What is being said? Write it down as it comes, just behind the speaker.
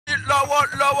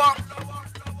lọ́wọ́lọ́wọ́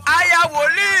aya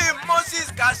wòlíì Moses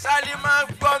Kasali máa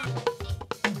gbọ́ mi.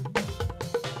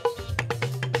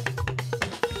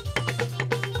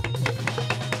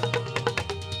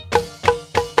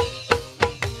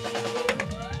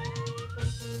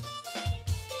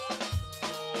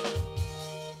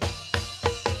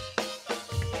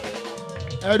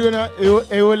 Eduna,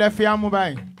 èwo lẹ fi amú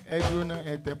báyìí. Eduna,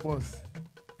 etepos.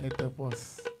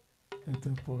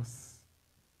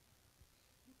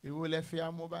 Èwo lẹ fi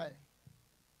amú báyìí.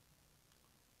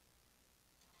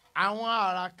 Àwọn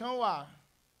àrà kan wà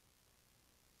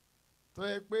tó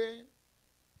yẹ pé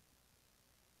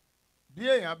bí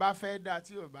èèyàn bá fẹ́ dá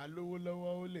tí ò bá lówó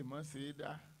lọ́wọ́ ó lè mọ̀ ṣe é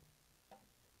dá.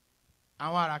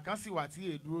 Àwọn àrà kan sì wà tí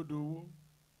èdúró dowó.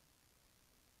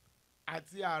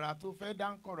 Àti àrà tó fẹ́ dá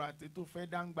ń kọ̀rọ̀ àti tó fẹ́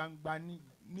dá ń gbangba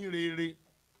ní rere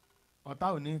ọ̀tá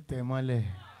ò ní tẹ̀ mọ́lẹ̀.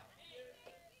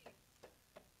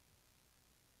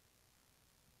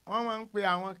 Wọ́n máa ń pe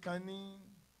àwọn kan ní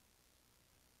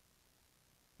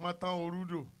wọ́n tán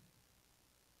orúdò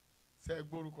ṣe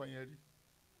gbórúkọ yẹn rí.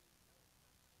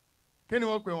 Kí ni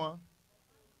wọ́n pè wọ́n?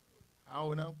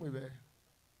 Àwọn ò náà ń pè bẹ́ẹ̀.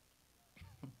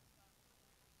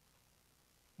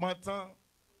 Wọ́n tán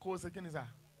kó o ṣe kí ni sà?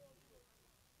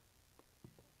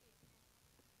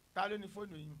 Ta ló ní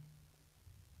fóònù yìí?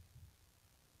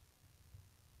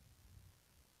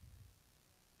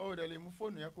 Ó dẹ̀ lè mú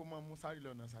fóònù yẹn kó máa mú sáré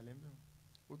lọ́nà sàlẹ̀ mẹ́rin.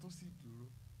 Ó tún sì dúró.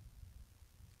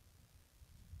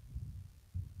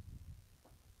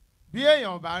 Bí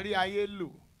èèyàn bá rí ayé lò,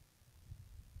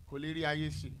 kò lè rí ayé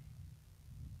ṣe.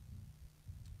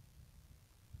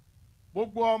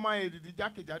 Gbogbo ọmọ èdìdì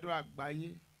jákèjádò àgbáyé,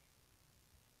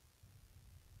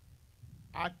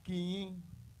 a kí yín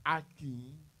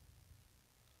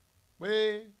pé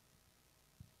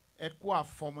ẹ kú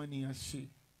àfọmọnìyàn ṣe,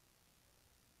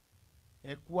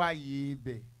 ẹ kú ààyè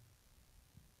ibẹ̀.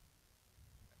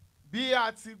 Bí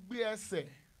a ti gbé ẹsẹ̀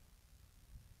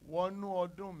wọnú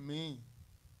ọdún míì,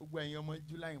 gbogbo ẹ̀yin ọmọ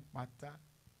July pátá,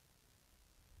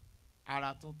 ara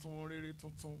tuntun, rere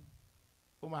tuntun,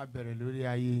 ó máa bẹ̀rẹ̀ lórí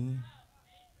ayé yín.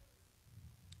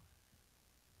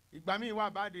 Ìgbà míì wà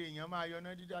báde èèyàn máa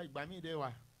yọná dídá, ìgbà míì dẹ̀ wà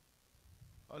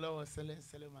ọlọ́wọ́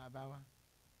sẹ́lẹ̀sẹ́lẹ̀ máa bá wa.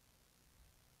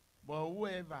 But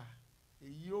whoever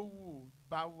èyí ó wù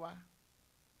bá wá,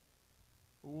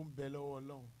 owó ń bẹ lọ́wọ́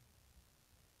Ọlọ́run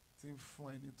tí ń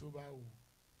fún ẹni tó bá wù.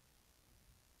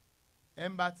 Ẹ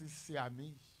ń bá ti ṣe àmì,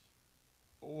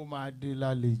 owó máa dé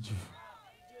lálejò.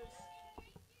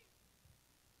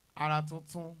 Ara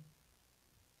tuntun,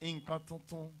 nǹkan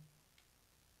tuntun,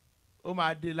 ó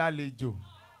máa dé lálejò.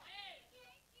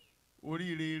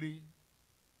 Oríire,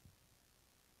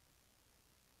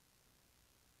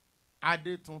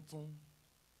 adé tuntun,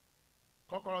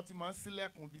 kọ́kọ́rọ́ tí máa ń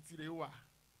ṣílẹ̀kùn bí tirẹ̀ wà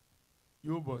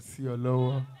yóò bọ̀ sí ọ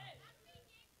lọ́wọ́.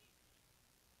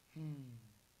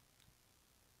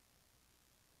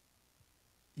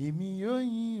 Èmi yóò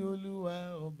yìn Olúwa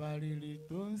ọba rere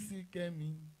tó ń ṣìkẹ́ mi.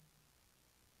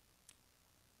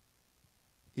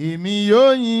 Èmi yóò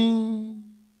yìn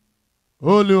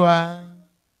Olúwa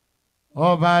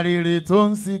ọba rere tó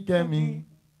ń ṣìkẹ́ mi.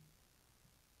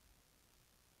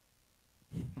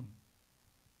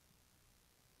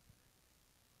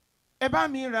 Ẹ bá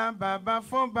mi ra bàbá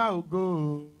fọ́nbà ògo.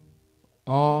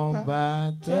 Ọba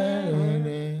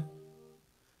tẹ́rẹ̀rẹ̀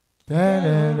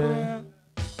tẹ́rẹ̀rẹ̀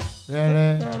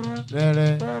rẹ̀rẹ̀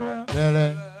rẹ̀rẹ̀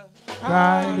rẹ̀rẹ̀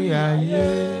kárí ayé.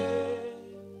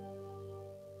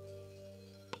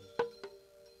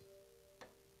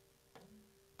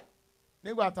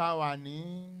 Nígbà tá a wà ní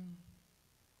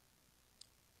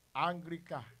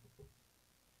Anglican,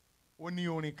 ó ní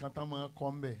orin kan tán máa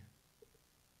kọ ńbẹ̀.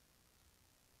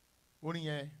 Orin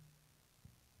yẹn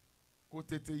kò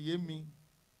tètè yé mi.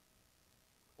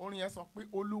 Orin yẹn sọ pé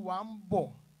Olúwa ń bọ̀,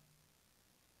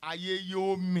 ayé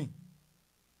yóò mì.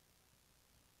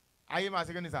 Ayé máa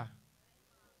ṣe kí ni sà?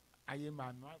 Ayé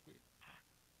máa nù á pé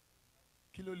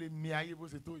kí ló lè mì ayé bó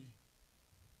ṣe tó yìí?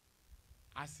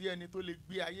 Àṣì ẹni tó lè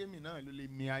gbé ayé mì náà ló lè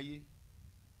mì ayé.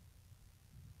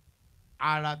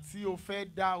 Àrà tí o fẹ́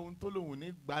dá ohun tó lòun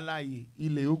ní gbáláyè,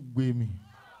 ilẹ̀ ó gbé mì.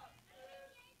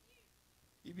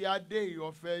 Ibi adé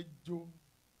ìyọ̀ fẹ́ jó.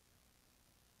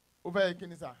 Ó fẹ́ yẹ kí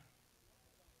ni sà?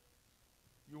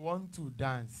 You want to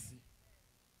dance.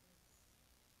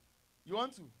 You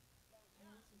want to?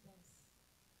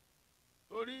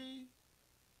 Torí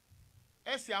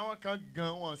ẹsẹ̀ àwọn kan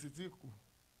gan wọn sì ti kù.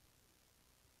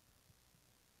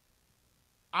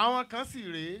 Àwọn kan sì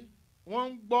rèé, wọ́n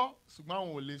ń gbọ́ ṣùgbọ́n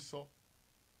àwọn ò lè sọ.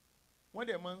 Wọ́n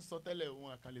dẹ̀ máa ń sọ tẹ́lẹ̀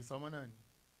wọn àkàlẹ̀ sọmọ náà ni.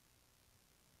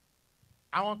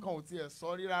 Àwọn kan ò tiẹ̀ sọ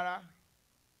rí rárá.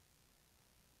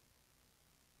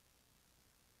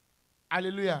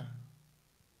 Hallelujah.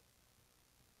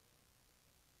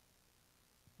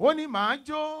 ó ní màá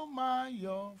jó máa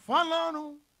yọ̀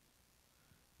fọ́lọ́run,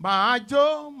 màá jó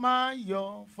máa yọ̀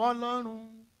fọ́lọ́run,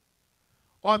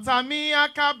 ọ̀tá mi á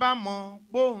kábàámọ̀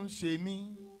bóun ṣe mí.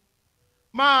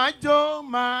 Máa jó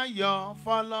máa yọ̀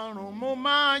fọ́lọ́run, mo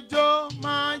máa jó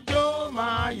máa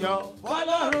yọ̀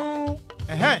fọ́lọ́run.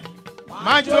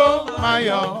 Máa jó máa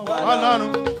yọ̀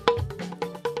fọ́lọ́run,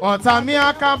 ọ̀tá mi á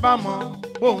kábàámọ̀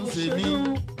bóun ṣe mí.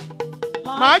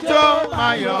 Máa jó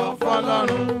máa yọ̀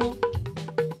fọ́lọ́run.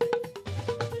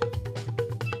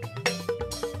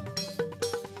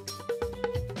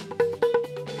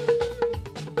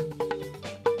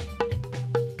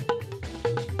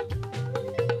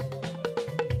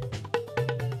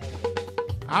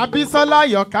 Abisola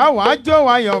yọ̀ká wàá jó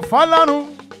wa yọ̀ fọ́lọ́run.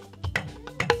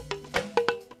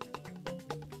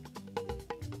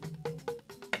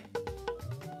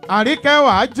 Àríkẹ́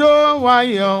wàá jó wa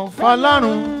yọ̀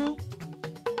fọ́lọ́run,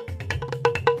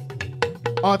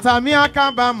 ọ̀tá mi á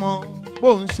kábàámọ̀ bó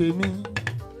ń ṣe mí.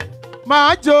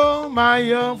 Máa jó máa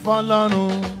yọ̀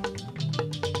fọ́lọ́run.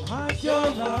 Máa jó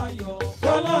máa yọ̀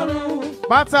fọ́lọ́run.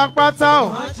 Pátápátá o.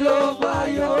 Máa jó máa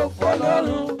yọ̀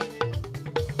fọ́lọ́run.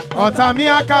 Ọ̀tá mi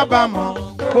á kábàámọ̀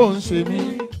bó ń ṣe mí.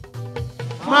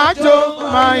 Máa jó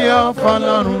máa yọ̀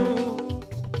fọ́lọ́run.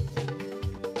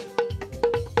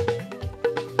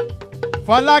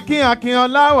 Fọlákín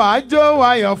Akínọlá wàá jó wa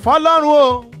yọ̀ fọ́lọ́run o.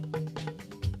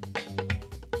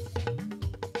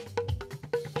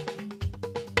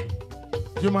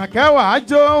 Jùmọ̀kẹ́ wàá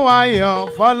jó wa yọ̀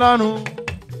fọ́lọ́run.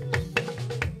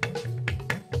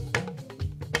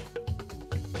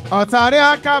 Ọ̀tá rẹ̀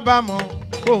á kábàámọ̀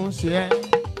bó ń ṣe ẹ́.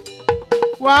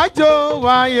 Wàá jó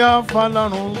wa yọ̀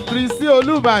fọ́lọ́run. Kristi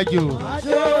Olúbàjò. Máa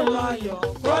jó máa yọ̀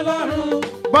fọ́lọ́run.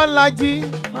 Bọ́lájí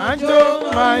máa jó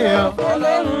máa yọ̀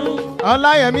fọ́lọ́run.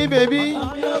 Ọláyẹmí bèbí.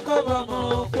 Àmì ọkọ̀ bàmọ̀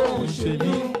kò ń ṣe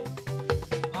mí.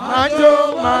 Máa jó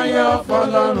máa yọ̀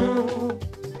fọ́lọ́run.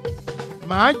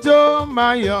 Máa jó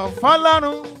máa yọ̀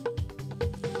fọ́lọ́run.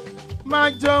 Máa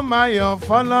jó máa yọ̀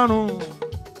fọ́lọ́run.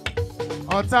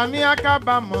 Ọ̀tá mi á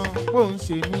kábàámọ̀ bó ń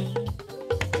ṣe mí.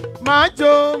 Máa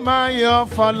jó máa yọ̀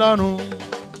fọ́lọ́run.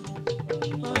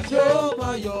 Máa jó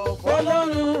máa yọ̀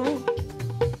fọ́lọ́run.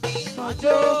 Máa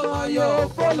jó máa yọ̀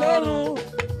fọ́lọ́run.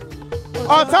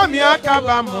 Ọ̀tá mi á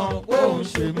kábàámọ̀ bó ń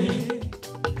ṣe mí.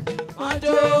 Máa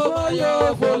jó máa yọ̀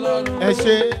fọ́lọ́run.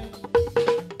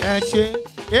 Ẹ ṣé,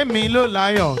 èmi ló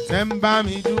láyọ̀ tẹ́ ń bá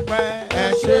mi dúpẹ́. Ẹ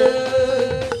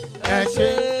ṣé,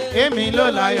 èmi ló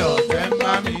láyọ̀ tẹ́ ń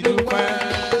bá mi dúpẹ́.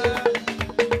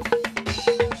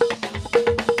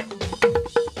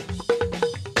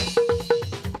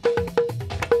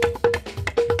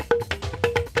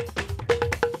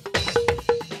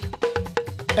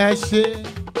 Ẹ ṣé,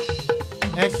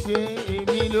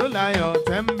 èmi ló láyọ̀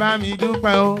tẹ́ ń bá mi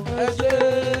dúpẹ́ o. Ẹ ṣé,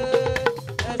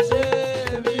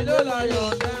 èmi ló láyọ̀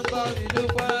tẹ́ ń bá mi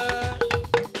dúpẹ́.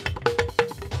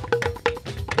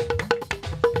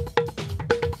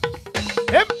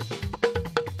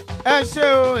 Ẹ ṣé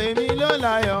o, èmi ló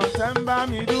láyọ̀ tẹ́ ń bá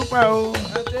mi dúpẹ́ o.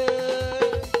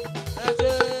 Ẹ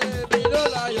ṣé, èmi ló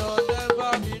láyọ̀ tẹ́ ń bá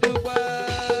mi dúpẹ́.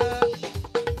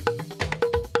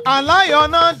 Aláyọ̀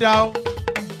náà dà o,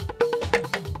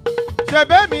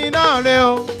 ṣebémi náà rè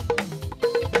o.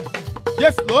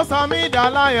 Jésù ló sọ mí dà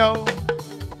láyọ̀ o.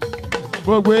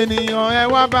 Gbogbo ènìyàn ẹ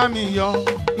wá bá mi yọ̀,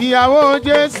 ìyàwó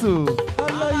Jésù.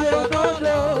 Aláyọ̀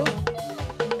gbọ́dọ̀.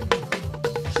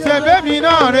 Ṣebémi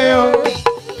náà rè o.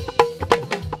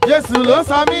 Jésù ló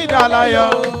sọ mí dà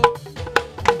láyọ̀.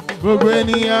 Gbogbo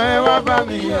ènìyàn ẹ wá bá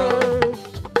mi yọ̀.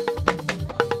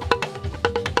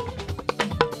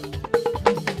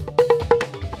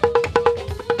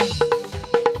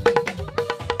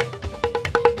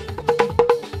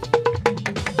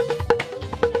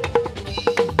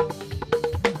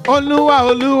 Olúwa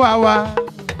Olúwa wa,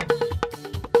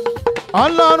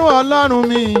 Ọlọ́run Ọlọ́run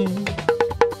mi,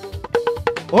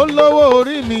 olówó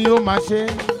orí mi ó máa ṣe,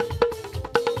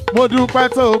 mo dúpẹ́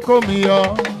tó kó mi yọ.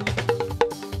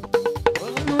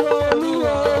 Olúwa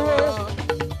Olúwa wa,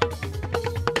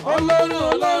 Ọlọ́run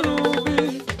Ọlọ́run mi,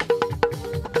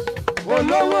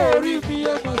 olówó orí mi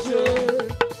ó máa ṣe,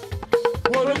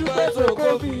 mo dúpẹ́ tó kó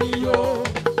mi yọ.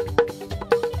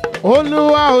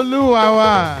 Olúwa Olúwa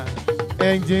wa,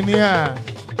 ẹnjìníà.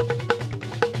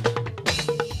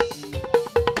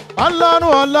 Ọlọ́run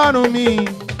Ọlọ́run mi,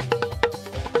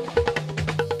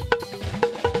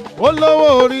 olówó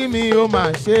orí mi ó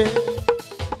máa ṣe,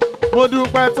 mo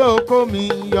dúpẹ́ tó kó mi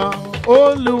yọ.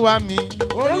 Olúwa mi.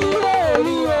 Olúwa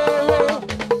Olúwa wa,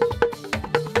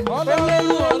 Ọlọ́run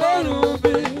Ọlọ́run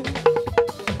mi,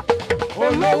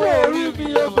 olówó orí mi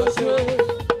ó máa ṣe,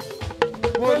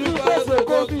 mo dúpẹ́ tó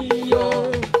kó mi yọ.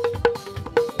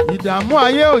 ìdààmú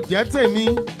ayé ò jẹ́ tèmi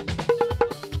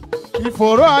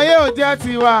ìfòòró ayé ò jẹ́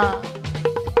tiwa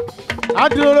a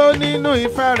dúró nínú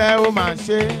ìfẹ́ rẹ̀ ó máa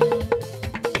ṣe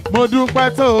mo dúpẹ́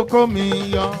tó kó mi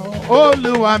yọ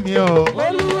olúwa mi o.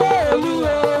 Olúwa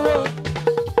Olúwa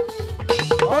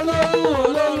Ọlọ́run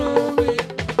Ọlọ́run mi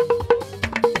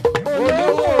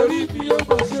olówó orí mi ó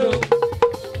kọ ṣe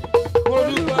mo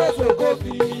dúpẹ́ tó kó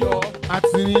mi yọ.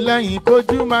 Àtìlẹ́yìn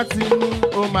kójú má ti ní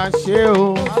ó máa ṣe o.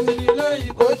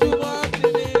 Àtìlẹ́yìn kójú má ti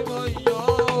ní mo yàn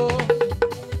o.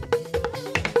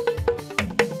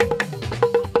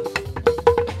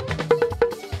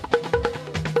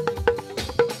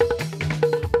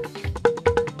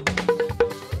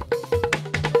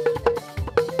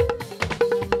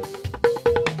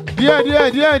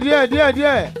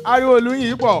 díẹ̀ ariwo ìlú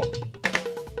yìí pọ̀.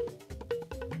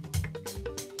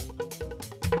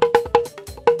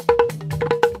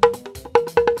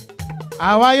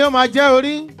 àwa yóò máa jẹ́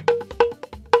orí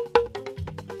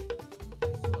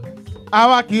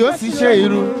àwa kì yóò sì ṣe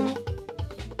irú.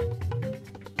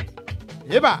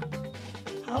 yébà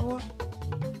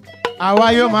àwa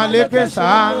yóò máa lékè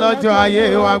sáà lọ́jọ́ ayé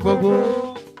wa gbogbo.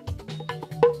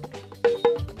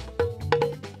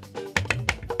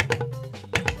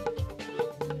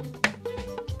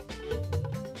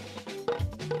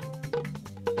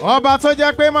 ọba tó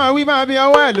jẹ́ pé máa wí máa bí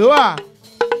ọwọ́ ẹ̀ ló wà.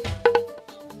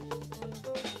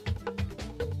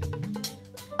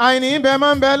 àìní ibẹ̀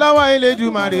máa ń bẹ lọ́wọ́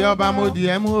Elédùmarè ọba mo dì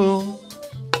ẹ́ mú o.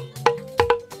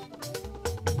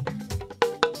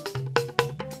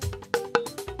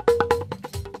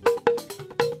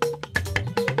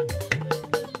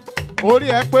 orí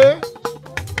ẹ pé.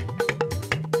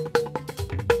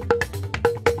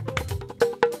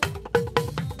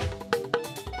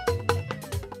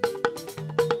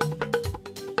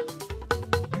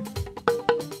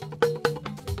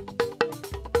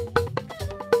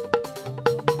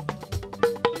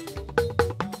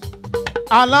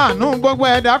 aláàánú gbogbo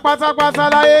ẹ̀dá pátápátá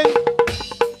láyé.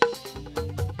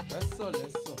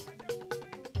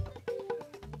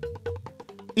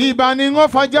 ìbà ni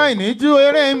wọ́n fọjọ́ ìníjú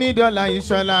eré mi dọ́là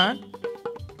ìṣọ̀lá.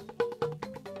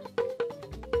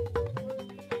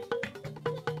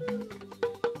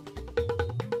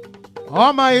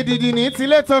 ọmọ èdìdì ní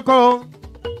tilé tókò.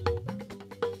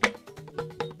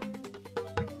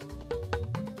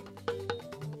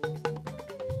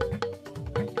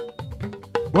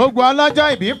 gbogbo ọlọ́jọ́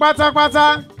ìbí pátápátá.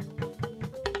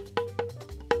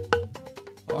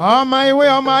 ọmọ ìwé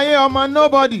ọmọ ayé ọmọ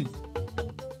nobody.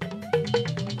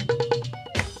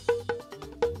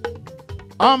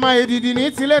 ọmọ èdìdì ní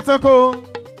tilé tókò.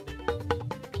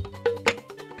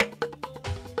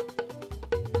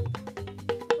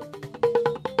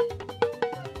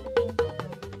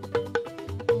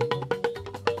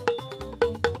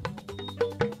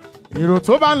 èrò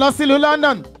tó bá ń lọ sílùú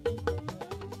London.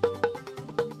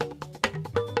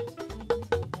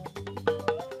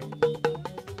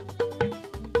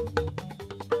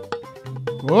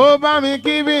 ó bá mi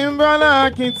kí bí n bọ́lá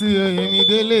kí n ti èmi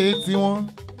délé tiwọn.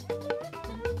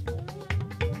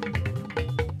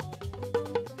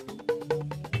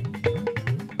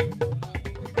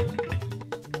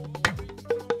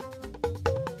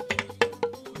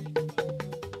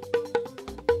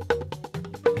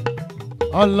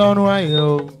 ọlọ́run ayọ̀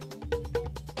o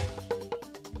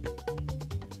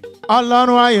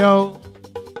ọlọ́run ayọ̀ o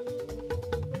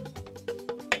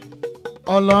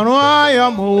ọlọ́run ayọ̀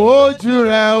mo wojú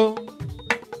rẹ o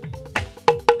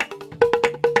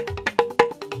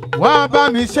wá bá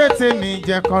mi ṣe tèmi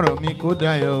jẹ́ kọ́rọ̀ mi kó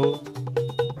dayọ̀ o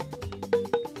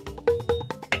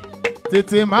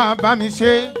tètè máa bá mi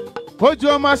ṣe kójú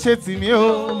ó má ṣe tì mí o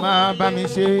máa bá mi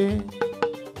ṣe.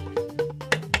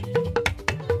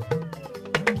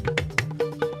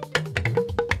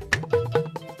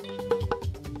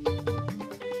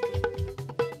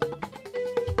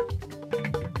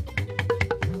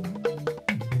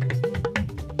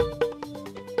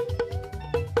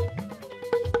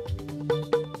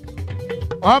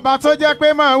 ọba tó jẹ́ pé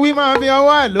máa wí máa bí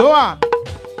ọwọ́ ẹ̀ ló wà.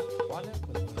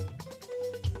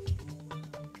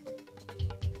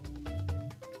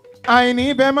 àìní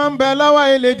ibẹ̀ máa ń bẹ lọ́wọ́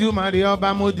Elédùmarè ọba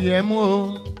mo dì ẹ́ mú o.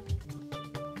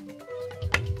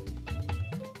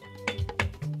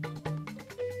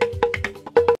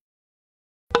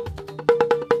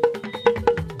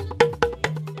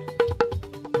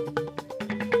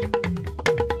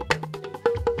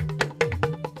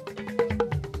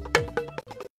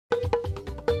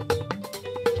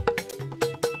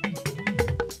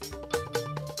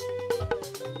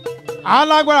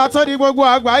 alágbára tó di gbogbo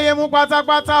àgbáyé mú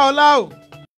pátápátá ọlá o.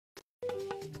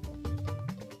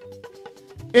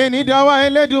 èní dọ́wọ́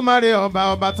Elédùmarè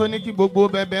ọba tó ní kí gbogbo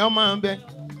bẹ̀bẹ̀ ọmọ ń bẹ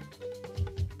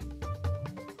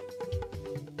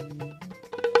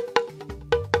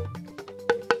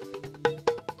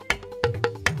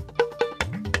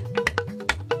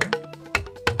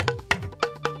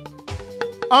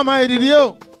ọmọ ìdìdí o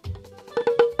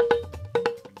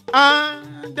á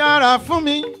dára fún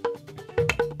mi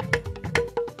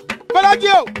Bọ́lájí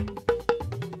o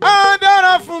á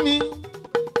dára fún mi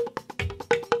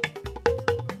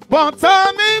bọ́tà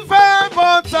mi fẹ́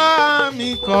bọ́tà mi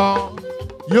kọ̀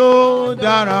yóò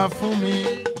dára fún mi.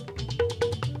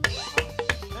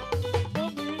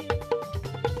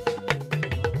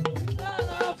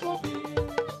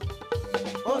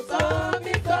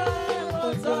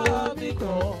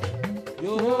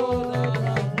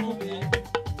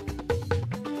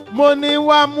 Mo ní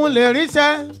wá mú lè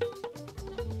ríṣẹ́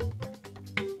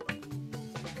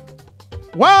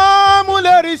wá mú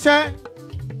lè ríṣẹ́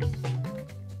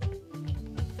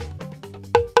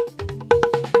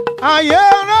ayé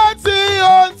rántí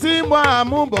ohun tí mo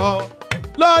àmúbọ̀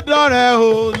lọ́dọ̀ rẹ̀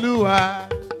Olúwa.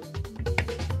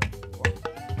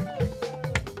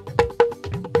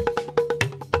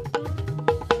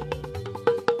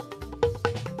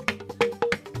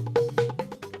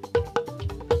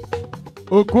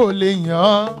 Òkú ò lè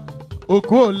yàn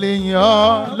òkú ò lè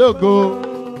yàn lógo.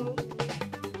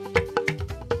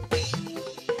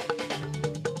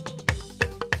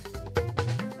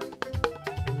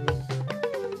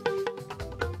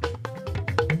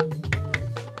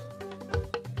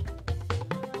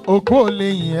 Òkú ò lè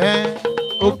yàn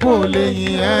òkú ò lè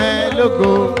yàn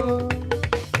lógo.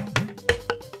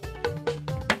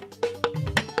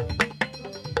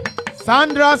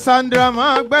 Sandra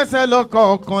máa gbẹ́sẹ̀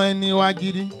lọ́kọ̀ọ̀kan ẹni wá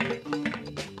gidi.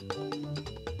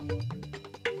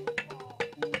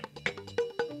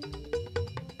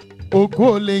 Òkú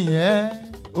ò lè yẹn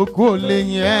òkú ò lè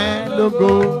yẹn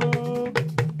lógo.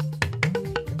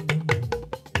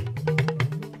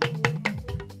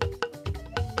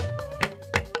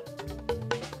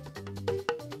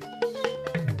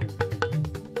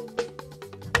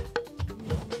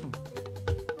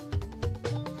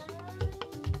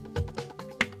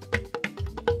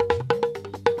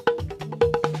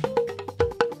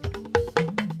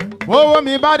 Owó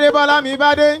mi bá dé bọ́lá mi bá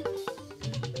dé.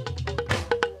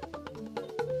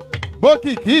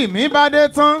 Bókìkí mi bá dé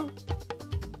tán.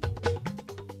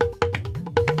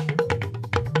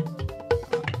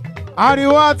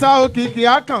 Ariwo ata òkìkí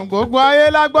akàn gbogbo ayé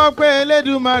la gbọ́ pé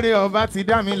Elédùmarè ọba ti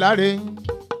dá mi láre.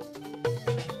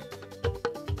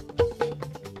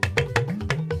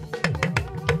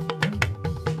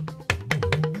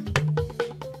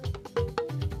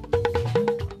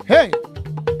 Hey!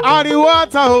 Ariwo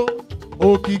ata o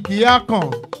òkìkí akàn.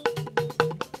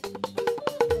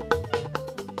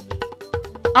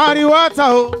 Ariwo ata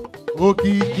o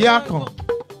òkìkí akàn.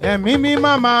 Ẹ̀mí mi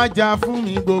máa jà fún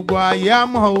mi gbogbo ayé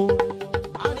àmọ́ o.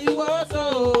 Ariwo ata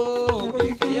o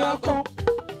òkìkí akàn.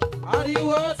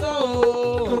 Ariwo ata o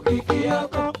òkìkí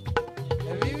akàn.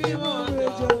 Ẹ̀mí mi máa jà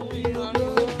fún mi lọ́dọ̀.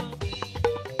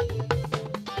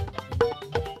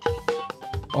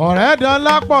 Ọ̀rẹ́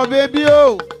Dolapo bébí o.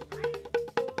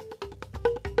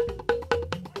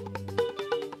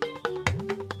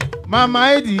 Mama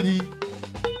Ediri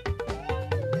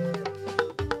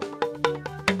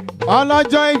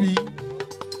ọlọ́jọ́ ìbí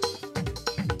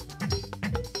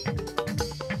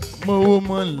mowó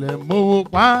mọ̀lẹ́ mowó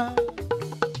pa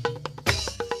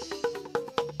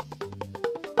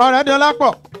ọ̀rẹ́ Dolapo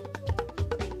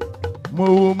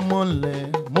mowó mọ̀lẹ́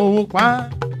mowó pa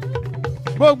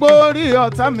gbogbo orí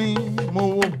ọ̀tá mi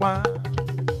mowó pa.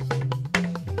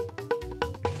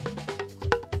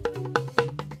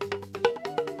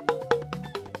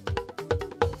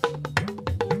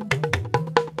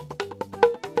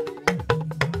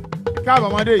 Káàbọ̀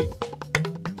ọmọdé yìí.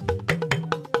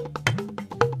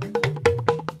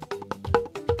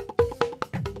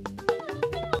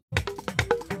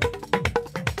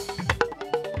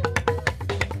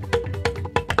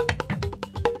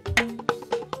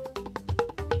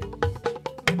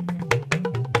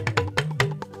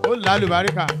 Ó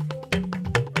lálùbáríkà.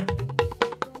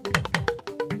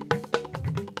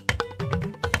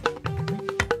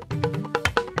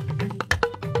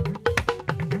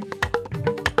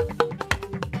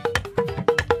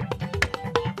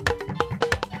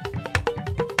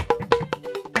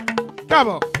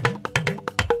 Káàbọ̀.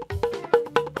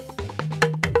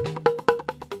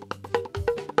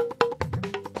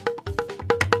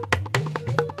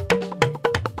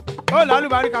 Ó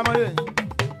lálùbáríkà mọ́lẹ̀.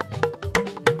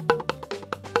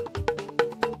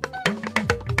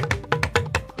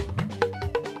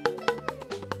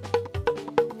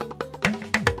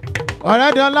 Ọ̀rẹ́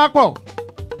Dolapo.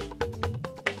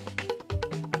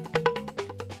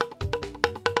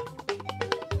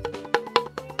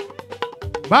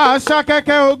 Bá a ṣá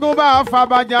kẹ́kẹ́ ogún bá a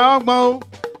fàbàjà ọgbọ̀n o.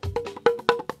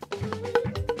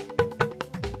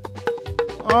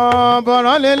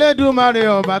 Ọ̀bọ̀rọ̀ lélẹ́dùmarè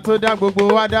ọba tó dá gbogbo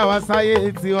wa dá wa sáyé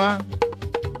tiwa.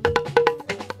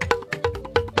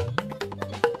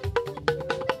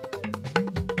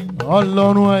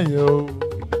 Ọlọ́run ayọ̀ o.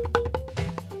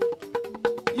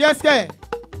 Yẹ́sẹ̀,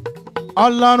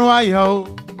 Ọlọ́run ayọ̀ o.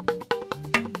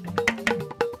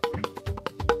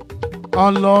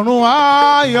 Ọlọ́run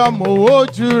ayọ̀ mo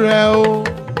wojú rẹ o.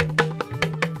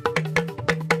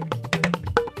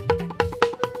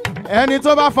 Ẹni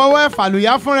tó bá fọwọ́ ẹ̀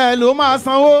fàlùyá fúnra ẹ̀ ló máa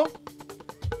sanwó.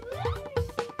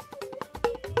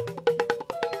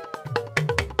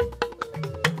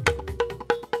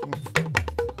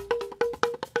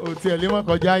 Ó tiẹ̀ lé mọ́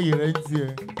kọjá ààyè rẹ̀ tiẹ̀.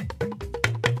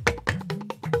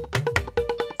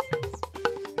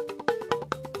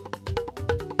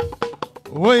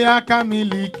 Ó yá ká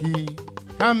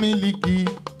mílíkì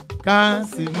ká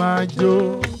sì máa jó.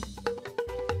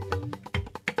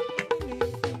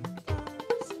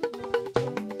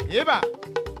 Yébà.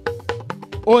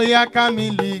 Ó yá ká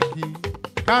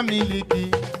mílíkì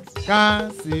ká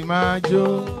sì máa jó.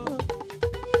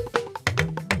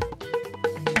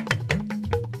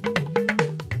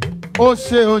 Ó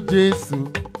ṣé o Jésù,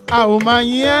 a ò máa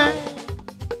yìn ẹ́.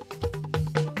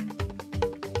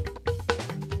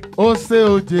 Ó ṣé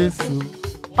o Jésù,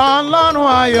 Ọlọ́run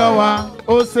ayọ̀ wa.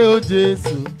 Ó ṣé o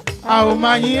Jésù, a ò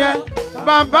máa yìn ẹ́.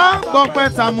 Bàbá gbọ́pẹ́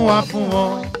ta mú wa fún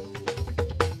wọn.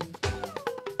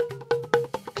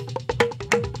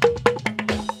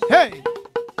 Hey!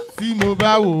 Tí mo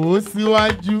bá wò ó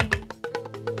síwájú.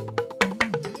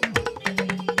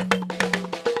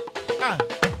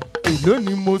 Èló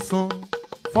ni mo san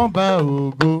fọ́nba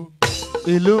ògo,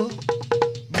 èló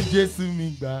ni Jésù mi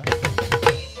gbà.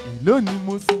 Èló ni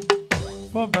mo san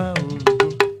fọ́nba ògo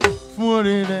fún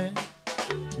oore rẹ̀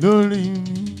lórí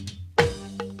mi.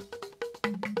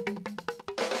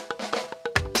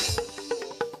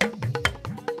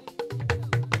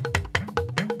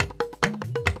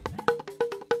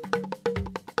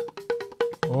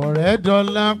 Ọ̀rẹ́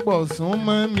Dọlápọ̀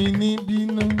súnmọ́ mi níbí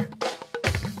náà.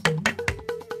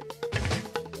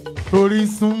 Torí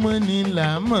súnmọ́ ni là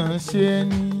mọ̀ ṣe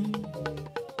ẹni.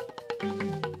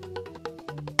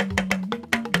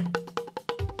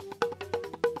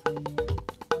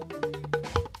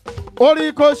 Orí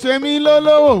kò ṣe mí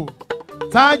lólówó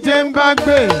tájé ń bá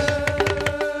gbé.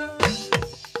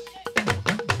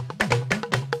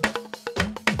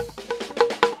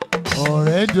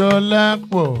 Ọ̀rẹ́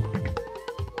Dọlápọ̀.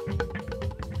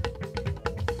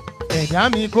 Ẹ̀dá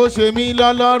mi kò ṣe mí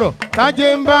lọ́lọ́rọ̀ tájé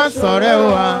ń bá ṣọ̀rẹ́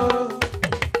wa.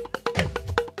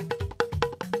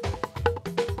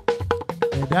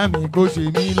 Ẹ̀dá mi kò ṣe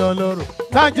mí lọ́lọ́rọ̀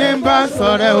tájé ń bá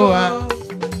ṣọ̀rẹ́ wa.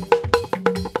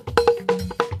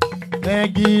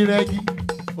 Rẹ́gírẹ́gí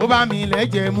ó bá mi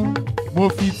lẹ́jẹ̀ mú, mo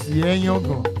fi tì ẹ́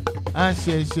yangàn. A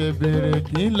ṣẹ̀ṣẹ̀ bẹ̀rẹ̀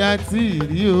kí n láti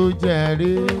rí o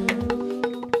jàre.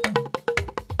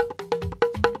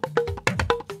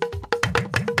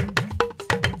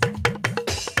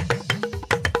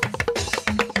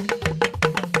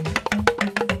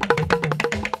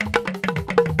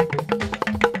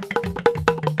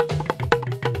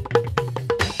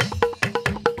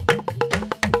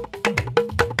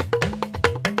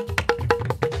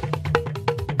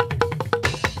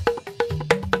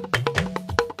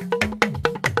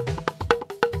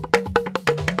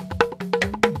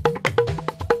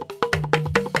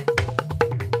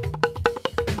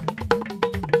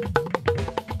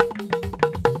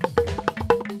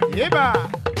 Yébà.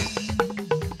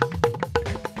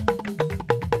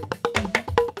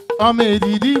 Ọmọ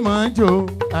èdìdí máa ń jó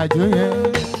àjò yẹn.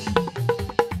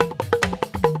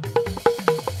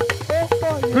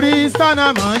 Kírísítánà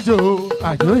máa ń jó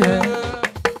àjò yẹn.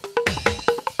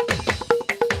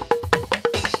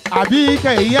 Àbí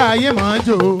kẹ̀yà ayé máa ń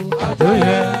jó àjò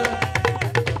yẹn.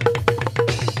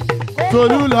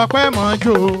 Tolúlọpẹ́ máa ń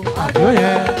jó àjò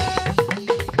yẹn.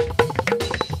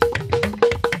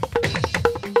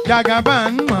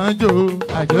 Jagaban máa ń jó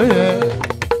àjò yẹn.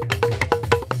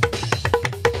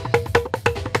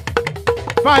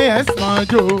 Fáyẹ̀s máa ń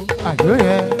jó àjò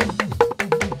yẹn.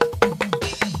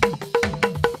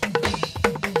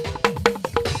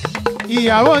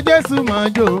 Ìyàwó Jésù máa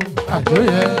ń jó àjò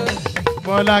yẹn.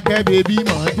 Fọlákẹ́ bèbí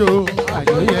máa ń jó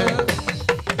àjò yẹn.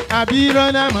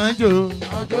 Àbírọ́lá máa ń jó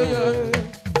àjò yẹn.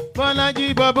 Bọ́lájí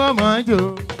bọ́bọ́ máa ń jó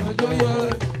àjò yẹn.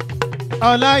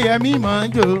 Ọláyẹmí máa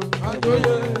ń jó àjò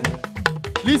yẹn.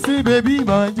 Lísì bèbí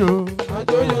máa ń jó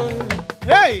àjò yẹn.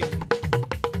 Hey!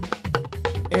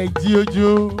 Ẹ̀jí ojú.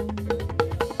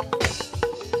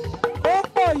 Ó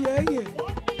pọ̀ yẹ́yẹ́.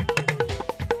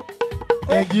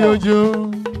 Ẹ̀jí ojú.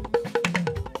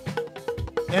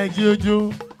 Ẹ̀jí ojú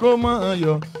kó mọ̀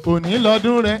ọ̀yọ́ òní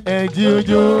lọ́dún rẹ̀ ẹ̀jí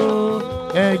ojú.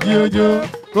 ẹ̀jí ojo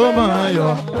kó máa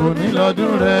yọ̀ òní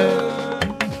lọ́dún rẹ̀.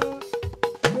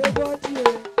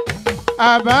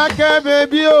 Àbákẹ́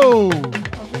bèbí o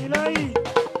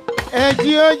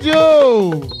ẹ̀jí ojo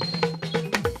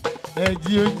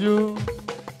ẹ̀jí ojo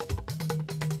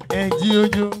ẹ̀jí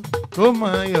ojo kó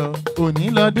máa yọ̀ òní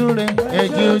lọ́dún rẹ̀.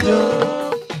 ẹ̀jí ojo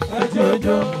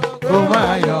kó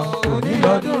máa yọ̀ òní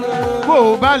lọ́dún rẹ̀. bó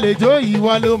o bá lè jó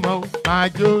ìwọ ló mọ̀ o máa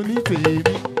jó ní tèmi.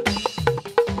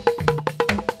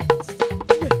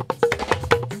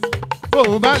 bó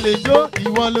o bá lè jó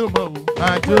ìwọ ló mọ̀ o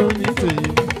máa jó ní tèmi.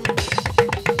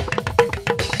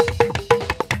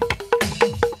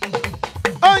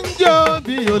 ó ń jó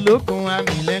bí olókun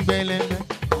àmì lẹ́gbẹ́lẹ́gbẹ́.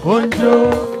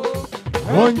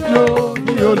 ó ń jó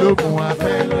bí olókun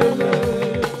afẹ́lẹ́lẹ́.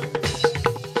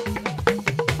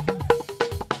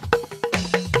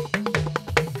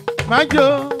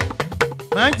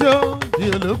 máa jó bí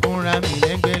olókun ra mi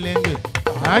lẹ́gbẹ́lẹ́gbẹ́.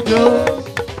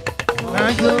 máa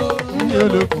jó bí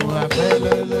olókun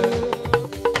afẹ́lẹ́lẹ́.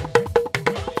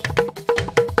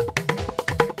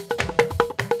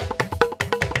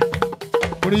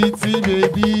 Pretty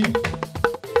baby,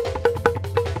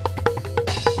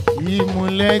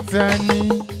 ìmùlẹ̀ ta ni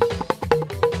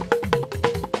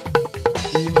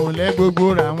ìmùlẹ̀ gbogbo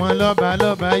ra wọn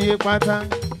lọ́ba yé pátá.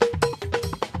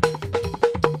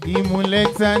 ìmùlẹ̀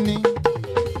ta ni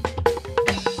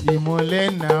ìmùlẹ̀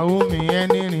Naomi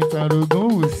ẹni rìn tàrògùn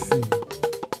wùsì.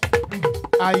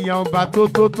 àyà ọba tó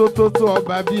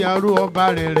ọba bí aró ọba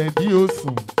rẹ̀ bí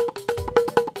òsùn.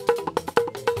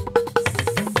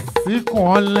 síkùn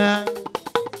ọlá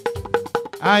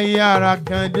ayé ara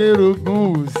kan dérogún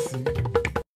òsì.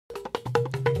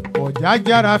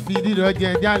 ọ̀jájára fi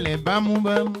dídọ̀jẹ jálẹ̀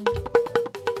bámúbámú.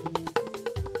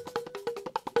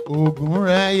 ògùn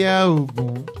rẹ̀ ya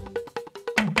ògùn.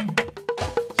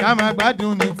 ṣá máa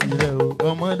gbádùn ní tirẹ̀ o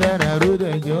ọmọ dára ró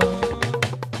dẹjọ́.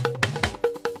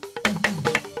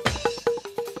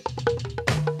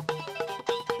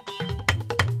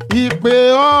 ìpè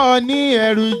ọ́ ní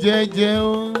ẹ̀rù jẹjẹ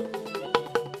o.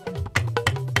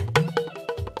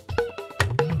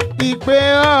 ìpè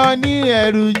ọ́ ní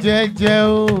ẹ̀rù jẹjẹ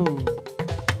o.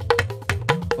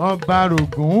 ọba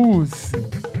rògùn wùsì.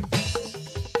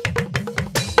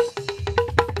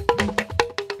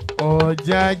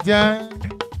 ọ̀jájá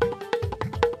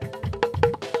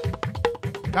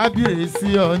kábíyèsí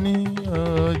ọ ní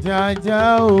ọ̀jájá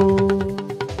o.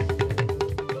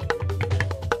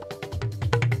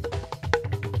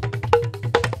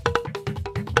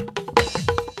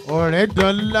 ọ̀rẹ́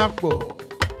Dọlápọ̀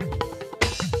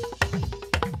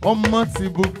ọmọ tí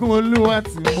bùkún olúwa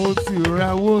tí mo ti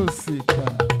rawó òsìkà.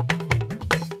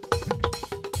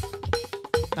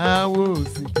 àwọ̀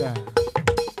òsìkà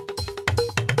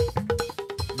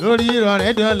lórí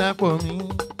ọ̀rẹ́ Dọlápọ̀ mi.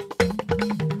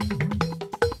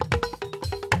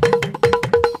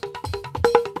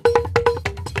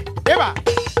 Eba.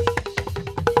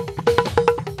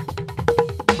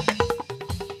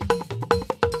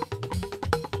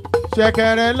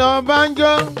 ṣẹ̀kẹ̀rẹ̀ lọ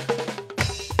banjo,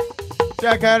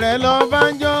 ṣẹ̀kẹ̀rẹ̀ lọ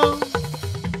banjo,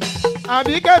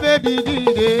 Àbíkẹ́ bèbí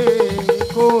dìde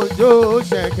kó jó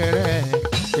ṣẹ̀kẹ̀rẹ̀,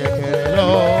 ṣẹ̀kẹ̀rẹ̀ lọ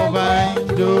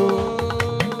banjo.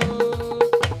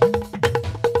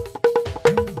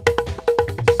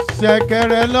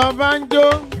 ṣẹ̀kẹ̀rẹ̀ lọ banjo,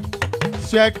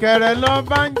 ṣẹ̀kẹ̀rẹ̀ lọ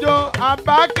banjo,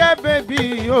 Àbákẹ́ bèbí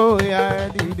ó yá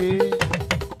dìde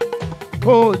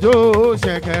kó jó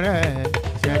ṣẹ̀kẹ̀rẹ̀,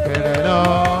 ṣẹ̀kẹ̀rẹ̀ lọ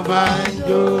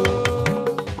banjo.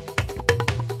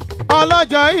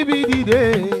 ọlọ́jọ́ ìbí dìde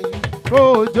kó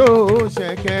jó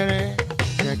ṣẹ̀kẹ̀rẹ̀,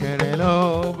 ṣẹ̀kẹ̀rẹ̀ lọ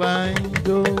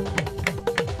banjo.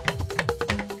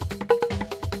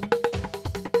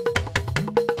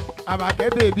 Àbákẹ́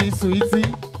bèbí sùwìtì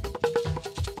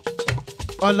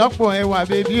ọlọ́pọ̀ ẹwà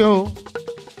bèbí o.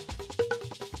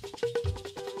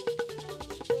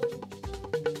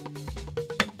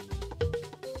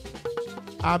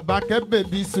 Àbákẹ́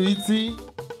bèbí sùwìtì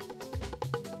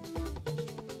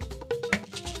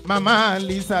mama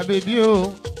Lisa bèbí o.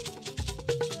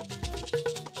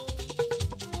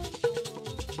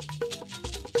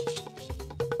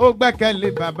 ó gbẹ́kẹ̀lé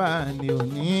bàbá ni ò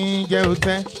ní jẹ́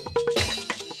òtẹ́,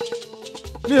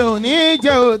 ni ò ní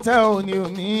jẹ́ òtẹ́ o, ni ò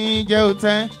ní jẹ́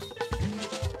òtẹ́.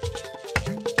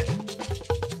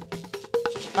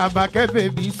 Àbákẹ́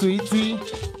bèbí sùwìtì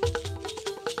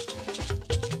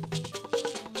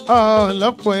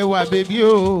ọlọ́pọ̀ ẹwà bèbí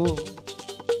o.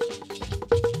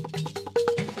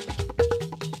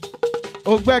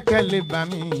 ó gbẹ́kẹ̀lé bà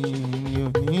mí ni ò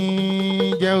ní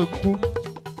jẹ́ òkú.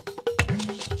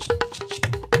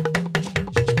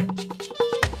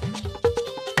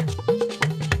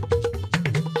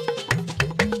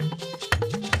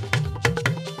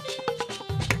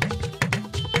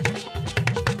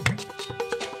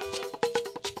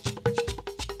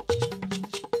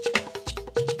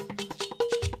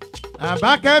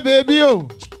 Àbákẹ́ bèbí o.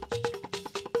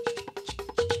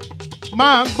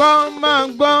 Máa gbọ́, máa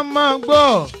gbọ́, máa gbọ́.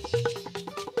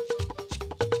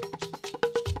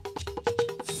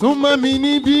 Súnmọ́ mi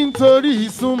níbí nítorí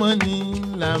súnmọ́ ni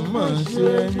là mọ̀ ṣe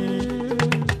ẹni.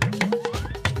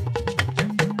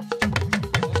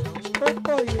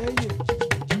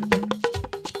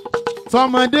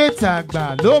 Tọmọdé tàgbà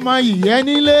ló mọ ìyẹ́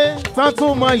nílé, tán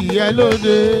tún mọ ìyẹ́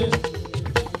lóde.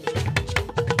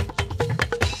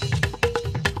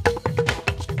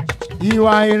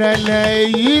 Ìwà ìrẹ̀lẹ̀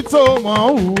èyí tó mọ̀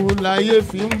hù láyé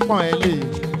fi ń pọ̀n ẹ́ lé.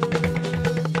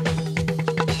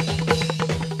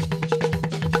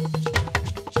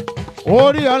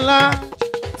 Orí ọlá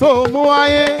tó mú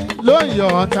wáyé ló ń yọ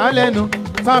ọ̀tá lẹ́nu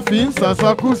tá fi ń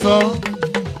sọ̀sọkúsọ.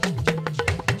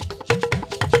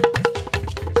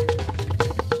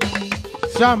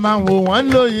 Ṣá máa wò wọ́n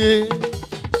lóye.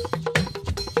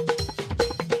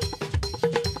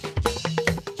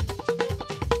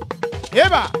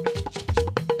 Yébà!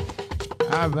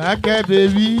 Àbákẹ́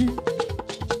bèbí.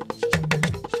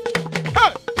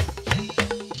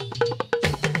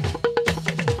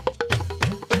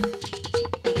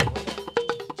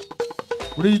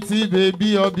 Pretty baby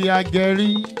ọbẹ̀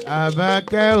agẹ̀rí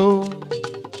Àbákẹ́ o.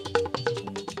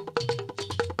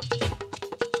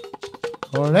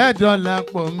 Ọ̀rẹ́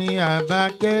Dolapo mi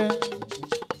Àbákẹ́.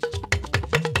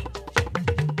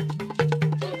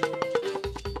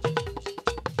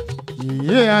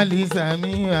 Yèyé Alisa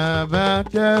mi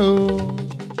Àbákẹ́ o.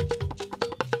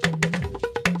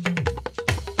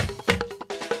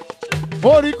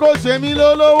 Orí kò ṣe mí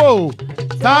lólówó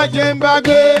tájé ń bá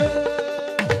gbé.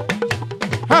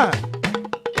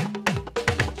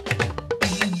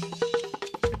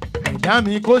 Ìdá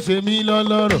mi kò ṣe mí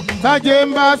lọ́lọ́rọ̀ tájé ń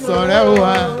bá sọ̀rẹ́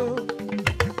wa.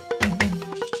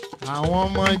 Àwọn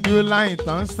ọmọ July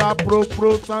tán sá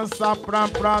própró tán sá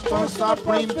prápra tán sá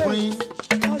prínprín.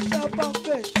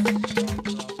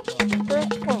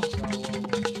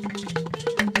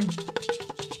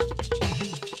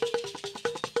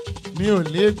 Mi ò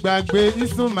lè gbàgbé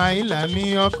Ismaila mi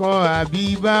ọkọ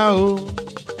Àbíbá o.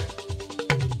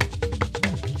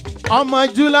 Ọmọ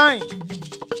July.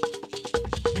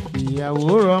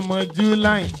 Ìyàwó rọmọ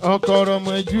July, ọkọ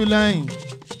rọmọ July.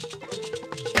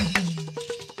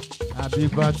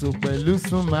 Àbíbátò pẹ̀lú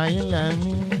Ismaila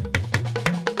mi.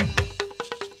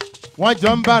 Wọ́n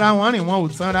jọ ń bára wọn rìn, wọn ò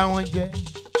tanra wọn jẹ.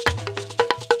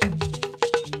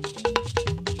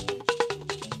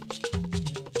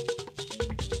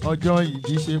 Ọjọ́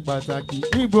ìbí ṣe pàtàkì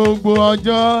ní gbogbo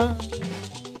ọjọ́.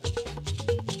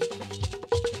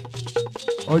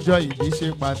 Ọjọ́ ìbí ṣe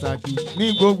pàtàkì ní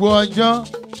gbogbo ọjọ́.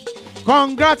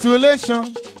 Congratulations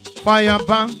for your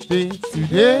birthday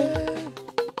today.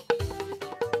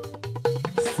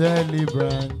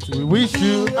 Celebrant, we wish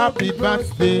you happy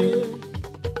birthday.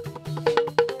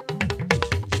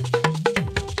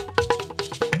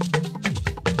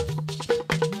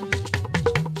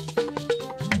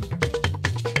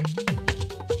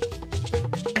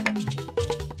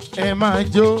 Ẹ máa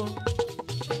jó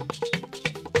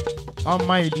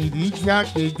ọmọ ìdìdí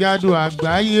jákèjádò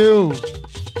àgbáyé o.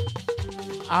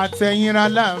 Àtẹ̀yìnra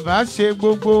làbá ṣe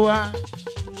gbogbo wa.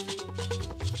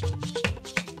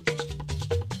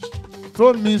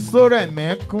 Tómi sórẹ̀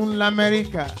mẹ́kún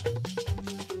l'Amẹ́ríkà.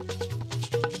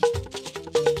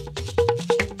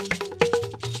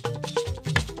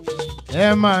 Ẹ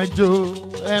máa jó,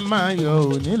 ẹ máa yọ̀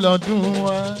òní lọ́dún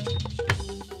wa.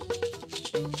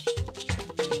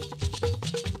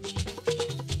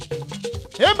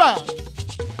 Ébà!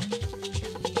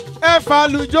 Ẹ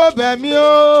fàlùjọ bẹ̀ mí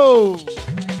o.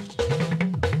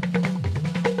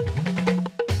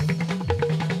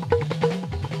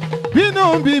 Bínú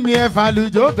bí mi ẹ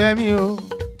fàlùjọ bẹ̀ mí o.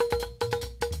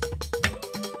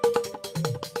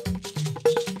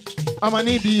 Ọmọ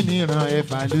níbi nìran ẹ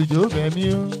fàlùjọ bẹ̀ mí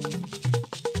o.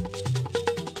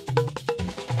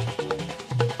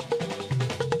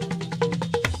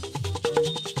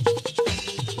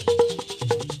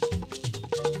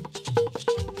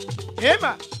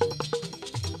 Ébà!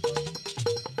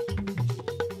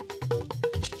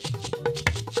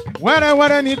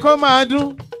 Wẹ́rẹ́wẹ́rẹ́ ni kó máa dún.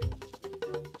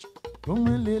 Ó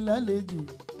mú lè lálejò.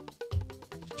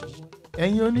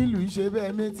 Ẹ̀yin onílù ṣe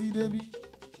bẹ́ẹ̀ méjì débí.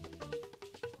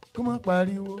 Kó má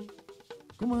pariwo,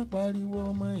 kó má pariwo,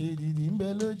 ọmọ èdìdì ń bẹ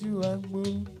lójú agbo.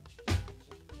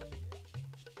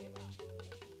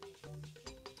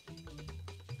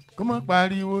 Kó má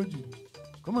pariwo jù,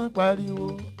 kó má pariwo,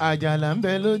 àjàlá ń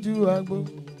bẹ lójú agbo.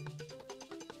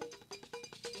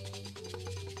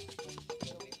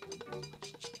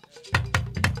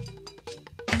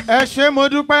 Ẹ ṣé mo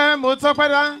dúpẹ́, mo tọ́pẹ́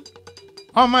dá.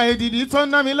 Ọmọ èdìdì tó ń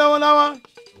ná mi lọ́wọ́lọ́wọ́.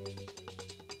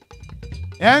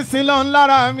 ẹ̀ ń sin lọ́n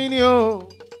lára mi ni o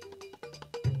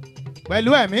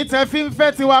pẹ̀lú ẹ̀mí tẹ́ fi ń fẹ́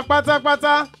tiwa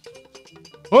pátápátá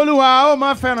olúwa ó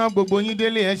máa fẹ́ràn gbogbo yín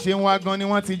délé ẹ̀ ṣe ń wá gan ni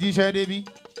wọ́n ti jíṣẹ́ débí.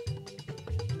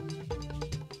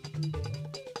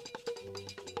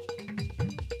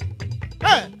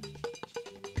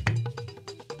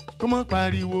 kó má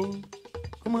pariwo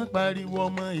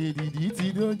ọmọ èdìdì ti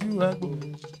dójú àgbò.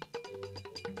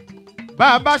 bá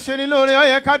a bá ṣe ní lóore ó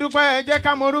yẹ ká dúpẹ́ ẹ jẹ́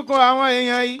ká morúkọ àwọn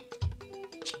èèyàn yìí.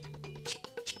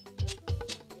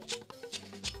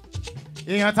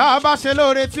 èèyàn tá a bá ṣe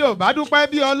lóore tí ò bá dúpẹ́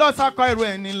bí ọlọ́sàkọ ẹrù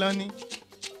ẹni lọ ni.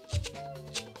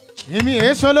 èmi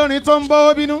èso lórin tó ń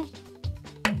bówó bínú.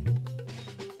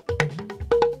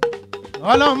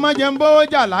 ọlọ́run má jẹ́ ń bówó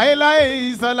jà láéláé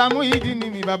ìsọ̀lámù ìdí ni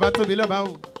mi bàbá tóbi lọ́ba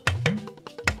o.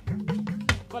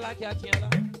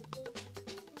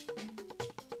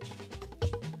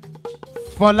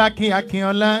 Fọlákẹ́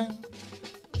Akínọlá.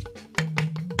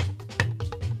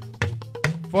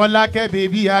 Fọlákẹ́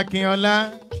bèbí Akínọlá.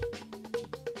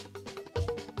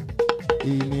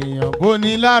 ènìyàn bó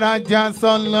ní lára já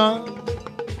sọ́nà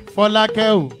Fọlákẹ́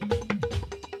o.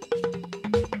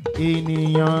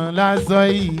 ènìyàn lásọ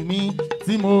ìmí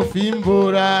tí mo fi ń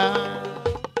bora.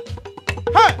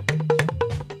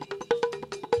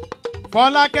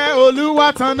 Fọlákẹ́ olúwa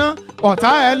tanná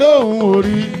ọ̀tá ẹ lóhùn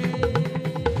orí.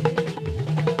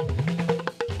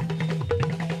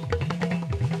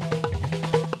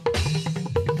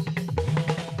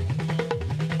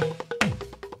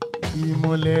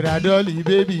 ìmọ̀lẹ̀ ràdọ́lì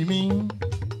bébì mi.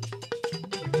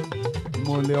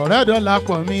 ìmọ̀lẹ̀ ọ̀rẹ́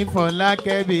Dọ́lápọ̀ mi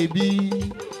Fọlákẹ́ bèbí.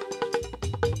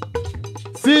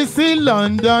 Sisi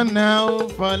London now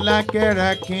Fọlákẹ́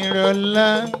Akínrọlá.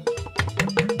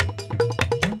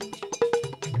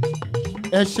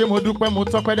 ẹ ṣé mo dúpẹ́ mo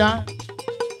tọ́pẹ́ dá.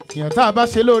 èèyàn tá a bá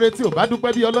ṣe lóore tí ò bá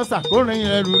dúpẹ́ bí ọlọ́ṣà kó rìn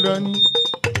ẹrù lọ ni.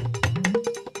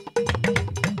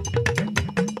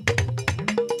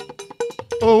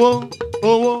 owó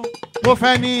mo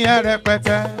fẹ́ ní ẹ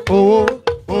rẹpẹtẹ. owó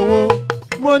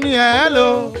mo ní ẹ lò.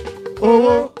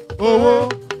 owó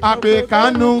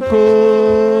àpèkánú kò.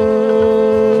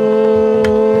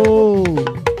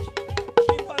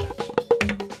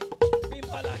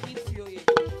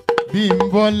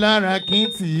 Bímbọ́lá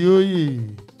Rakíntì oyè.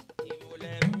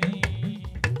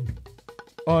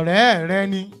 ọ̀rẹ́ rẹ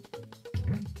ni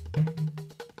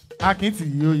Akíntì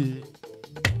oyè.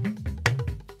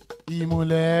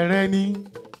 ìmùlẹ̀ rẹ ni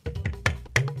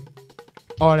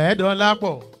ọ̀rẹ́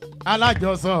Dọ́lápọ̀.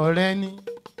 alájọsọ rẹ ni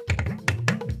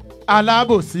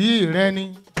alábòsí rẹ ni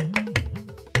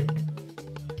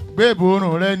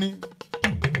gbéborùn rẹ ni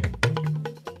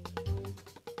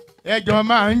ẹjọ́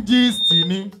máa ń gist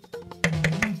ni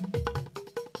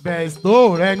bẹ̀stó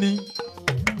rẹ ni.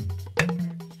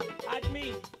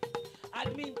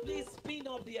 Admin, please spin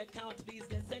up the account, please.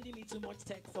 They're sending me too much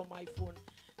text on my phone,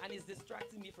 and it's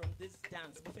distracting me from this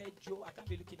dance. Joe, I can't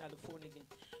be looking at the phone again.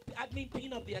 Admin,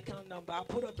 pin up the account number. I'll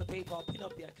put up the paper. I'll pin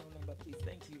up the account number, please.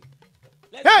 Thank you.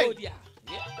 Let's go there.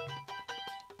 Yeah.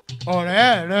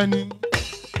 ọ̀rẹ́ rẹ ni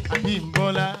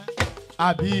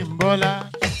Abímbọ́lá.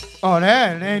 ọ̀rẹ́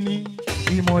rẹ ni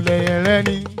ìmọ̀lẹ̀ rẹ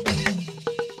ni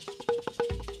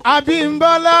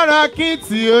Abímbọ́lá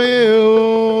Rakíntì oyè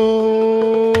o.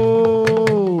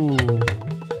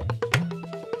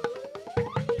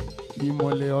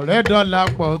 ìmọ̀lẹ̀ ọ̀rẹ́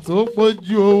Dọ́lápọ̀ tó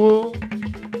pójú owó.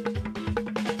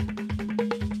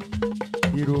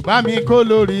 Yorùbá mi kó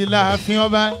lórí láàfin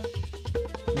ọba.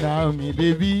 Naomi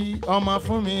bèbí ọmọ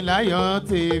fún mi láyọ̀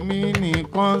tèmi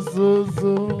nìkan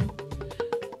ṣoṣo.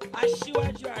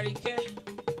 Aṣíwájú Àríkẹ́.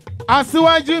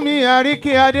 Aṣíwájú mi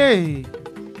Àríkẹ́ Adé.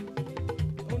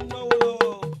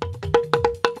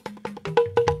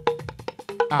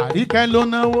 Àríkẹ́ ló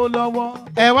náwó lọ́wọ́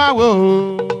ẹ wá wò ó.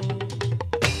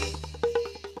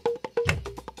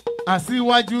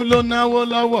 Aṣíwájú ló náwó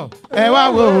lọ́wọ́ ẹ wá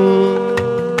wò ó.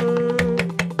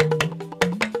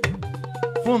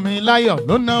 Fún mi láyọ̀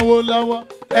ló náwó lọ́wọ́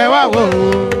ẹ wá wò ó.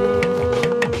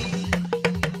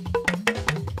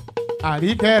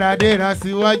 Àríkẹ́ Adé ra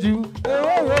síwájú.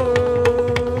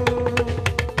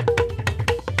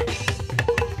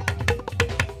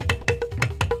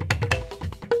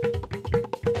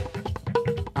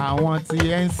 Àwọn ti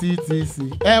NCTC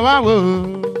ẹ wá wò ó.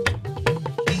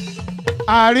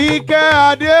 Àríkẹ́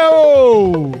Adé o.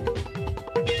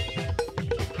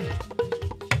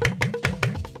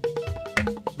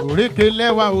 Òrékè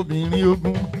lẹ́wà obìnrin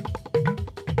ogun.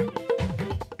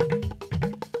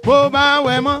 Bó bá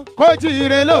wẹ̀ mọ́ kó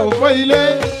jíire lóko ilé.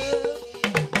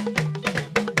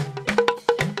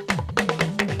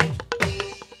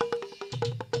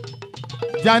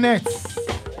 Janet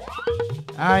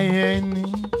Ayeni.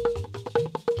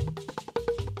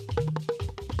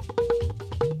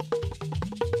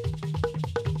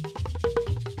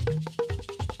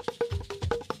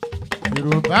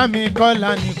 Bami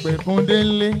Kọ́lá ní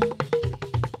Pẹ̀kúndélé.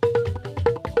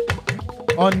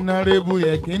 Honorable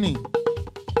Yekini.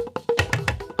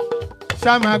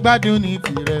 Ṣáma gbádùn ní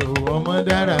tirẹ̀ o, ọmọ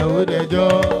dára ó dẹjọ́.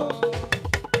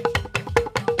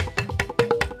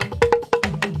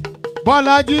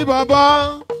 Bọ́lájí bọ̀bọ́,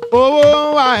 owó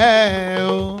wà ẹ̀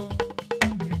o.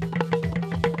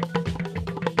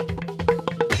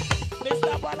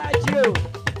 Mr. Bọ́lájí o.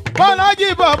 Bọ́lájí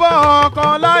bọ̀bọ́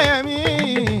ọkàn láyẹ̀mí,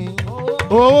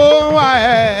 owó wà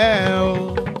ẹ̀ o.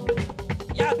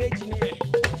 Yábẹ́jì ni ẹ̀.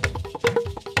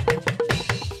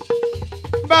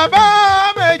 Bàbá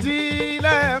méjì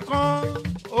lẹ́ẹ̀kan,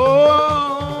 owó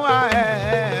wà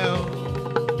ẹ̀ o.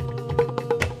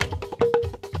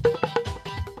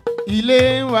 Ilé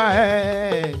wà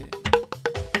ẹ̀,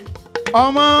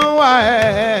 ọmọ wà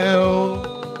ẹ̀ o.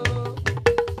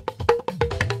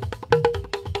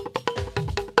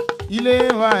 Ilé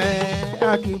wà ẹ̀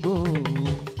Akíbo,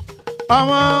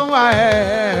 ọmọ wà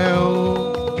ẹ̀ o.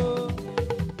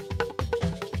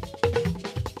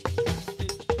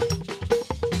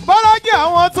 Bọ́lájí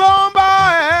àwọn tó ń bá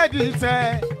ẹ̀ dìtẹ̀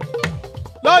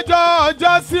lọ́jọ́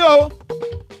ọjọ́ sí o.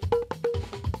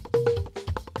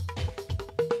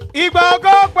 Ìgbà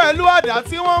ọgọ́ pẹ̀lú àdá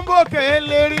tí wọ́n ń bòkè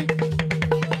lérí.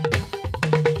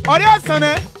 Ọ̀rẹ́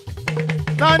ẹ̀sánẹ́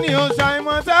ta ni ò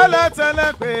ṣàìmọ̀ tẹ́lẹ̀tẹ́lẹ̀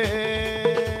pé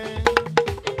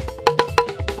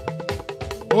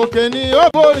òkè ni ó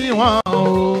borí wọn o.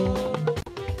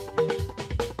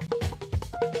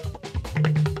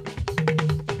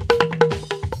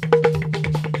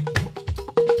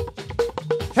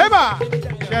 Hébà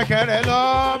ṣẹ̀kẹ̀rẹ̀ lọ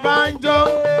banjo.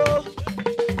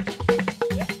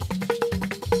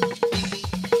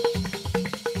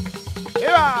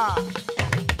 Hébà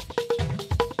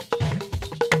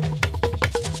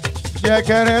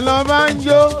ṣẹ̀kẹ̀rẹ̀ lọ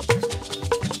banjo.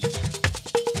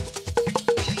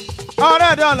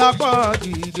 Ọ̀rẹ́ Dolapo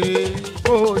dìde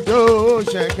òjò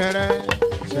ṣẹ̀kẹ̀rẹ̀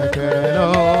ṣẹ̀kẹ̀rẹ̀ lọ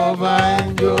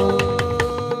banjo.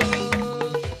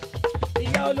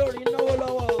 Ìyá olórin náwó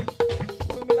lọ́wọ́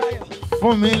Fúnmiláyọ̀.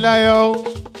 Fúnmiláyọ̀,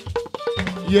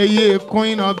 yeye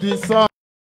queen of the soul.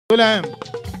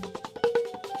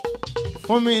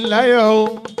 Fúnmiláyọ̀,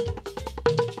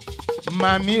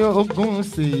 mami ogun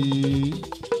sí.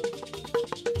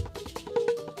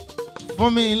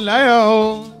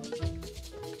 Fúnmiláyọ̀,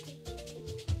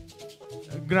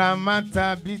 grandma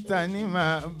Tabita ni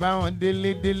màá bá wọn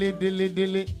délé délé délé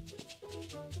délé.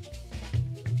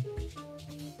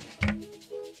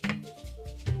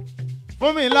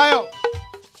 Fúnmiláyọ̀,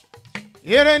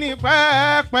 eré ní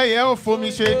pẹ́ẹ́pẹ́yẹ ó fomi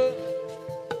ṣe.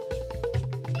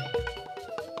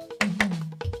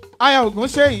 Aya Ògún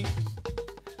ṣèyí,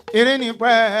 eré ní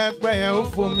pẹ́ẹ́pẹ́yẹ ó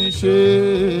fomi ṣe.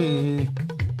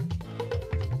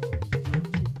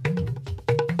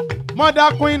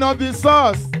 Mother Queen of the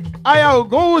Source, Aya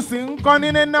Ògúnwùsì ń kọ́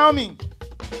nínú Naomi.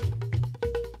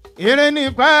 Eré ní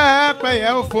pẹ́ẹ́pẹ́yẹ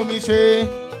ó fomi ṣe.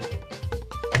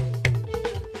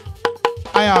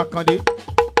 Aya Àkàndé,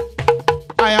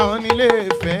 Aya Onílé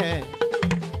Ifẹ̀,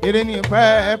 eré ní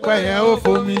pẹ́ẹ́pẹ́yẹ ó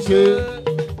fomi ṣe.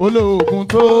 Olóògùn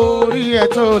tó rí ẹ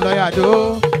tó lọ́yàdó,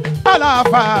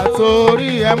 Àlàáfà tó rí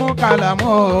ẹ mú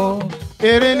kàlámọ́.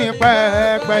 Eré ní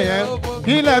pẹ́ẹ́pẹ́yẹ,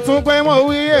 ilẹ̀ tún pé mo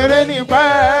wí, eré ní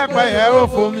pẹ́ẹ́pẹ́yẹ ó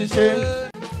fomi ṣe.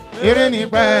 Eré ní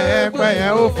pẹ́ẹ́pẹ́yẹ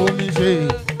ó fomi ṣe.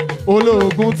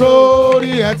 Olóògùn tó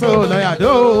rí ẹ tó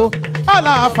lọ́yàdó,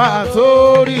 Àlàáfà tó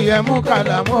rí ẹ mú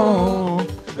kàlámọ́.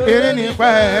 Eré ní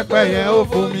pẹ́ẹ́pẹ́yẹ ó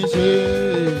fomi ṣe.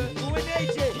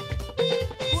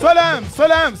 Solem,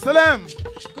 Solem, Solem.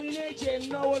 Kúnléjì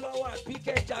náwó lọ́wọ́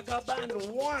Àbíkẹ́ Jagaban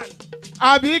 1.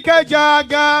 Àbíkẹ́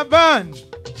Jagaban.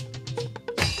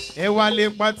 Ẹ wálé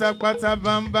pátápátá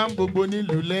bámbám gbogbo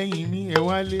nílùú lẹ́yìn mi, ẹ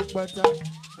wálé pátá.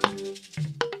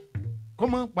 Kó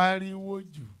má pariwo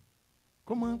jù,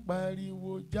 kó má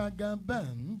pariwo, Jagaban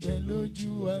ń bẹ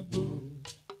lójú agbo.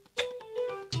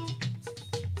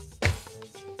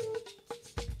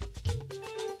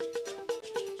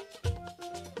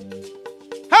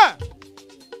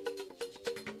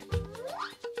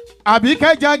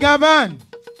 Àbíkẹ́ Jagaban,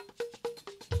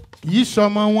 kìí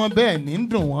sọmọ wọn bẹ́ẹ̀ ní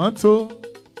dùn wọ́n tó.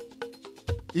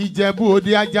 Ìjẹ̀bú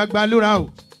Òde Ajagbalúra o,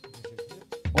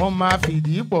 wọ́n máa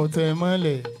fìdí pọ̀ tẹ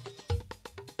mọ́lẹ̀.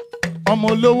 Ọmọ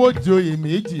olówó joyè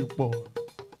méjì pọ̀.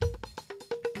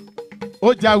 Ó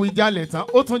jáwéjalẹ̀ tán,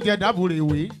 ó tún jẹ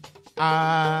dábùrèwé.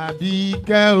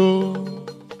 Àbíkẹ́ o.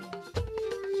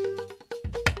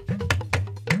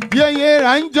 Yeye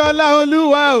Ránjọ́lá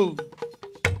Olúwa o.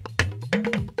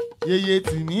 Yeye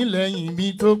tìmí lẹ́yìn mi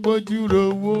tó gbójú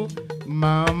rowó,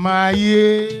 màmá yé.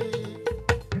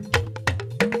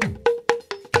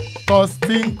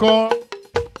 Kọ́stíńkọ́,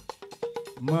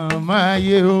 màmá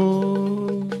yé o.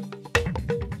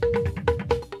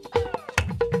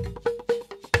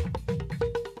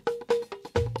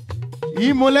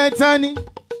 ìmùlẹ̀ tani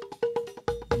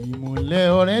ìmùlẹ̀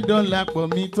ọ̀rẹ́ Dolapo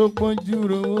mi tó pọ́njú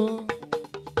rówó.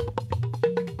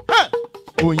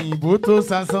 Òyìnbó tó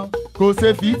sasán kò ṣe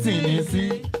fìtìní sí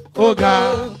ó ga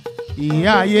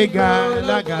ìyá ayé ga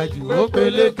lágàjù ó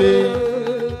peléke.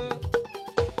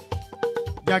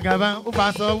 Jàgàbá ó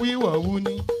faṣọ wíwọ̀ wú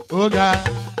ni ó ga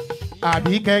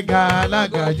Àbíkẹ́ ga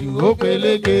lágàjù ó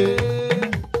peléke.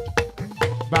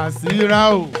 Bàṣírà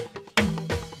o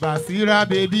Bàṣírà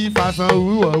bèbí faṣọ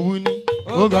wíwọ̀ wú ni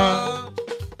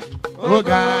ó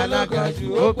ga lágàjù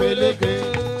ó peléke.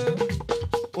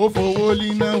 Ó fowó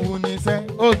líná wú ni sẹ́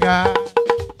ó ga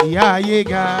ìyá ayé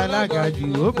ga lágàjù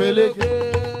ó peléke.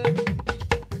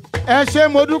 Ẹ ṣé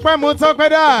mo dúpẹ́ mo tọ́pẹ́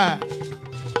dà.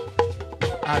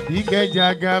 Àbíkẹ́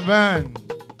Jagaban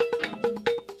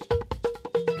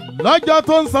lọ́jọ́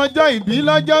tó ń sọjọ́ ìbí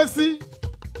lọ́jọ́ sí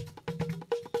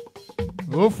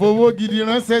ó fowó gidi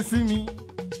ránṣẹ́ sí mi.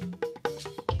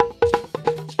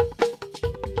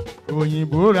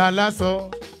 Òyìnbó ra lásọ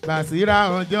Bàṣírà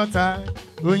Ọjọ́ta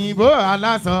òyìnbó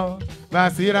aláṣọ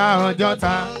Bàṣírà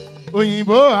Ọjọ́ta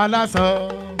òyìnbó aláṣọ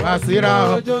Bàṣírà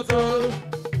Ọjọ́ta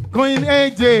Queen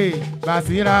AJ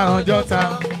Bàṣírà Ọjọ́ta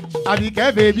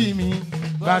Àbíkẹ́ bèbí mi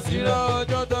Bàṣírà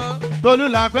Ọjọ́ta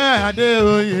Tolúlàpẹ́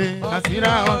Adéoyè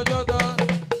Bàṣírà Ọjọ́ta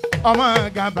ọmọ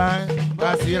Gàbán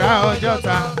Bàṣírà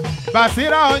Ọjọ́ta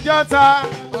Bàṣírà Ọjọ́ta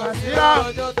Bàṣírà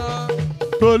Ọjọ́ta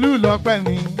Tolúlọpẹ́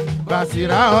mi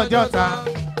Bàṣírà Ọjọ́ta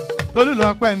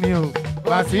Tolúlọpẹ́ mi o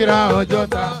Bàṣírà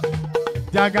Ọjọ́ta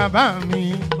Jagaban mi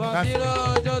Bàṣírà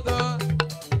Ọjọ́ta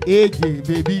Èjè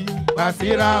bèbí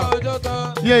Bàṣírà Ọjọ́ta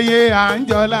Yèyé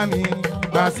Àǹjọ́lá mi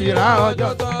Bàṣírà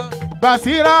Ọjọ́ta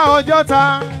Bàṣírà Ọjọ́ta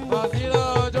Bàṣírà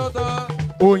Ọjọ́ta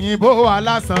òyìnbó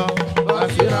aláṣọ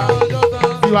Bàṣírà Ọjọ́ta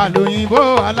tiwa lóyìnbó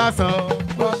aláṣọ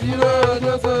Bàṣírà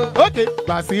Ọjọ́ta ókè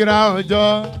Bàṣírà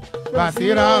Ọjọ́ta.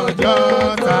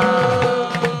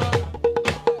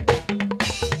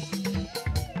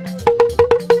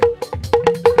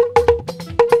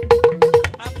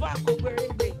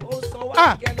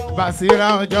 Bàṣírà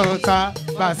Ọjọ́ta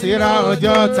Bàṣírà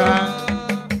Ọjọ́ta.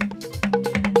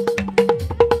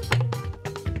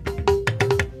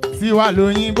 Tiwa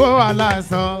lóyìnbó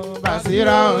aláṣọ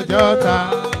Bàṣírà Ọjọ́ta.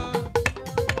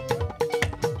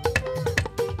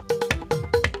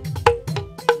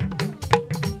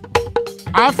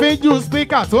 Àfínjú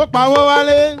spíkà tó pawó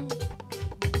wálé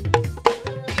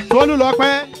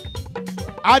Tolúlọpẹ́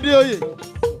Adéoyè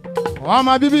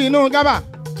ọmọ bíbí inú Gábà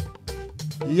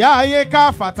ìyá ayé ká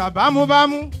fàtà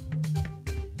bámúbámú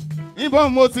níbo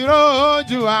mo ti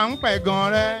rójú à ń pẹ̀gàn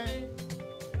rẹ.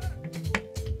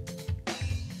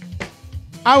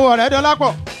 Àwọ̀ rẹ̀ Dolapo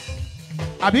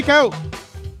Àbíkẹ́ o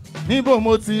níbo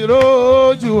mo ti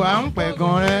rójú à ń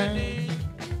pẹ̀gàn rẹ.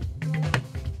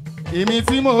 Èmi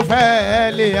tí mo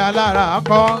fẹ́ lé alára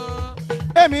kọ́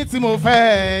èmi tí mo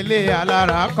fẹ́ lé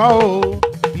alára kọ́ o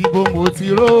níbo mo ti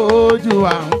rójú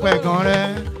à ń pẹ̀gàn rẹ.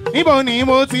 Níbo ni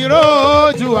mo ti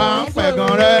rójú à ń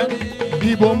pẹ̀gàn rẹ.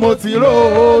 Níbo mo ti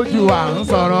rójú à ń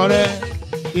sọ̀rọ̀ rẹ.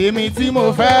 Èmi tí mo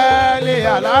fẹ́ lé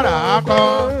alára kọ́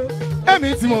èmi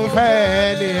tí mo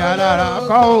fẹ́ lé alára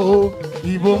kọ́ o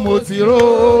níbo mo ti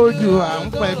rójú à ń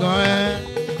pẹ̀gàn rẹ.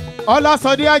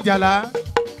 Ọlásọdé Àjàlá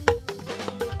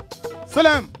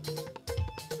Salam.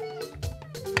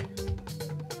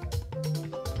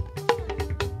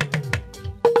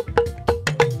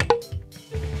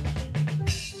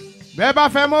 Bẹ́ẹ̀ bá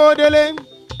fẹ́ mọ́ délé.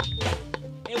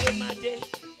 Ewé máa dé.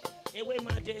 Ewé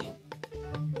máa dé.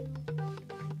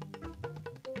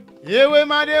 Ewé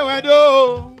máa dé wẹ́dọ́.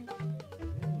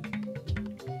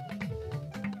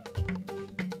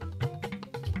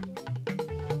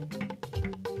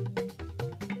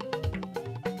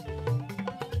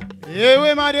 Ewé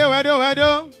máa dé wẹ́dọ́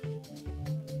wẹ́dọ́.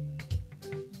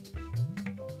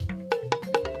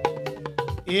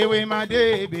 Ewé máa dé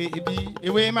bèbí.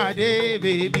 Ewé máa dé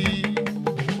bèbí.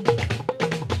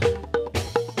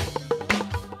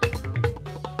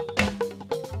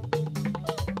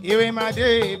 Ewé máa dé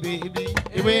bèbí.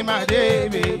 Ewé máa dé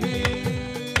bèbí.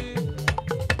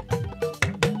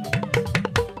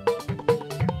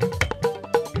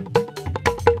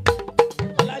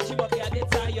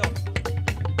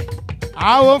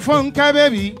 Àwo Fúnkẹ́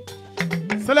bèbí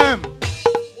Salam.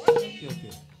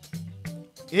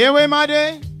 Ewé máa dé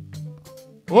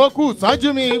ó kù tọ́jú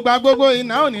mi gba gbogbo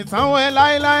iná ò ní tán wẹ́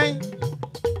láéláé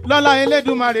lọ́lá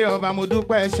Elédùmarè ọba mo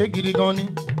dúpẹ́ ṣe gidi gan ni.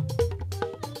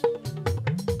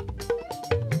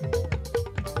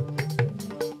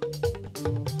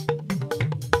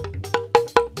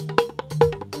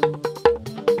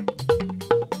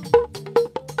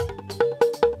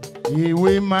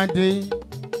 Ewé máa dé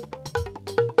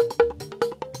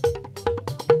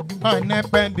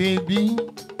Ọ̀nẹ́pẹ́ bèbí.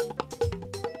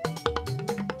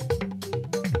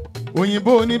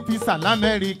 Òyìnbó ní pizza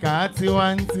l'Amẹ́ríkà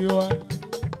tiwantiwa.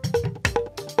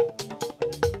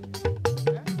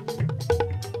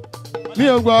 Mi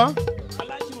ò gbọ́.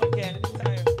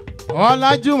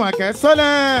 Ọlájùmọ̀kẹ́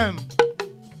Sólẹ̀m.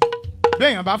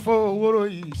 Béèyàn bá fọ́ owó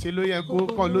ròyìn ṣe ló yẹ kó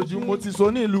kọ́ lójú. Mo ti so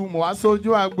nílùú mo wá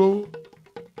sójú àgbo.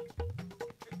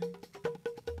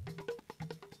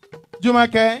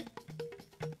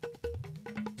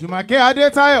 Jùmọ̀kẹ́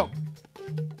Adétáyọ̀.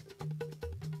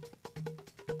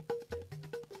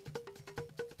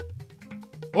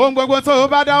 Ohun gbogbo tó o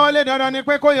bá dáwọ́lé dandan ni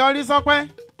pé kó yọrí sọ́pẹ́.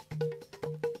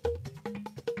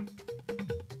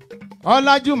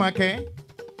 Ọlájùmọ̀kẹ́.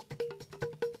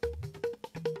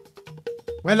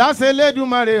 Pẹ̀láṣẹ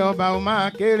Elédùmarè ọba ò máa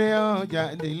kéré ọjà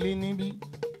délé níbí.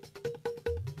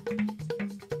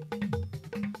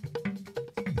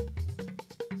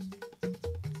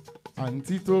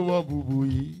 Àǹtí tó wọ bùbù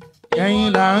yìí ẹ̀yin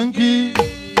là ń kí.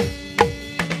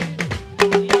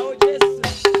 Ìyàwó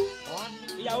Jésù.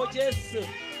 Ìyàwó Jésù.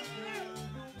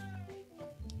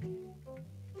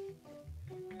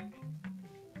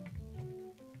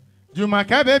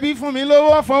 Jùmọ̀kẹ́ bébí fún mi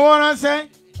lówó fowó ránṣẹ́.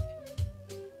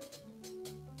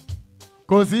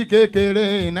 Kò sí kékeré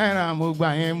náírà mo gbà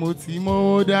yẹn mo ti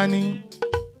mówó dání.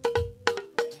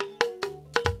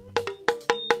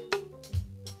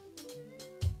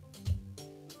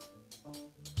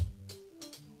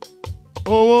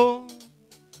 Owó,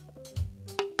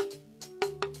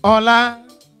 ọlá,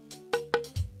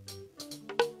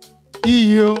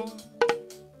 iyì,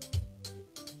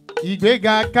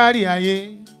 ìgbéga kárí ayé.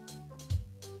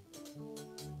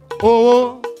 Owó,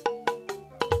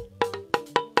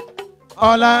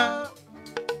 ọlá,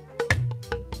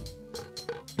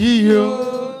 iyì,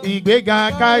 ìgbéga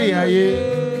kárí ayé.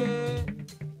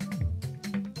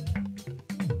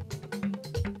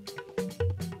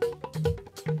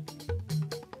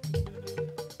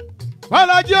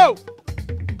 Bọ́lájí o,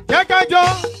 jẹ́ ká jó,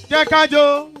 jẹ́ ká jó,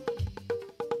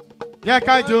 jẹ́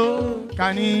ká jó,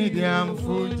 Canadian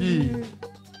Fuji.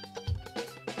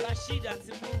 Rashida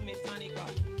ti mú mẹkáníkà.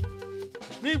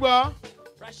 Nígbọ́.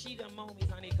 Rashida mú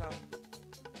mẹkáníkà.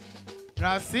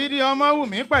 Rasidi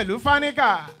Ọmọwùmí pẹ̀lú Fáníkà.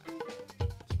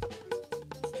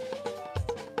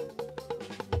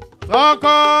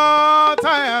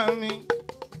 Tọkọtaya mi.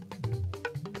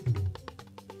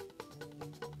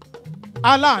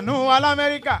 Aláàánú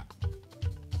alámẹ́ríkà.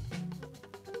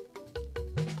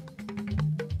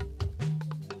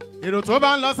 Èrò tó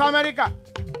bá ń lọ sí Amẹ́ríkà.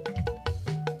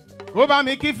 Kó bá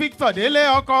mi kí Victor délé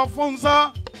ọkọ̀ Fúnṣọ́.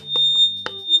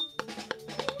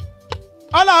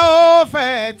 Ọlá ó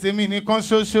fẹ́ tèmi nìkan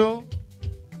ṣoṣo.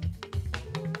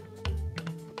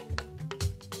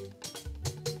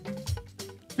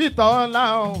 Victor ọlá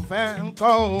ò fẹ́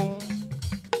ńkọ́ o.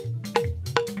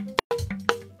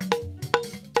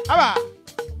 Aba.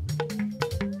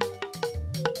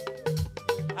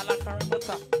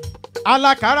 Alakaramọ́tà.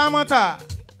 Alakaramọ́tà.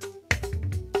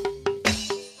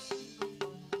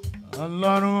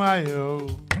 Ọlọ́run ayọ̀.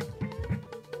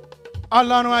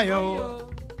 Ọlọ́run ayọ̀.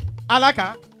 Alaka.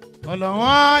 Ọlọ́run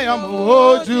ayọ̀ mo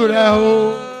ojú rẹ o.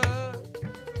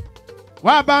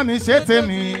 Wá bá mi ṣe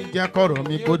tèmi jẹ́ kọ́rọ̀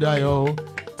mi kó dayọ̀ o.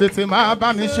 Tètè máa bá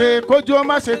mi ṣe kójú ó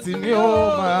má ṣe tì mí o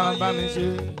máa bá mi ṣe.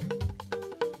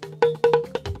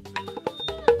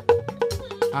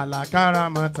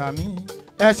 Alakaramọ́tà mi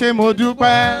ẹ ṣé mo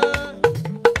dúpẹ́.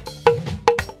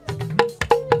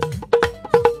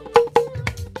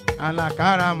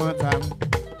 Alakaramọ́tà mi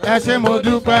ẹ ṣé mo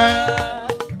dúpẹ́.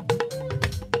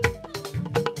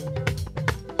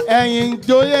 Ẹ̀yin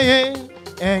jóyeye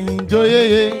ẹ̀yin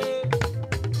jóyeye.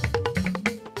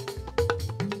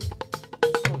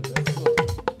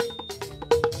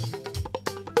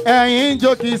 Ẹ̀yin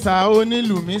jókìsà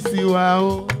onílù mi sí wa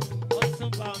o.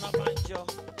 Ọ̀túnba Ọ̀nàbànjọ.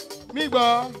 Mi gbọ́.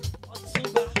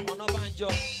 Ọ̀túnba Ọ̀nàbànjọ.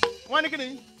 Wọ́n ní kí ni?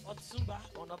 Ọ̀túnba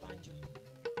Ọ̀nàbànjọ.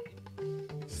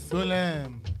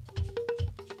 Sólẹ̀m.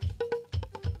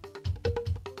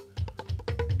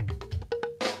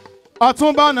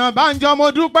 Ọ̀túnba Ọ̀nàbànjọ mo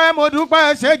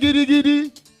dúpẹ́ ṣe gidigidi.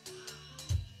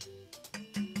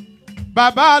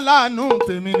 Bàbá aláàánú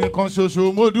tèmi nìkan ṣoṣo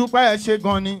mo dúpẹ́ ṣe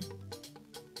gan ni.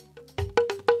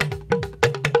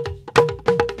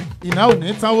 Iná ò ní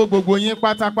tánwó gbogbo yín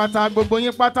pátápátá gbogbo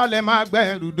yín pátá lẹ máa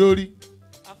gbẹ̀rù dórí.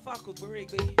 Àfà kò gbére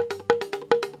gbé.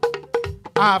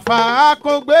 Àfà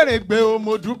kò gbére gbé o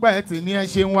mo dúpẹ́ tèmi ẹ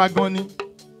ṣe ń wá gan ni.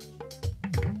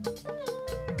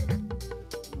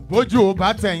 Bójú ò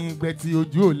bá tẹ̀yìn gbẹ tí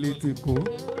ojú ò lè tèkó.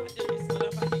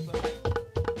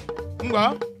 Ngbọ́.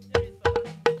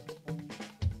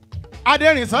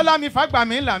 Adérìnsọ́lá mi fàgbà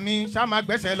mi là mi ṣá máa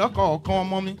gbẹ́sẹ̀ lọ́kọ̀ọ̀kan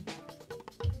ọmọ mi.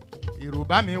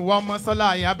 Yorùbá mi wọ mọ́sọ́lá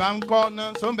àyàbá ń kọ́ ná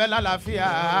sóńbẹ́ lálàáfíà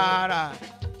ara.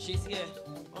 She's here.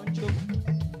 Onjo.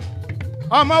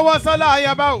 Ọmọ wọ́sọ́lá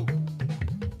àyàbá o.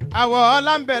 Àwọ̀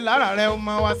ọlá ń bẹ lára rẹ̀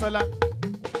ọmọ wọ́sọ́lá.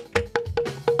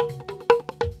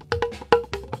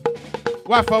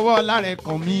 Wá fọwọ́ ọlá rẹ̀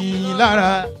kàn mí lára.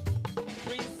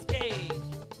 Prince K.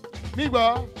 Mi gbọ́.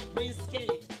 Prince K.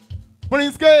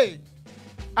 Prince K.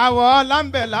 Àwọ̀ ọlá ń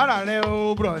bẹ lára rẹ̀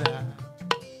o brọ̀dá.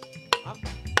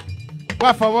 Wá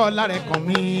fọwọ́ ọlá rẹ̀ kàn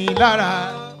mí lára.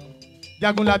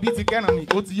 Jagunlabi ti kẹ́ràn mi,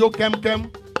 ó ti yó kẹ́mkẹ́m.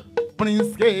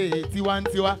 Prince K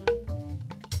tiwantiwa.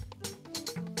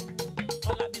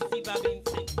 Olabisi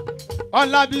Babington.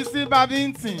 Olabisi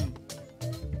Babington.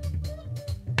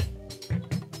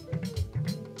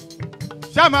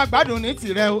 Ṣá máa gbádùn ní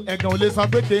tìrẹ o, ẹ̀gàn ò lè sọ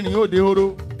pé tèmi ò dé oró.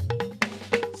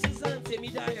 Susan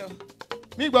Temidayo.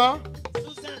 Mi gbọ́.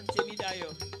 Susan Temidayo.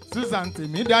 Susan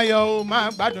Temidayo o, máa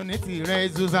gbádùn ní tìrẹ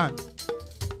Susan.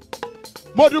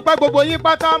 Mo dúpẹ́ gbogbo yín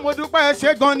pátá, mo dúpẹ́ ẹ ṣé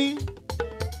gan ni.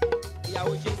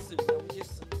 Ìyàwó Jésù. Ìyàwó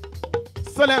Jésù.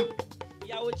 Solem.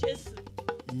 Ìyàwó Jésù.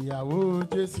 Ìyàwó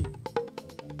Jésù.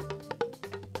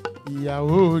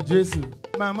 Ìyàwó Jésù.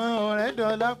 Màmá ọ̀rẹ́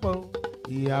Dọlápọ̀.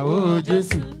 Ìyàwó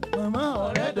Jésù. Màmá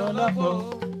ọ̀rẹ́ Dọlápọ̀.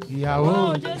 Ìyàwó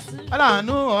Jésù.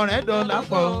 Aláàánú ọ̀rẹ́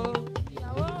Dọlápọ̀.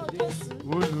 Ìyàwó Jésù.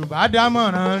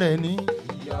 Olùbádámọ̀ràn rẹ̀ ní.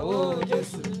 Ìyàwó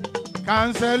Jésù.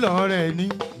 Kánsẹ́lọ̀ rẹ̀ ní.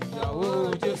 Ìyàwó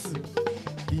Jésù.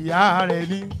 Ìyá rẹ̀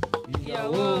ní.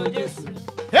 Ìyàwó Jésù.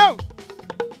 Yóò!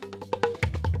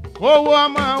 Owó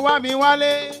ọmọ wá mi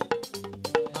wálé.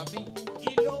 Àbí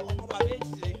Gíló ọmọ bàbá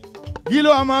èdìdì. Gíló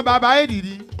ọmọ bàbá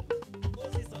èdìdì.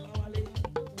 Moses Ọláwálé.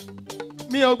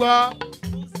 Mi ò gbọ́.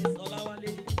 Moses Ọláwálé.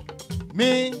 Mi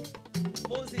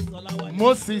Moses Ọláwálé.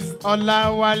 Moses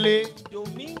Ọláwálé.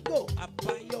 Domingo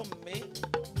Abayomi.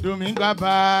 Domingo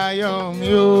Abayomi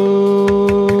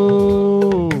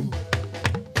ooo.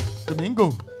 Domingo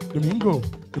Domingo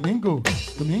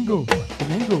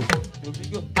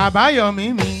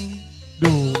Abayomi mi.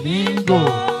 Domingo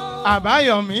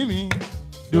Abayomi mi.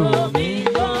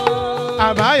 Domingo.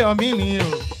 Abayomi mi o.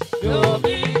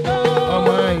 Domingo.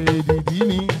 Ọmọ èdìdí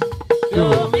ni.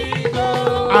 Domingo.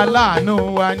 Aláàánú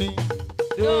wa ni.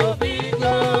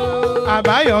 Domingo.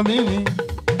 Abayomi mi.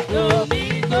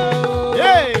 Domingo.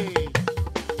 Hey!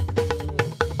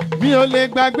 Mi ò lè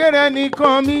gbàgbé rẹ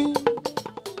nìkan mi.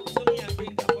 Tóyìn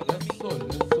Àgbéǹga Fọlámi.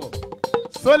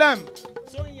 Solem.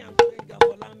 Tóyìn Àgbéǹga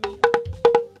Fọlámi.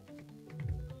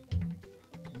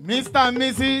 Mr. and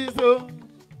Mrs. O.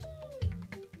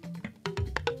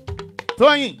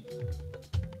 Tóyìn.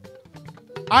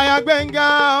 Aya Gbénga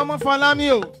ọmọ Fọlámi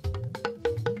o.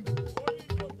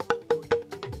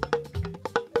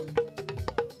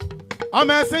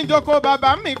 Ọmọ ẹ̀sìn jókòó bàbá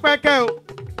mi pẹ́kẹ́ o.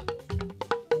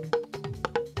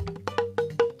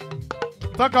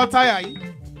 Tọkọtaya yìí.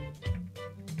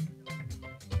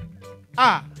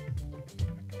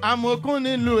 Àmọ̀kún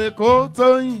nílùú Èkó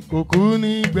Tóyìn kò kú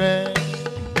nígbẹ́.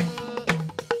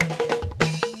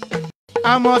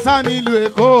 Àmọ̀sá nílùú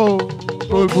Èkó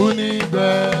kò kú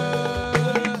nígbẹ́.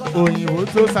 Òyìnbó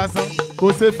tó sasán kò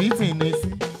ṣe fìtìní sí.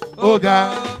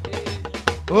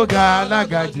 Ó ga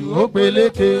alágàjù ó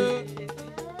peléke.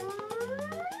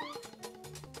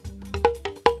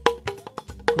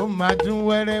 Kó máa dún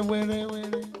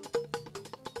wẹ́rẹ́wẹ́rẹ́wẹ́rẹ́.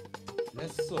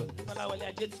 Kọ́láwọlé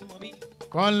Ajétúmọ̀bí.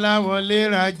 Kọ́láwọlé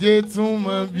rajé tún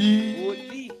mọ bí.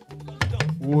 Wòlíì London.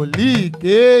 Wòlíì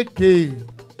kéèké.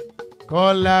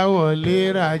 Kọ́láwọlé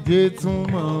rajé tún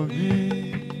mọ bí.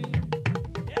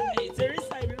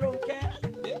 Teresa Ìbírónkẹ́.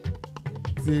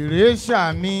 Tèrèsà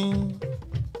mi.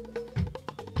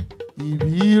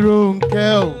 Ìbírónkẹ́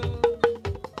o.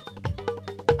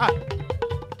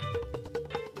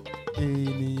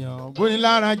 Ènìyàn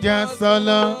gbónílára jẹ́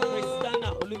sọ́lọ́. Christiana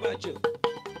Olúbàjò.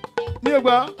 Mi ò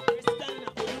gbọ́. Christiana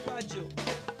Olúbàjò.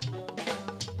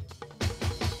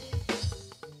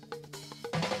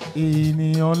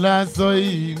 Ènìyàn lásán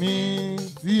ìmí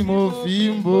tí mo fi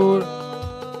ń bora.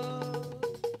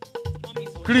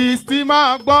 Kristi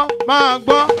máa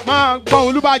gbọ́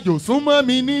Olúbàjò súnmọ́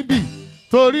mi níbí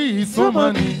torí ìsúnmọ́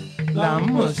ni là ń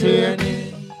mọ̀ ṣe ẹni.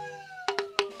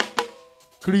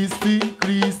 Kristi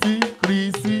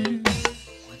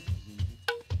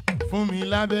fún mi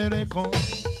lábẹ́rẹ́ kan.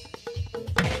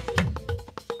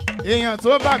 Èèyàn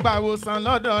tó bá gbà wòsàn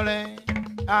lọ́dọ̀ rẹ̀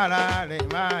ara rẹ̀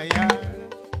máa yá.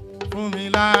 Fún mi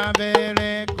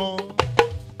lábẹ́rẹ́ kan.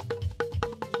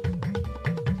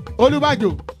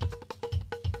 Olúbàjò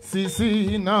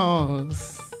Sisi nurse.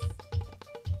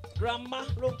 Grandma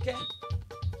Rónkẹ́.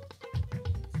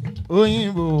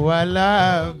 Òyìnbó wà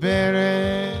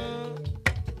lábẹ́rẹ́.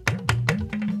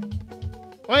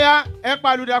 Ó yá ẹ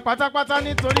pàlùdà pátápátá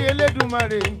nítorí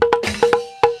Elédùmarè.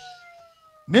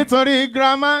 nítorí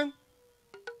girama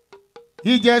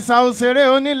Ìjẹ̀ṣà òṣèré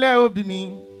onílẹ̀ òbí mi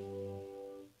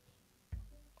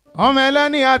ọmọ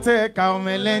ẹlẹ́ni àtẹ̀ka ọmọ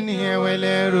ẹlẹ́ni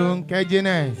ẹ̀wẹ̀lẹ̀ Rónkẹ́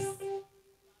Jẹ́nẹ́s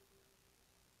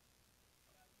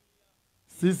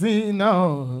Sisi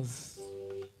nọ́ọ̀sì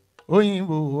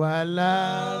òyìnbó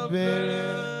alábẹ́rẹ́.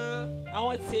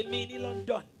 Àwọn tèmi ní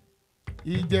London.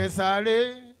 Ìjẹ̀ṣàré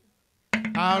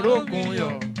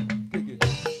àrókùnyọ̀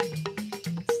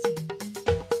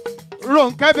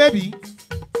Rónkẹ́ bèbí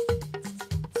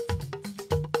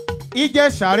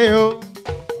Ìjẹ̀ṣàré o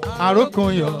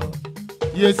àrókùnyọ̀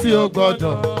yèsí o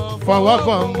gbọ́dọ̀ fọwọ́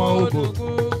bọ̀ ọmọ òbò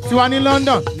tiwa ní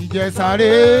London. Ìjẹ̀ṣàré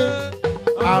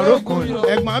àrókùnyọ̀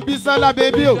ẹ̀gbọ́n Bísọ́lá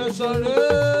bèbí o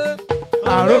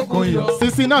àrókùnyọ̀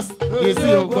Sisi nọ́ọ̀sì yèsí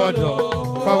o gbọ́dọ̀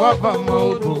fọwọ́ bọ̀ ọmọ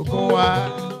òbò kún wa.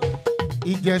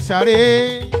 Ìjẹ̀ṣàré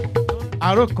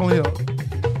àrókùnyọ̀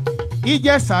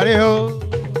Ìjẹ̀ṣàré o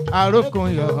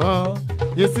àrókùnyọ̀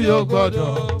yèsí o gbọ́dọ̀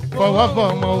fọwọ́ bọ̀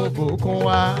ọmọ òbò kún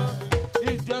wa.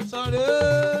 Ìjẹ̀ṣàré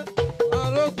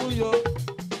àrókùnyọ̀.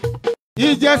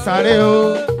 Ìjẹ̀ṣàré o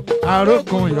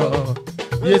àrókùnyọ̀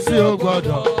yèsí o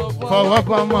gbọ́dọ̀ fọwọ́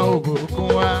bọ̀ ọmọ òbò kún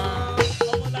wa.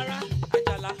 Ọmọlára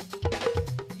Àjàlá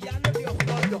ìyálóde of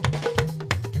London.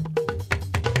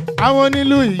 Àwọn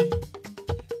onílù yìí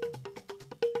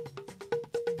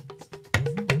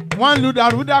wọ́n lu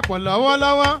dàrúdàpọ̀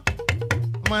lọ́wọ́lọ́wọ́.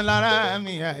 Ọmọlára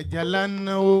mi Àjàlá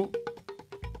náwó.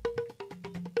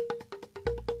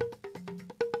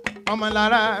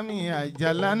 Ọmọlára mi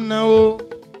Àjàlá náwó.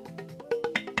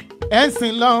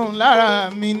 Ẹ̀sìn lọ́hùn lára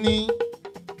mi ní.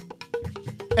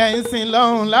 Ẹ̀sìn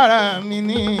lọ́hùn lára mi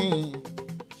ní.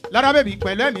 Lára bèbí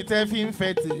pẹ̀lú ẹ̀mí tẹ́ fi ń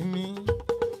fẹ́ tèmi.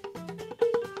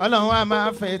 Ọlọ́run á máa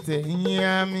fẹ́ tẹ̀yìn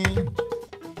àmì.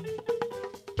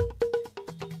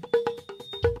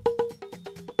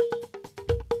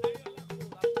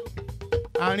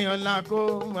 Àárín ọ̀la kó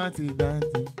má ti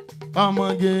dàntí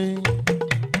ọmọge.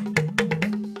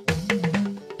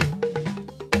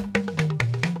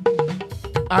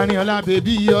 Àárín ọ̀la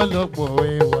bèbí ọlọ́pọ̀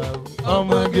ẹwà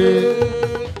ọmọge.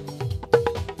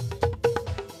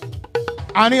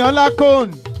 Àárín ọ̀la kóòn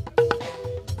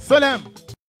Solem.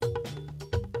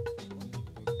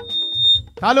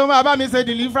 Ta ló máa bá mi ṣe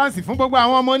deliverance fún gbogbo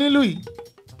àwọn ọmọ nílùú yìí?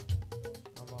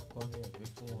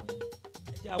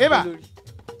 Eva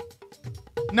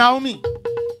Naomi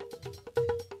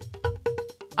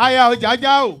aya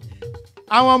Ọ̀jájá o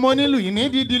àwọn ọmọ nílùú yìí ní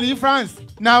di deliverance.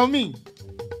 Naomi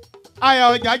aya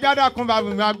Ọ̀jájá dákun bàbá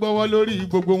mi agbọ́wọ́ lórí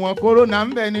gbogbo wọn kòrónà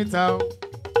ń bẹ níta o.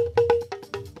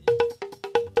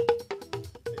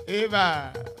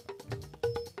 Eva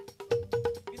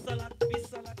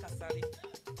Bísọ́lá Kasali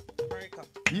America.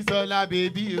 Bísọ́lá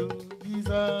bèbí o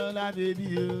Bísọ́lá bèbí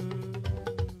o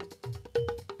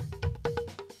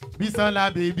Bísọ́lá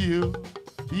bèbí o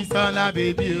Bísọ́lá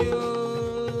bèbí o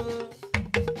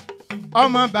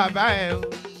ọmọ bàbá ẹ o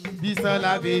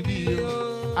Bísọ́lá bèbí o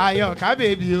Ayọ̀ká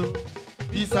bèbí o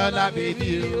Bísọ́lá bèbí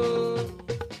o.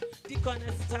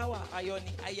 Deaconess Tower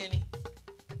Ayeni.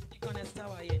 Deaconess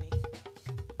Tower Ayeni.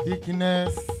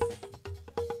 Deaconess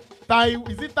Taiwo,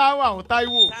 is it Tawa or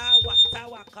Taiwo?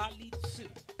 Tower Kalitu.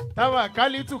 Tawa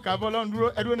Kalitu kábọ́lọ́ dúró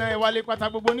ẹdún náà ẹ wálé pátá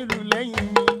gbogbo nílùú lẹ́yìn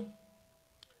mi.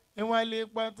 Ẹ wálé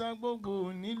pátá gbogbo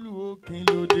nílùú òkè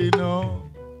lóde náà.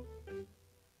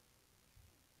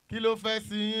 Kí ló fẹ́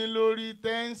sí yín lórí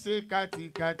tẹ́ ń ṣe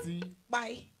kàtìkàtì?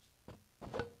 Bye.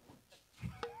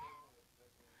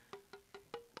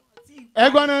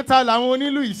 Ẹgbọ́n náà ta làwọn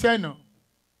onílù iṣẹ́ náà.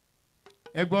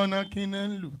 Ẹgbọ́n náà kí náà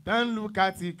ń lù tá ń lù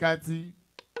kàtìkàtì.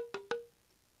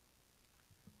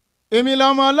 Èmi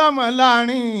lọmọ ọlọ́mọ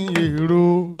láàrin èrò.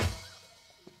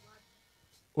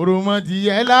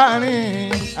 Òròmọdìyẹ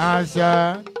láàrin àṣà.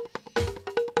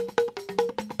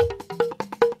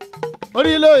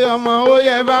 Orí ló yọ ọmọ ó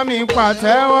yẹ bá mi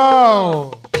pàtẹ́wọ́.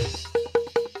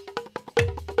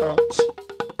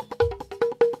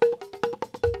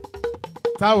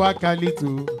 Táwa Kalitu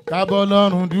kábọ́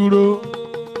lọ́rùn dúró.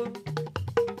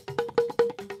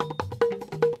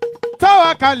 Táwa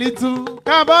Kalitu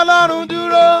kábọ́ lọ́rùn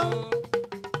dúró.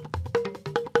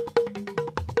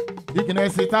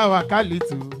 Ìkìnnẹ́sì Táwa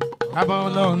Kalitu kábọ́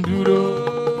lọ́rùn dúró.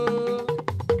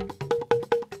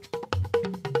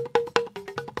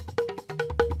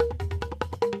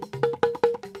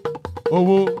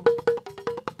 Owó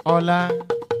ọlá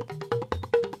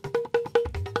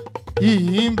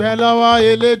iyì ń bẹ lọ́wọ́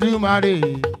Elédùmarè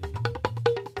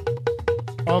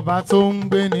ọba tó ń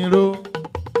gbé ni ró.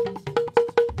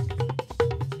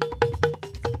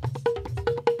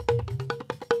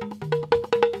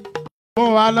 Fún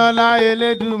wa lọ́lá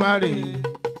Elédùmarè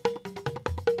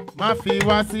má fi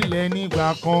wá sílẹ̀ nígbà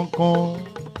kankan.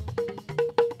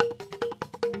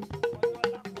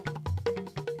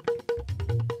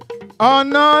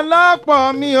 ọ̀nà lápọ̀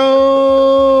mi o.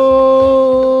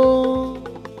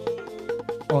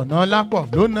 ọ̀nà lápọ̀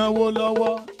ló náwó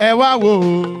lọ́wọ́ ẹ wá wò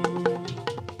ó.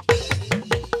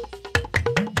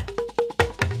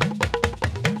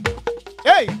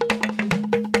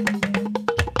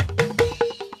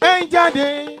 ẹ ń jáde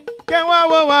kẹ́ wá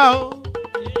wò wá o.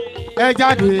 ẹ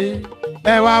jáde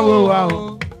ẹ wá wò wá o.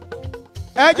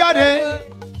 ẹ jáde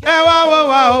ẹ wá wò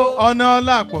wá o. ọ̀nà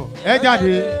lápọ̀ ẹ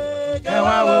jáde ẹ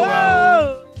wá wò wá o.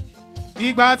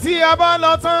 ìgbà tí a bá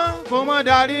lọ tán kò mọ̀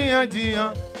darí yan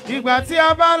jiyàn. ìgbà tí a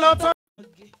bá lọ tán.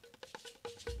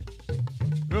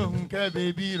 Rónkẹ́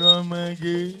bèbí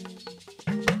rọmọge.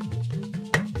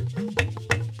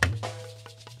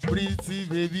 Pretty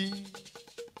baby.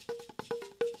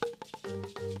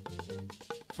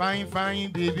 Fine fine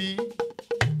baby.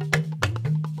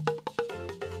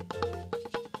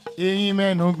 Eyín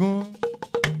mẹ́nugún.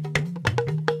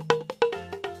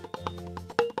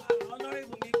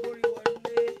 Honorable Mikori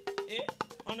Wande.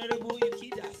 Honorable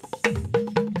Ikidas.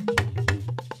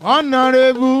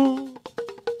 Honorable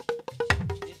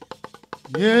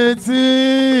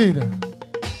Yetida.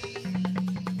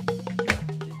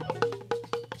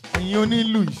 Ìyẹn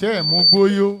onílù iṣẹ́ ẹ̀ mú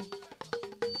gbóyó.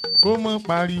 Kó mọ́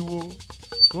pariwo,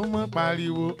 kó mọ́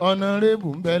pariwo.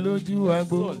 Honorable ń bẹ lójú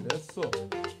agbo.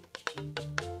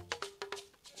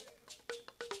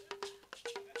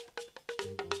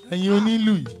 Ẹ̀yin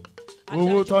onílù yìí,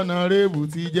 owó tọ́nàrẹ́bù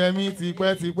ti jẹ mí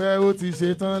tipẹ́tipẹ́ ó ti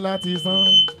ṣetán láti san.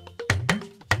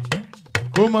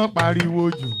 Kó mọ́ pariwo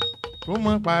jù, kó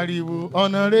mọ́ pariwo.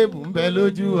 Honorable ń bẹ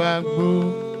lójú agbo.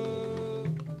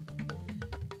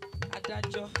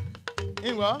 Adájọ́.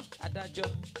 Ìwọ. Adájọ́.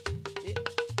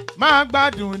 Máa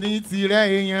gbádùn ní tirẹ̀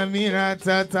èèyàn mìíràn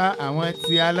tata àwọn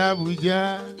ti Alábùjá.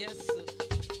 Yes, sir.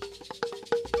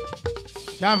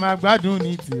 Ṣá máa gbádùn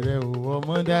ní tirẹ̀ o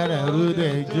ọmọ dára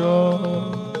ròdẹ jọ.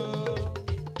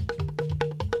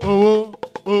 Owó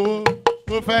owó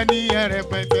mo fẹ́ ní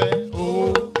ẹrẹpẹtẹ. Owó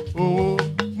owó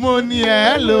mo ní ẹ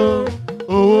lò.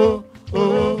 Owó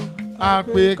owó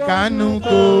àpèkánú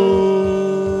kò.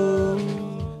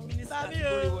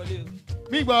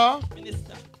 Mi gbọ́.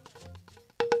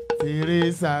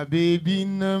 Teresa bèbí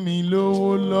ná mi lówó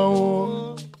lọ́wọ́.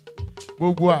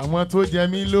 Gbogbo àwọn tó jẹ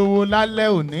mí lówó lálẹ́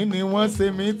òní ni wọ́n ṣe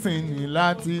mítìnì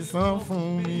láti san fún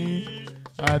mi.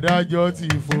 Adájọ́ ti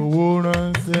fowó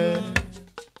ránṣẹ́.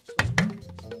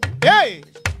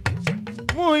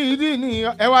 Muyideen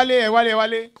ẹ wálé ẹ wálé ẹ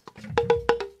wálé.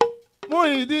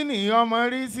 Muyideen ọmọ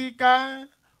Rísíká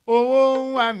owó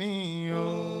ń wà mí o.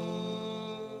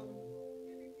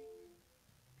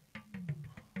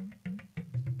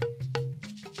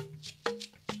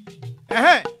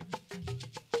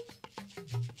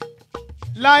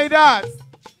 Like that.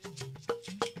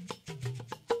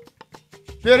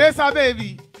 Teresa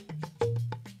baby.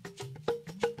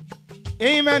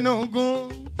 Ìmẹ̀nùgún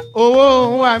owó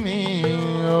ń wà mí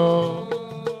o.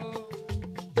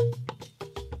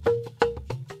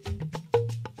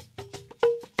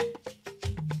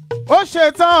 Ó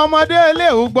ṣetán ọmọdé ilé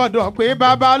ò gbọ́dọ̀ pé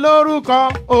bàbá lórúkọ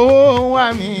owó ń wà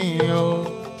mí o.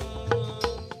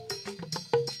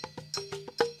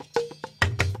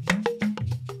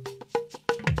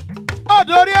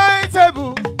 Odori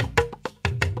table.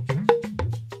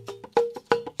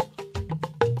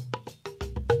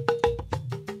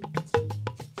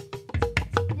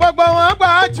 Gbogbo wọn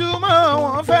gbajúmọ̀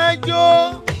wọn fẹ́ jó.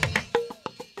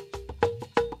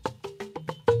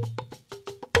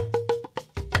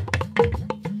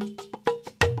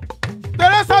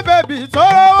 Teresa baby tó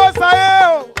rówó sáyé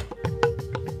o.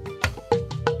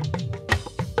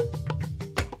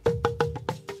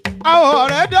 Àwọn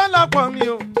ọ̀rẹ́ Dolapo mi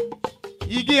o.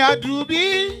 Igi àdùbí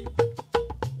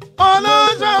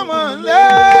ọlọ́sọ̀mọ̀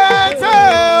lẹ́tẹ̀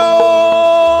o.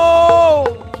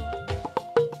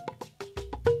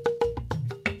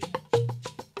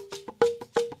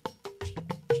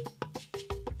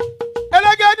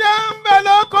 Elégédé ń bẹ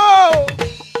lóko.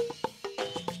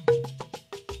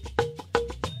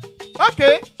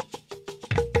 Okay.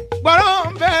 Gbọ́rọ̀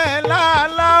ń bẹ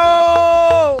lálá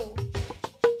o.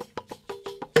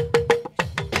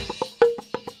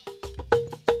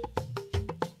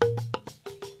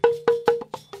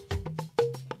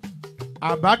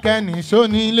 Àbákẹ́ni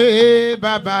sónílé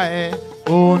bàbá ẹ̀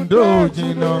Oǹdó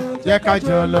jìnnà jẹ́ ká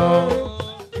jọ lọ.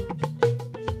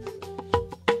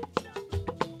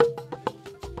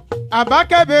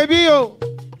 Àbákẹ́ bèbí o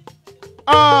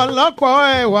ọlọ́pọ̀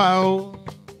ẹ̀wà o.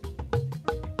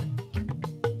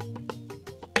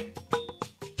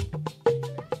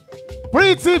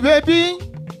 Pretty baby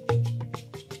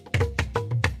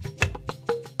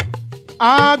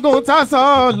àgùntàn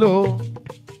sọ̀lọ̀.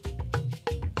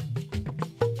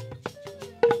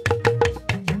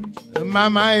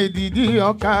 màmá èdìdí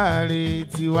ọ̀kàrẹ̀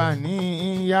ti wà ní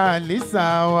ìyá Lisa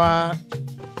wa.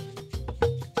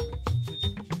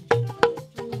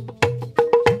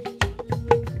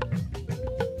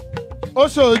 ó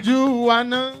ṣojú wa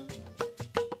ná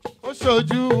ó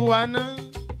ṣojú wa ná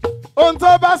ohun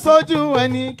tó bá ṣojú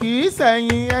ẹni kì í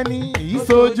ṣẹ̀yìn ẹni èyí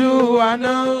ṣojú wa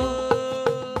ná.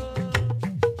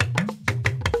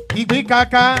 ìgbín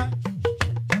kaka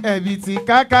ẹ̀bìtì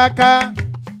kákáká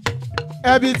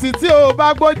ẹ̀bìtì tí o bá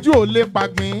gbójú ò lè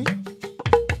pàgbín.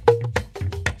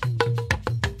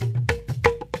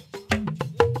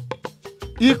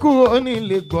 ikú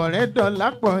onílé gọ̀rẹ́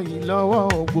Dọlápọ̀ yìí lọ́wọ́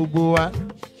gbogbo wa.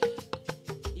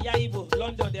 Yeah, Igbo,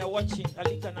 London, they're watching.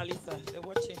 Alika and Alisa, they're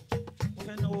watching.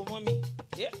 No, mommy.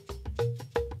 Yeah.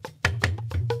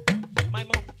 My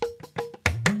mom.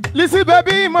 Lisi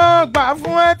baby, mo gbà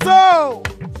fún ẹ tó.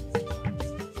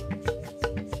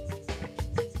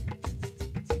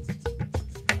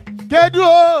 Kedu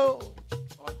o.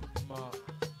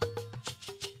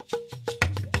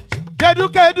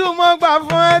 Kedu mo gbà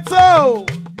fún ẹ tó.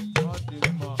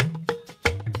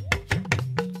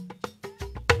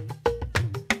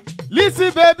 Lisi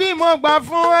baby, mo gbà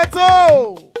fún ẹ tó.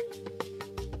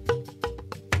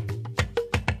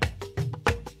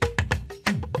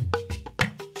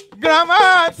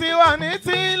 Grandma ti wà ní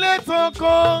tílé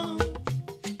tókó.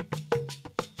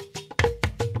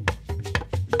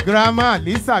 Grandma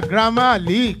Lisa, Grandma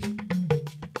Lee.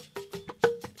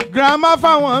 Grandma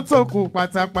fáwọn tó kù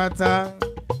pátápátá.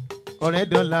 Ọ̀rẹ́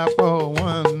Dọlápọ̀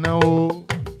wọ́n náwó.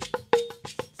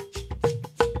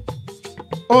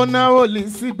 Ó náwó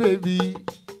Lisi baby.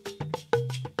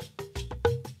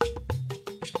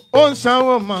 Ó ń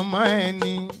sanwó màmá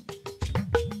ẹni.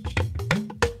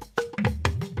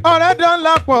 Ọ̀rẹ́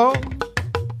Dọlápọ̀.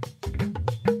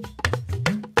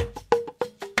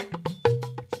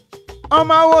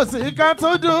 Ọmọ àwòsí ká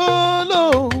tó dùn ló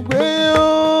gbé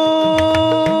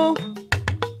o.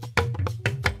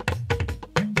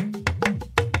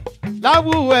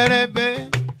 Láwù ẹrẹ̀bẹ̀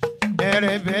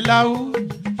ẹrẹ̀bẹ̀ láwù.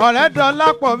 Ọ̀rẹ́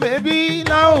Dọlápọ̀ bébí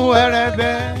láwù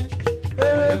ẹrẹ̀bẹ̀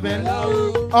ẹrẹ̀bẹ̀ láwù.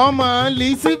 Ọmọ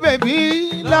Lisi bébí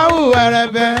láwù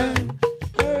ẹrẹ̀bẹ̀.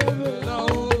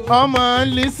 Ọmọ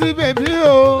Lisi bèbí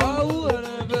o.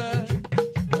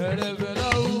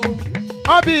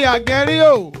 Ọbí àgẹ̀rí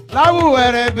o. Láwù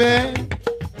ẹrẹ̀bẹ̀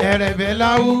ẹrẹ̀bẹ̀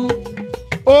láwù.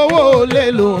 Owó olè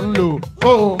ló ń lò.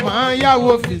 O máa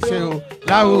yáwó fi ṣe o.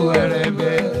 Láwù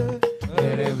ẹrẹ̀bẹ̀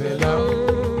ẹrẹ̀bẹ̀ láwù.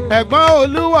 Ẹ̀gbọ́n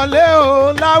Olúwọlé o.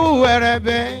 Láwù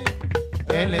ẹrẹ̀bẹ̀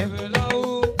ẹrẹ̀bẹ̀ láwù.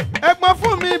 Ẹ̀gbọ́n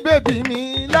fún mi bèbí mi.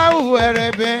 Láwù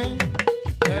ẹrẹ̀bẹ̀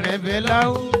ẹrẹ̀bẹ̀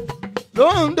láwù.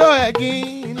 Lóńdó ẹ̀gìn.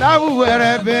 Láwù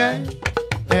ẹrẹ̀bẹ̀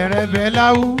ẹrẹ̀bẹ̀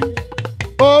láwù.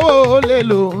 Owó olè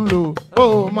ló ń lò. O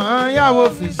máa yáwó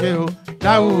fi ṣe o.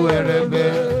 Láwù ẹrẹ̀bẹ̀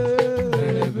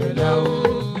ẹrẹ̀bẹ̀ láwù.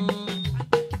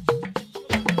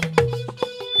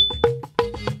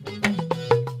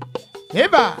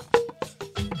 Eba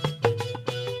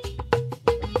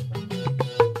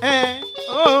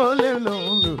olè ló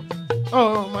ń lò.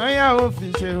 O máa yáwó fi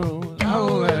ṣe o.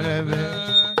 Láwù ẹrẹ̀bẹ̀.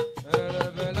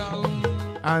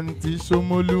 Àǹtí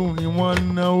Ṣómólú ni wọ́n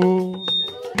náwó.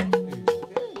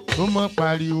 Ó mọ̀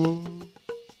pariwo.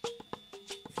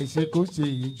 Èṣe kó ṣe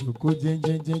ìjòkó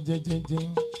jẹ́jẹ́jẹ́jẹ́jẹ́.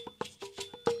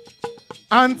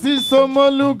 Àǹtí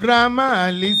Ṣómólú Grandma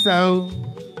Lisa o.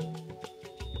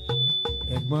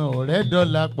 Ẹ̀gbọ́n ọ̀rẹ́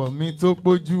Dọlápọ̀ mi tó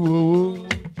pójú owó.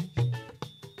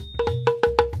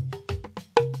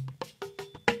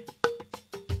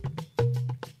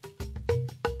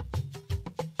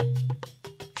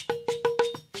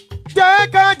 Jẹ́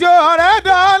ká jó ọ̀rẹ́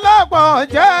Dọlápọ̀,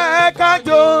 jẹ́ ká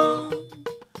jó.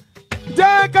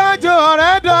 Jẹ́ ká jó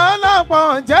ọ̀rẹ́ Dọlápọ̀,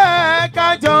 jẹ́ ká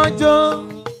jọjó.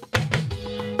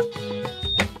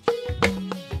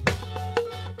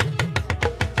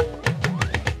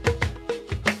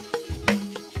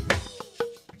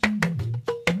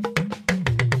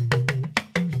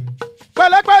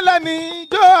 Pẹ̀lẹ́pẹ̀lẹ́ ni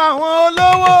ijó àwọn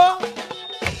olówó.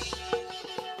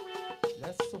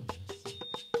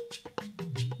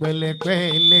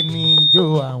 Pẹ̀lẹ́pẹ̀lẹ́ ni ijó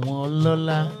àwọn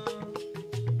ọlọ́lá.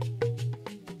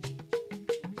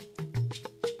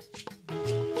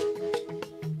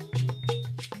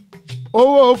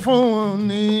 Owó fún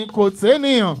ni kò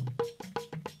tẹ́nìyàn.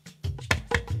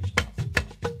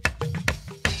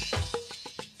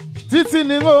 Títí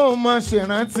ni ó mọ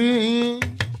ṣèrántí yín.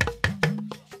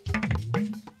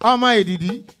 Ọmọ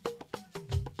èdìdí,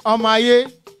 ọmọ ayé.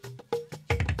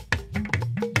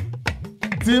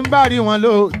 Tí ń bá rí wọn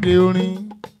lóde orin.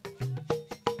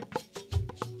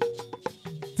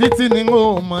 Títí ni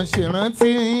ó mọ ṣèrántí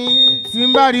yín. Tí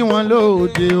ń bá rí wọn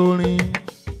lóde orin.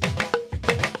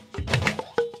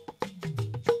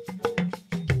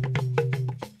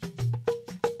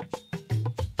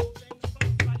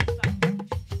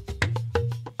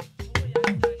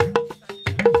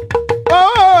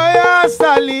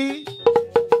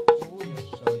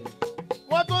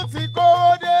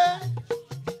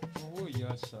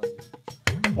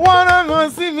 wọ́n rán wọn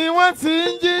sí mi wọ́n ti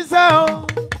ń jíṣẹ́ o.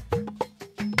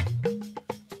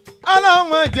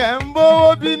 ọlọ́mọ jẹ́ ń bówó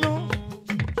bínú.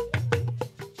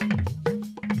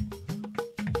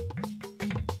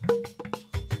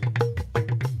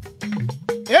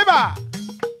 Eba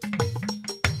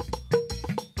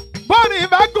bọ́ọ̀nì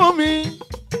bá gùn mí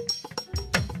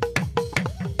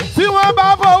tí wọ́n bá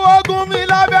fọwọ́ gún mi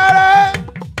lábẹ́rẹ́.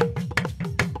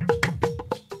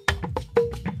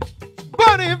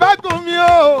 bọ́ọ̀nì bá gùn mí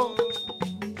o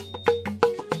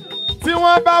tí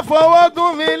wọ́n bá fọwọ́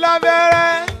gún mi lábẹ́rẹ́.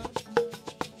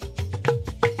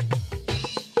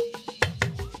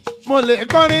 mo lè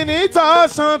kọrin ní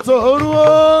tọ̀sán tòru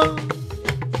o.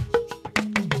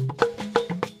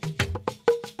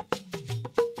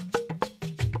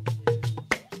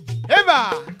 Eba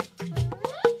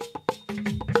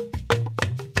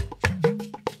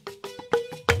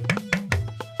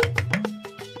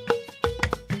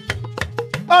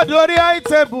odori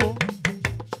àìtẹ́bù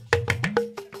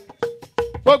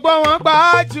gbogbo wọn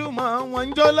gbajúmọ̀ wọn ń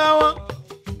jó lọ́wọ́.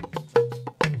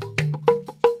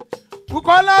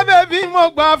 Bukola bèbí mo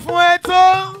gbà fún ẹ tó.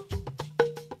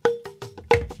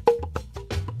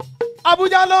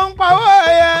 Abuja ló ń pawó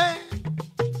ẹyẹ.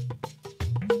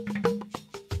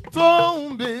 Tóun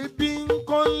bèbí ń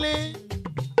kọ́lé.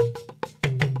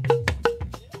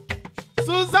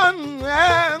 Susan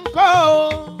ẹ̀ ń kọ́ o.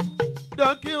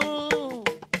 Dọ́kí o.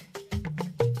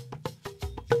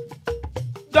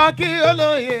 Dọ́kí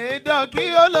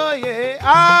olóye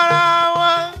ara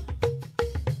wọn.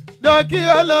 Dọ́kí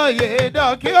olóye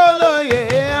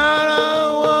ara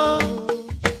wọn.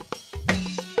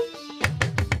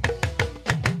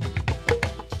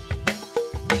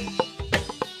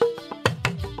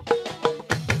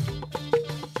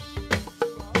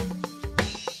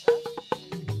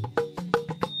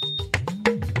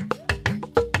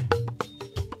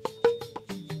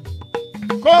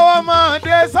 Kó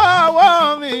ọmọdé sọ́wọ́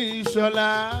mi Ìṣọ̀lá.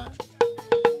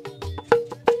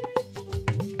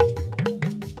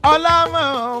 Ọlá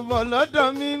máa bọ̀ lọ́dọ̀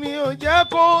mi ò jẹ́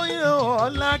kó yàn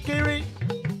ọlá kiri.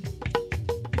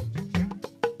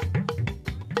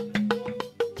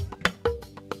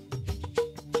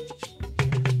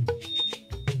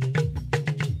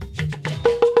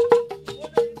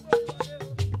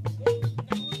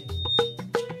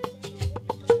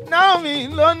 Naomi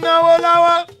ló náwó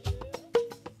lọ́wọ́.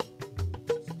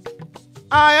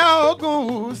 Aya ogun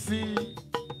Wùsì.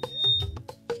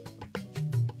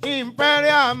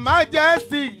 Imperial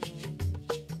Majesty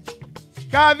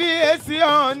kábíyèsí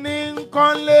ọ̀ọ́ni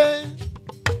nkọ́lé.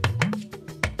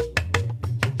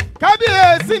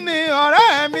 Kábíyèsí ni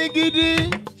ọ̀rẹ́ mi gidi.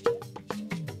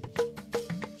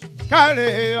 Káre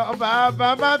ọba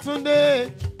Babátúndé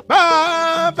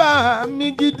bàbá mi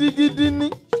gidigidi ni.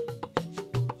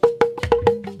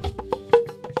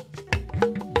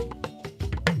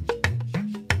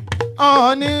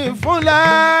 Ọ̀ọ́ni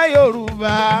fúnlẹ̀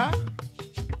Yorùbá.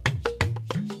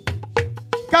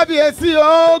 Kábíyèsí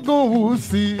ogun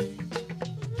Wùsì.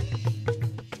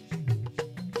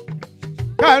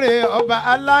 Káre ọba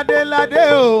aládéládé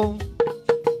o.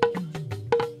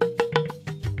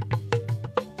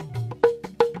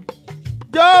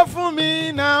 Jó fún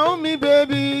mi Naomi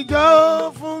baby,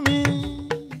 jó fún mi.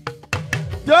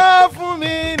 Jó fún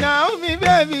mi Naomi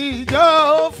baby,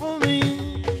 jó fún mi.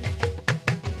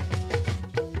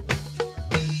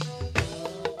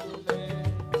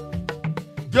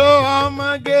 Jó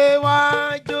ọmọge wá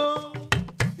jó.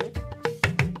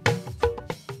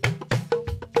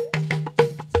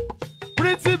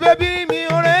 Pretty baby mi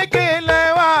òrékè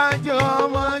lẹ́wà jó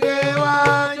ọmọge wá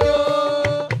jó.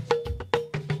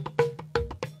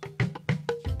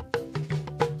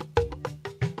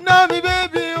 Naomi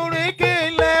baby òrékè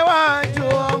lẹ́wà jó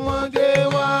ọmọge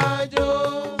wá jó.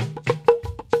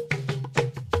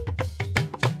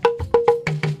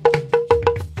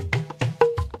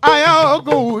 Aya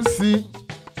ogun Wùsì.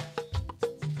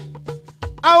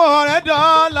 Àwọn ọ̀rẹ́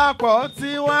Dọ́lápọ̀ tí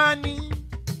wá ní.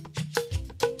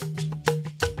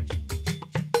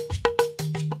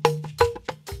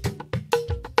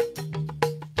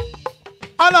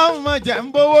 Ọlọ́run má jẹ́ ń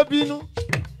bówó bínú.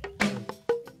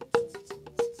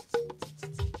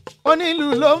 Onílù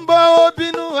ló ń bówó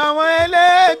bínú. Àwọn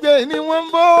ẹlẹ́gbẹ́ ni wọ́n ń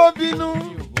bówó bínú.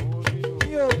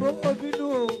 Mi ò bówó bínú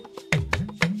o.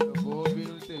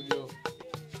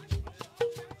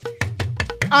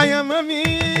 Àyànmọ́ mi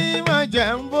má jẹ́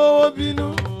ń bówó bínú.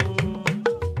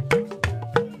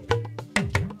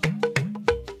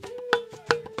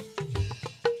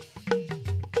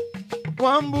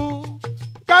 Wọ́n ń bú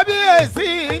kábíyèsí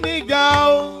nígà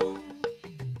o.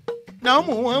 Náà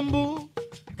mú wọ́n ń bú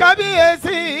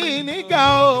kábíyèsí nígà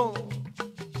o.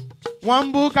 wọ́n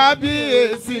ń bú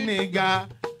kábíyèsí nìga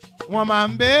wọ́n máa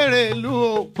ń béèrè ìlú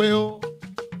òpè o.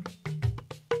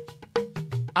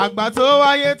 àgbà tó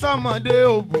wáyé tọmọdé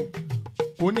òbò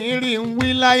kò ní rí ń wí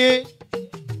láyé.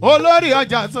 olórí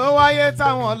ọjà tó wáyé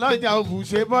táwọn ọlọ́jà òbò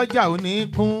ṣe bọ́jà ò ní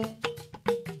kún.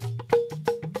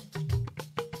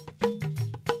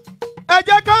 ẹ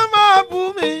jẹ́ ká máa bú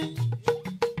mi.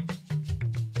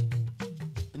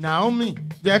 Naomi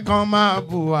jẹ́ kán máa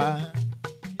bú wa.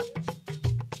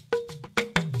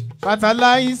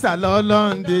 Fatalaisa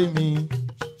lọ́lọ́ǹdé mi.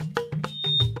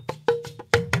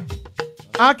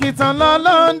 Àkìtàn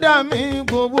lọ́lọ́ǹdà mi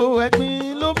gbogbo ẹ̀gbin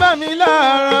ló bá mi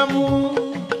lára mu.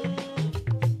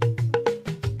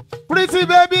 Pretty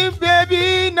baby baby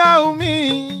Naomi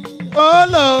ó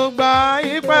lọ gba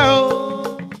ìpẹ́ o.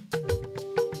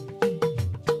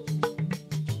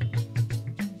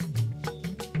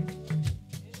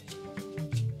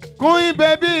 Queen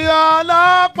baby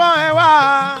ọlọ́pọ̀ ẹ̀wà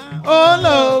ó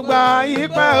lọ gba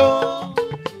ìpẹ́ o.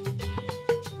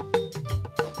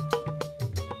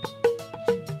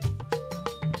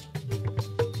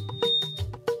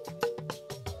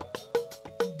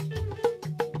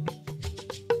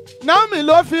 Naomi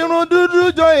ló fi irun dúdú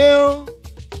joyè o.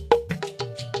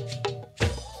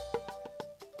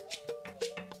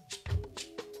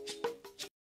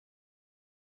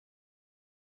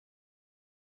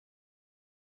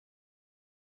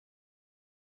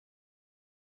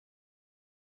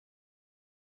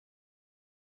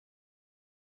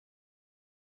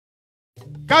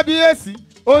 Kábíyèsí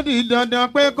ó di dandan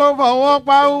pé kó fọwọ́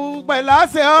pawú pẹ̀lú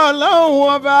àṣẹ Ọlọ́run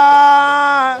ọba.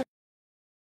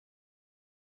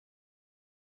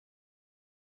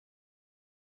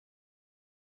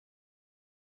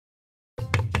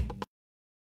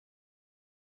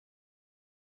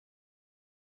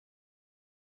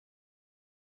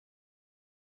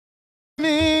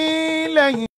 mi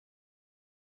lẹ́yìn.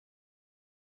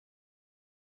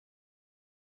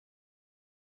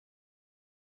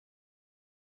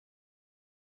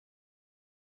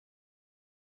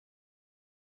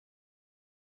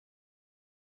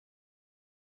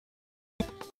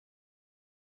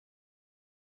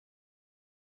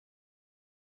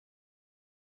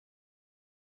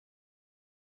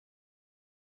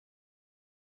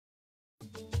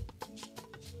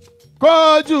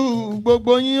 Kójú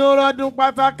gbogbo yín ó rọ́dún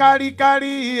pátá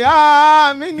káríkárí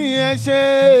àmì ni ẹ ṣe.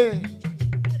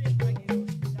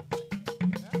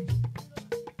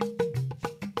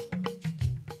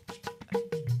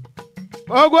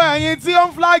 Gbogbo ẹ̀yin tí ó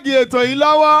ń flagi ètò yìí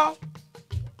lọ́wọ́,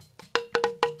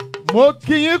 mo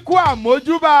kí yín kú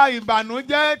àmójúbà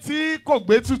ìbànújẹ́ tí kò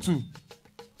gbé tutù.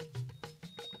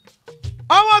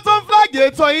 Àwọn tó ń flagi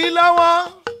ètò yìí lọ́wọ́,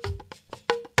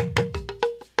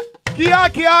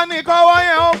 kíákíá ní kọ́wọ́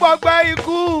yẹn ó gbọgbẹ́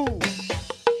ikú.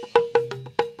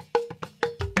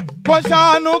 Kò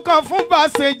ṣàánú kan fún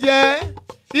bàṣẹjẹ́,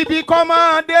 ibi kan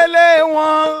máa délé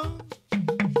wọn.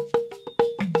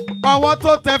 Ọwọ́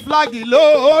tó tẹ flagi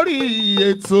lórí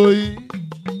ètò yìí.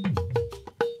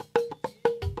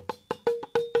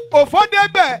 Òfò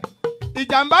débẹ̀,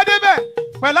 ìjàmbá débẹ̀,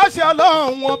 pẹ̀lú àṣẹ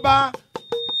Ọlọ́run ọba.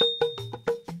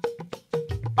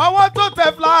 Ọwọ́ tó tẹ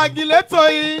flagi létò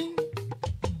yìí.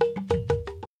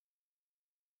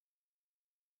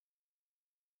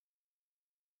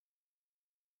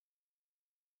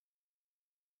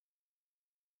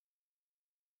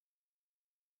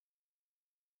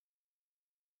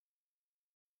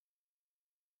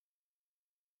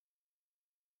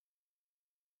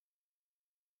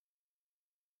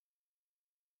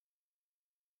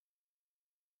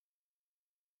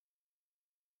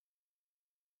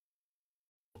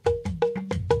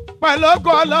 Pẹ̀lú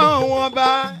ògo Ọlọ́run ọba,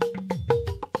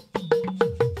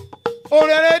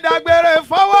 òrèrè dágbére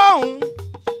fọwọ́ ọ̀hún,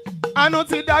 àánú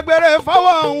ti dágbére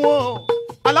fọwọ́ ọ̀hún o,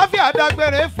 àlàáfíà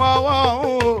dágbére fọwọ́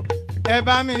ọ̀hún o, ẹ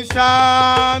bá mi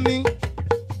ṣáámi.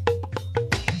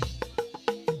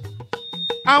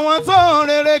 Àwọn tó ń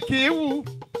rere kì í wù,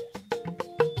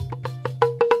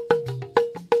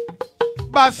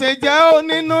 bàṣẹ jẹ́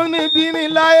onínú níbí ní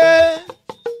láyé.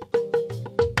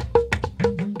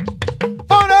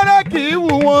 Kì í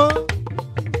wù wọ́n,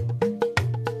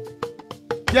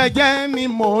 jẹ́jẹ́ mi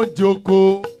mo jókòó,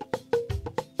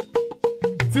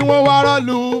 tí wọ́n wá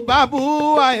rọ́ọ̀lù bábú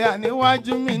àyà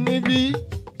níwájú mi níbí.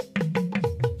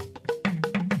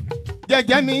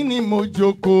 Jẹ́jẹ́ mi ni mo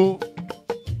jókòó,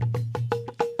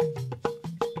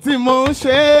 tí mo ń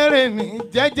ṣeré mi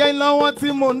jẹ́jẹ́ lọ́wọ́, tí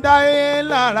mo ń dá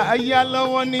lára yá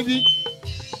lọ́wọ́ níbí.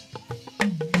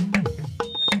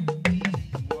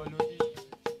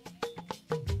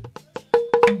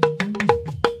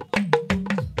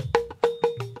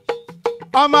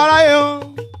 Ọmọ aráyé o,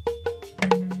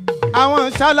 àwọn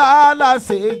ṣáláàlà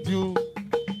ṣèjú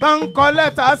tó ń kọ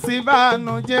lẹ́tà sí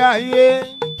ìbànújẹ́ ayé.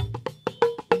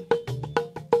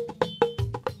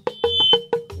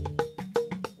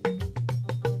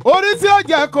 orí tí ó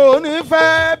jẹ kò ní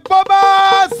fẹ́ bó bá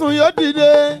sùn yóò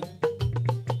dìde.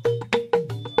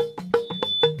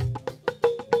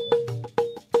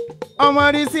 ọmọ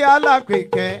rí sí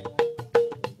alápèkẹ́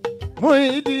mú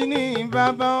ìdí ní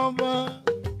bàbá ọmọ.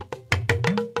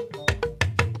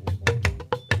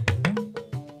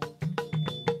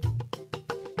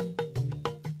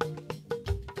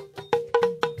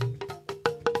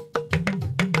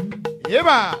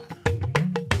 yébà.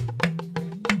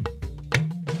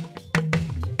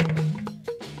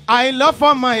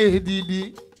 àìlọ́fọ̀mọ èdìdì.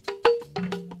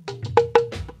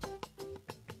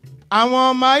 àwọn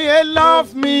ọmọ ayé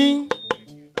love me.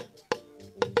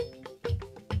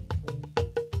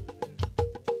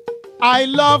 I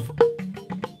love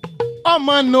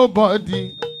ọmọ nobody.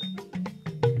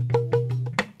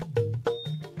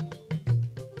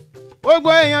 gbogbo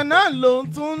èèyàn náà ló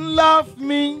tún love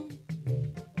me.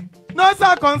 No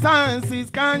circumstances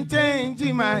can change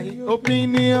my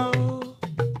opinion.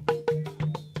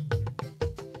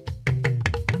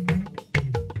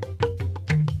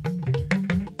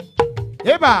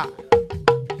 Eba.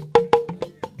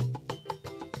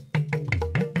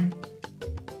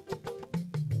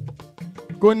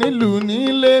 Kò nílùú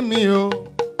nílé mi o,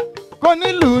 kò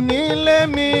nílùú nílé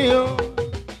mi o,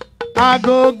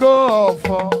 agogo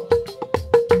ọ̀fọ̀,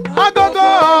 agogo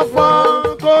ọ̀fọ̀,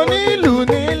 kò nílùú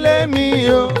nílé mi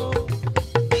o.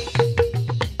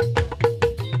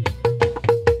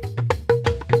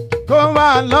 Kó wá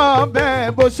lọ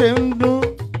bẹ́ẹ̀ bó ṣe ń dún.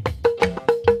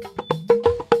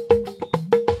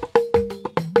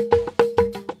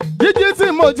 Jíjí tí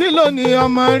mo jí lónìí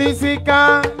ọmọ rí síká.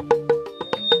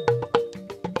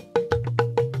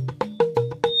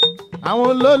 Àwọn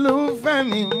olólùfẹ́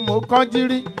mi mo kọjú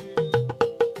rí.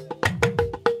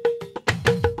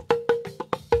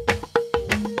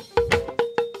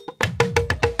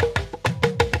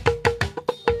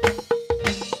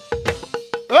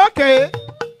 Okay.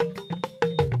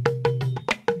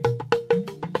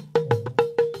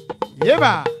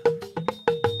 Yébà.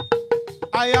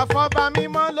 Àyàfọ́ba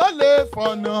mímọ́ ló lè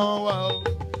fọ̀nà wá o.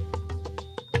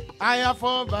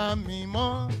 Àyàfọ́ba mímọ́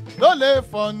ló lè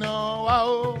fọ̀nà wá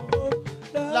o.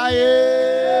 Láyé.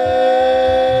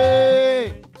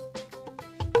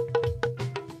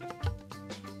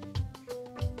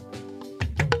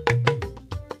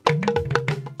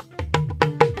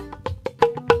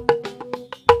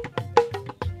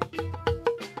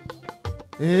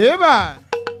 Yébà.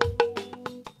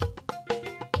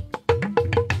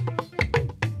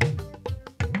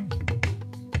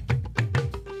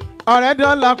 Ọ̀rẹ́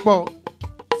Dolapo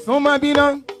súnmọ́ bí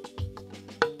náà.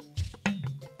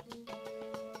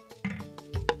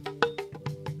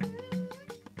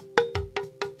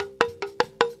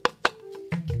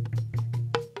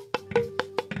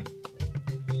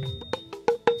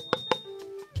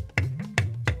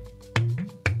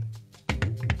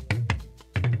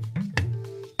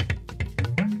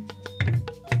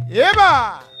 Yébà.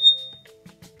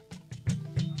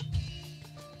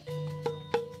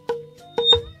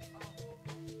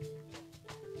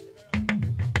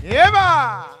 Yébà.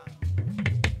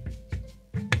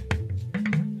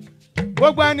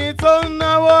 Gbogbo ẹni tó ń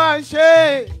náwó àṣẹ.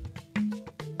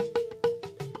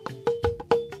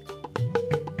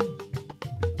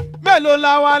 Mélòó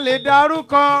la wá lè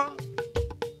dárúkọ?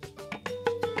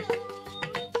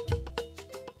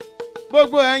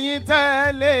 Gbogbo ẹ̀yin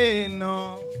tẹ́lẹ̀ náà.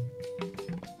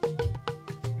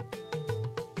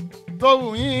 Tó wù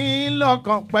yín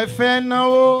lọ́kàn pẹ́ fẹ́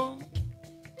náwó.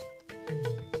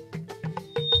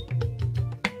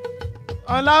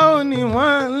 Ọlá ò ní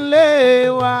wọ́n ń lé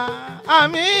wa,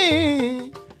 àmín.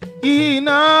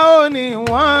 Iná ò ní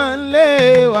wọ́n ń lé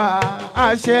wa,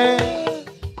 àṣẹ.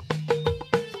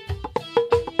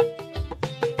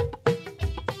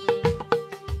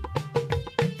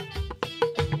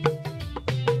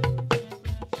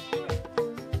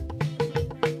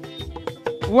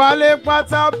 Wálé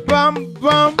pátá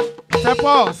bámbám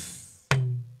tepos.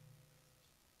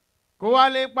 Kó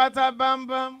wálé pátá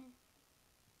bámbám.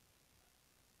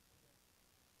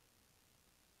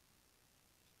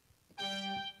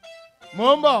 Mo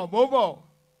ń bọ̀.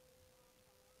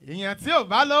 Èèyàn tí ò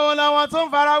bá lówó lọ́wọ́ tó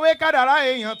ń farawé kádàrá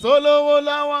èèyàn tó lówó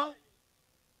lọ́wọ́.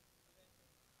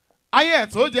 Ayé ẹ̀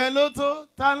tó jẹ ló tó,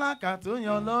 tálákà tó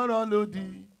yan lọ́rọ̀ lòdì.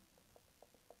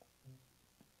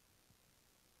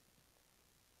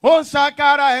 Ó ń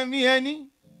ṣàkàrà ẹ̀mí ẹni.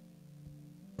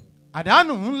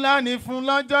 Àdánù ńlá ni fún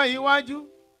lọ́jọ́ iwájú.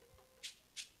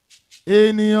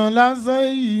 Ènìyàn lásán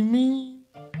yìí mí.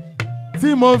 tí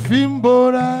mo fi ń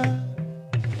bora.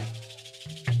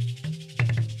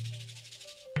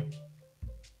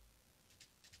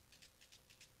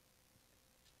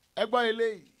 Ẹ gbọ́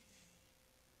eléyìí.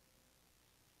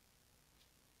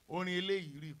 Orin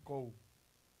eléyìí rí kọ́ o.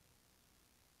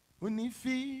 Ó ní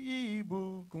fi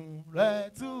ìbùkún rẹ̀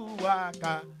tú wa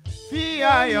ká, fi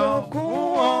ayọ̀ kún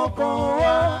ọkàn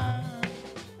wa.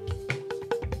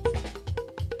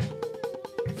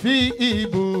 Fi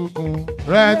ìbùkún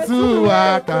rẹ̀ tú wa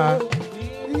ká,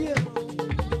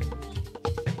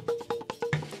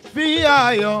 fi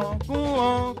ayọ̀ kún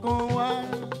ọkàn wa.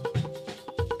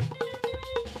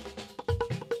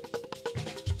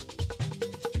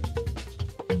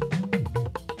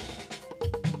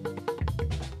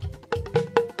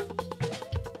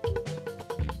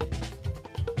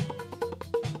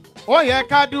 Ó yẹ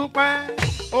ká dúpẹ́,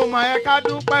 ó mà yẹ ká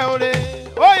dúpẹ́ oore.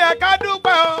 Ó yẹ ká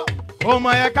dúpẹ́ o, ó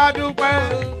mà yẹ ká dúpẹ́.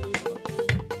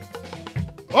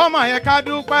 Ó mà yẹ ká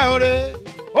dúpẹ́ oore.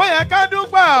 Ó yẹ ká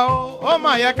dúpẹ́ o, ó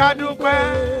mà yẹ ká dúpẹ́.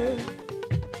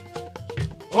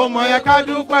 Ó mà yẹ ká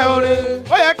dúpẹ́ oore.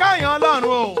 Ó yẹ ká yan Ọlọ́run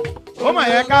o, ó mà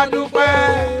yẹ ká dúpẹ́.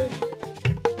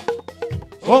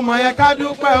 Ó mà yẹ ká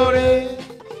dúpẹ́ oore.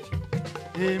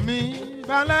 Èmi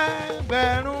balẹ̀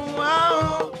gbẹ̀rún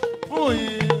ahọ́n fún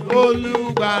yín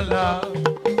Olùgbàlà.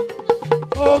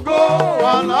 Ògo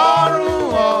Ọlọ́run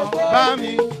ọba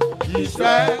mi,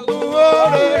 ìṣẹ́gun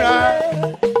oore rẹ̀.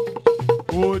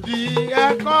 Òdì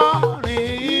ẹ̀kọ́ rìn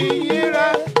iyì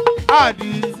rẹ̀,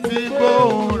 àdìsí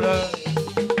gbóhùn rẹ̀.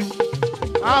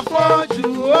 Afọ́jú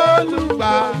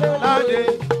Olùgbàlà dé,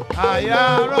 àyà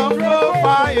rọ́pò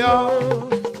fáyọ̀.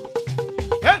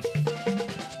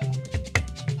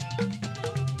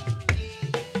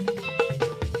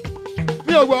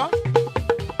 Mi ò gbọ́.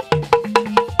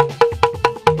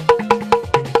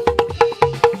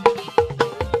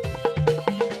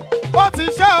 Ó ti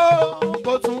ṣe o,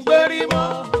 kò tún gbérí mọ́.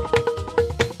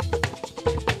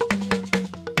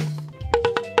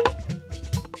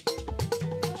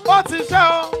 Ó ti ṣe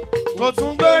o, kò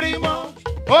tún gbérí mọ́.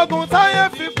 Ogun táyé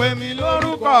fi pè mí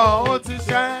lórúkọ, ó ti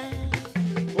ṣe.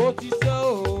 Ó ti ṣe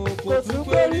o, kò tún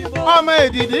gbérí mọ́. Ọmọ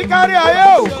èdìdí kárí ayé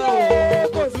o.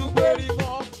 Kò tún gbérí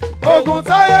mọ́. Ogun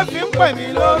táyé fi ń pè mí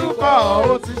lórúkọ,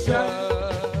 ó ti ṣe.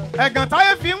 Ẹ̀gàn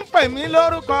táyé fi ń pè mí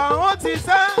lórúkọ, ó ti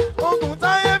ṣe. Ogun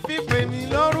táyé fi pè mí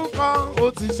lórúkọ,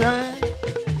 ó ti ṣe.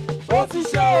 Ó ti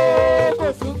ṣe o, kò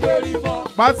tún gbérí mọ́.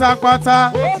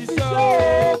 Pátápátá. Ó ti ṣe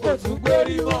o, kò tún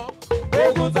gbérí mọ́.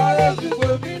 Ogun táyé fi pè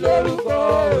mí lórúkọ,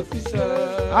 ó ti ṣe.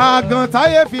 Àgàn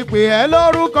táyé fi pè ẹ́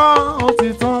lórúkọ, ó ti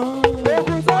tán.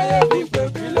 Ogun táyé fi pè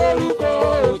mí lórúkọ,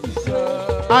 ó ti ṣe.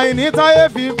 Àìní táyé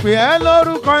fi pè ẹ́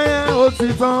lórúkọ yẹn, ó ti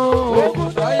tán. Ogun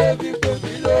táyé fi pè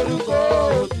mí lórúkọ,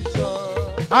 ó ti ṣe.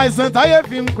 Àìsàn táyé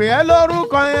fi ń pè ẹ́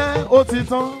lórúkọ yẹn, ó ti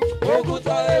tán. Ogun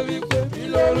táyé fi pè mí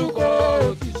lórúkọ,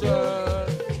 ó ti ṣe.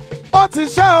 Ó ti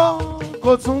ṣe o,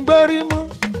 kò tún gbérí mọ́.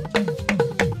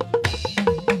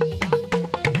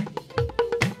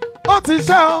 Ó ti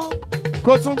ṣe o,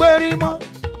 kò tún gbérí mọ́.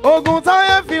 Ogun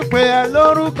táyé fi pè ẹ́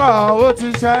lórúkọ, ó ti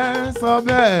ṣe, sọ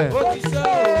bẹ́ẹ̀. Ó ti ṣe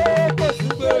o, kò tún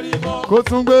gbérí mọ́. Kò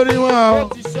tún gbérí mọ́ o. Ó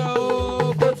ti ṣe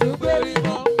o, kò tún gbérí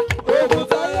mọ́. Ogun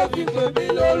táyé fi pè mí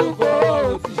lórúkọ,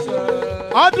 ó ti ṣe.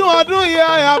 Ọdún yìí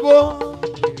àyàbò.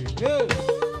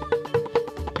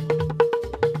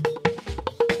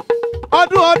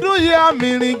 Ọdún yìí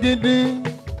àmìrìn gidi.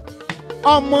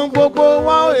 Ọmọ gbogbo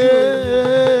wa ó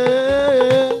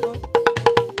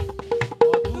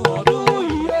Ọdún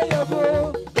yìí àyàbò.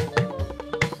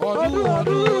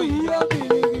 Ọdún yìí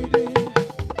àmìrìn gidi.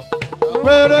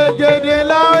 pèrègèdè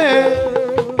láwẹ̀.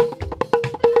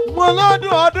 Mo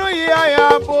lọ́dún yìí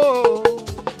àyàbò.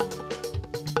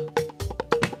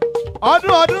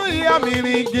 Ọdún yìí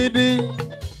àmìrìn gidi.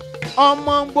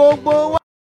 Ọmọ gbogbo wa.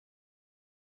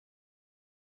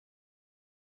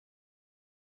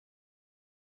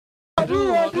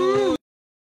 Ọdún.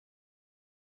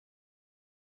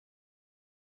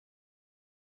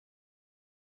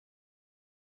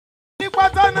 Ní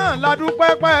pátá náà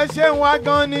ládùúpẹ́ pẹ́ ṣé ń wá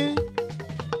gan ni.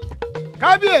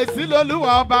 Kábíyèsí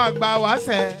lolúwa ọba àgbà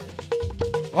wáṣẹ̀.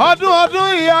 Ọdún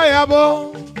yìí àyàbò.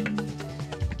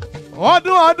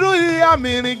 Ọdún yìí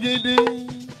àmìrìn gidi.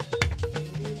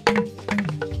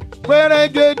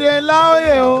 Pèrègèdè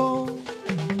láòyè o.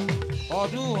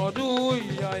 Ọdún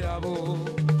yìí àyàbò.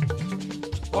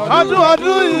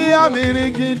 Ọdún yìí àmìrìn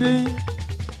gidi.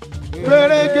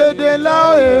 Pèrègèdè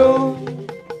láòyè o.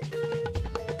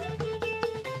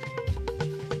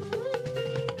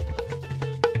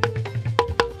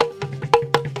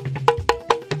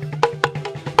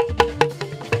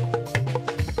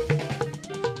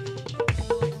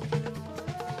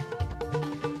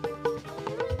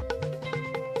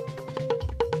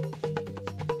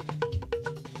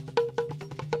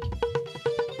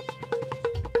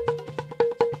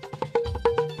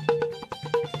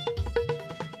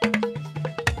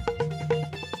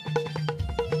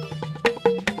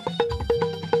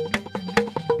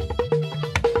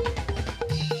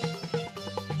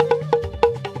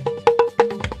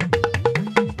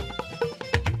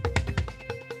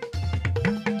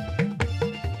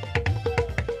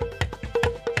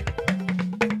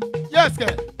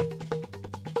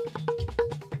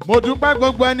 mo dúpẹ́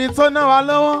gbogbo ẹni tó ná wa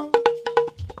lọ́wọ́.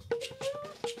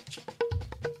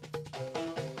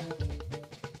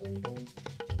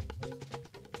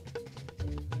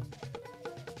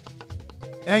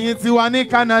 ẹ̀yin tí wà ní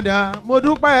Canada mo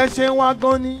dúpẹ́ ẹ ṣe wá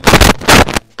gan ni.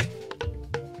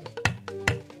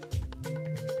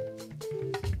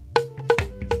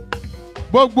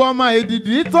 gbogbo ọmọ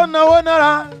èdìdí tó náwó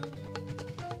nára.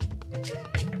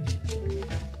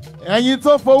 ẹ̀yin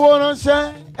tó fowó ránṣẹ́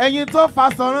ẹ̀yin tó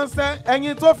faṣọ ránṣẹ́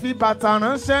ẹ̀yin tó fi bàtà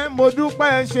ránṣẹ́ mo dúpẹ́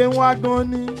ẹ ṣe wá gan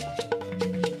ni.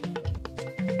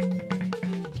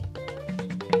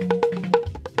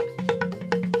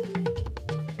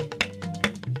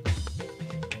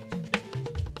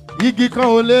 igi kan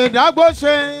ò lè dágbó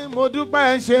ṣe mo dúpẹ́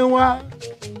ẹ ṣe wá.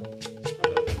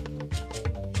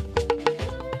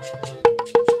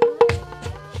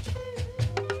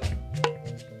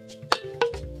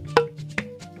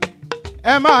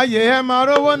 ẹ máa yè ẹ máa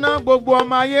rówó ná gbogbo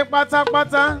ọmọ ayé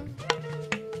pátápátá.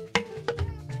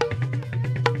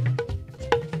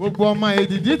 gbogbo ọmọ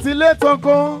èdìdí ti lé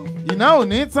toko iná ò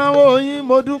ní tánwó yín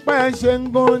mo dúpẹ́ ẹ ṣe ń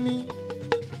gan ni.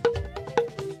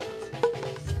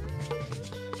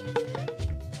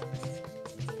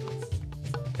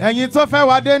 ẹ̀yin tó fẹ́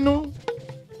wá dénú.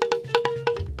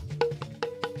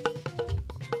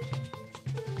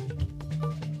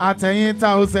 àtẹ̀yìn ta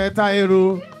ọ̀sẹ̀ ta èrò.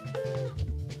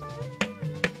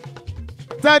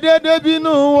 tẹ́dẹ́dẹ́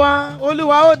bínú wa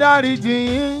olúwa ó dáríjì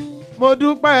yín mo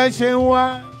dúpẹ́ ẹ ṣeun wa.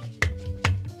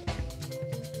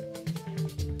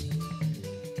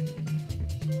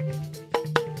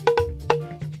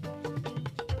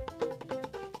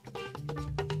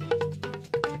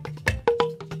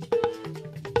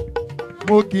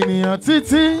 mo kìnìyàn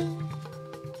títí.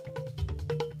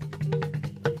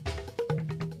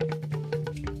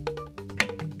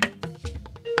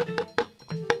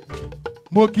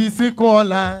 mo kì í sínkú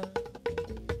ọ̀la.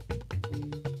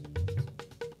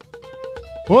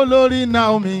 olórí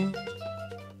Naomi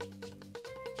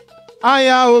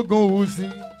aya ogun wùsì.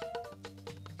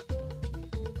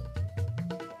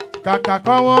 kàkà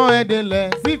kọ́wọ́ ẹ̀dẹ̀lẹ̀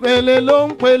sípele ló ń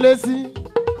pele sí.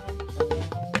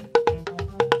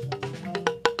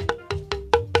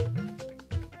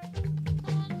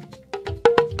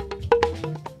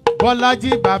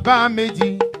 Bọ́lájí bàbá méjì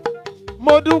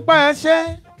mo dúpẹ́ ẹ ṣé.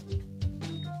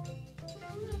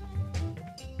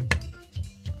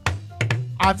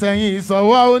 àtẹ̀yìn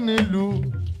ìsọ̀wọ́ onílù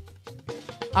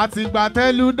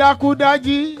àtìgbàtẹ́lù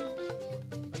dákúdájí.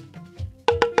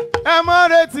 ẹ má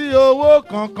retí owó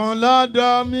kankan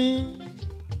lọ́dọ̀ mi.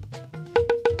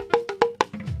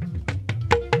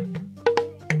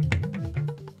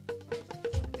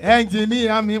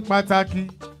 ẹnjìníà mi pàtàkì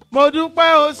mo dúpẹ́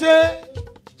o ṣé.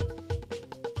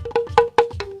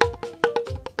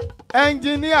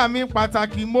 ẹnjìníà mi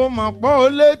pàtàkì mo mọ̀ pọ́ ọ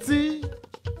létí.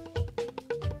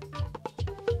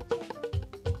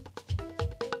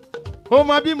 ó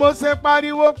mọ bí mo ṣe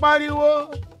pariwo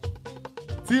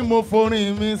tí mo forin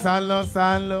mi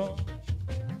sálọ.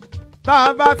 tá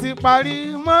a bá ti parí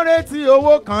mọ́ retí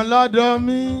owó kan lọ́dọ̀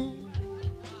mi.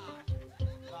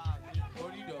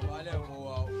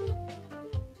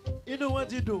 inú wọn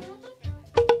ti dùn.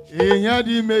 èèyàn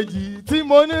di méjì tí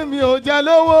mo ní mi ò jẹ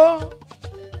lówó.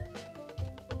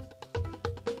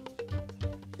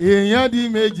 èèyàn di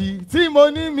méjì tí mo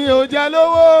ní mi ò jẹ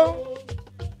lówó.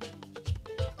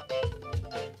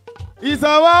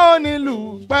 ìsọwọ́ onílù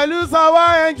pẹ̀lú sọwọ́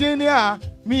ẹnjìníà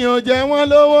mi ò jẹ wọ́n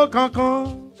lówó kankan.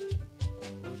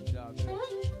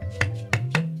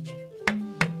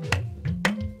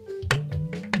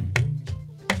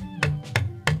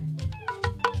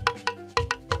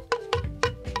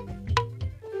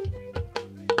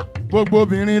 gbogbo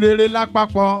obìnrin rere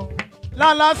lápapọ̀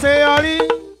láláṣeyọrí.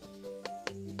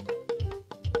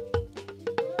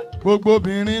 gbogbo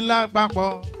obìnrin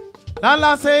lápapọ̀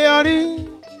láláṣeyọrí.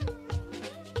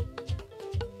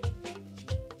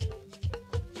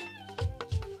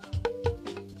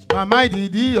 màmá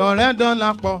ìdìdí ọ̀rẹ́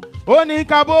Dolapo ó ní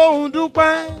ká bóun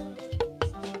dúpẹ́.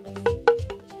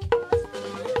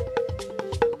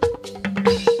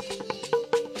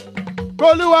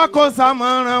 kólúwa kó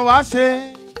ṣamọ̀ràn wá ṣe.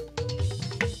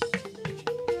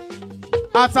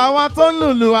 àtàwọn tó ń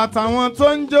lùlù àtàwọn tó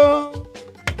ń jó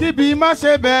kíbi má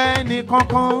ṣe bẹ́ẹ̀ ní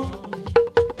kankan.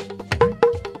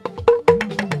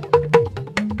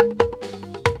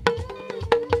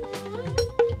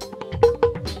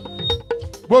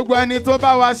 gbogbo ẹni tó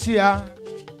bá wa ṣíà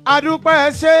adúpẹ́ ẹ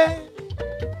ṣé.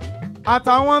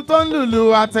 àtàwọn tó ń lùlù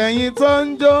àtẹ̀yìn tó ń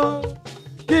jó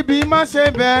kíbi má ṣe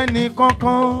bẹ́ẹ̀ ní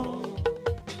kankan.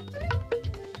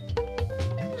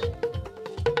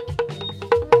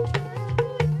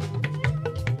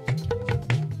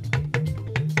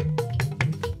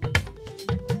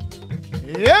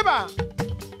 Yéèbà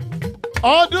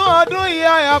ọdún yìí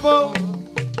àyàbọ̀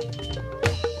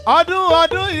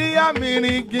ọdún yìí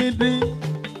àmìrìn gidi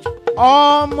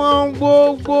ọmọ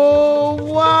gbogbo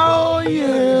wa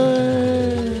òye.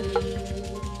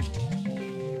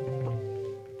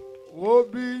 Wo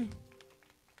bí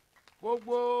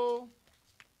gbogbo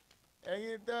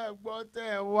ẹ̀yin tẹ́ ẹ gbọ́ tẹ́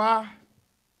ẹ wá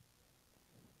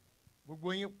gbogbo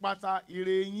yín pátá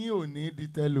ire yín ò ní di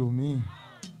tẹlòmíì.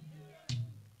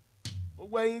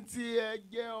 Gbogbo ẹ̀yin tí ẹ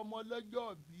jẹ́ ọmọ lọ́jọ́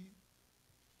bí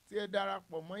tí ẹ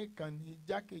darapọ̀ mọ́ ìkànnì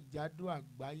jákèjádò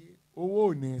àgbáyé owó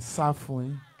ò ní sá fún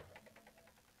yín.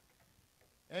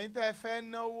 Ẹ̀yin tẹ́ ẹ fẹ́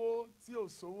náwó tí ò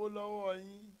sówó lọ́wọ́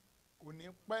yín kò ní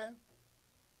pẹ́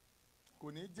kò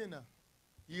ní jìnnà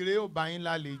ire ó bá yín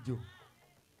lálejò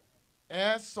ẹ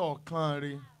ṣọ̀kan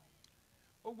re.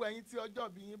 Gbogbo ẹ̀yin tí ọjọ́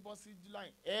bí yín bọ́ sí July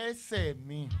ẹsẹ̀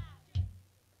mi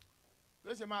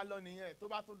ló ṣe máa lọ nìyẹn tó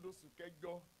bá tó dóṣù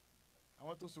kẹjọ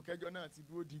àwọn tó oṣù kẹjọ náà ti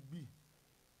dúró di gbì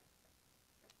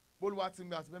bólúwa ti ń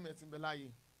bẹ àti bẹ́ẹ̀ mi ti ń bẹ láàyè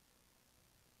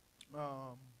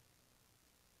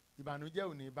ìbànújẹ́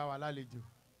ò ní bá wa lálejò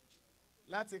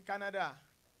láti Canada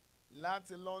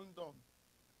láti London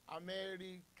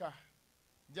America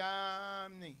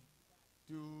Germany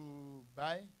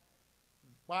Dubai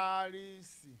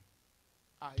Paris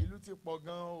ìlú ti pọ̀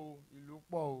gan o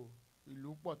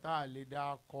ìlú pọ̀ tá a lè dá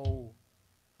kọ o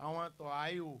àwọn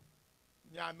tọ̀háìó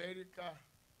ní Amẹ́ríkà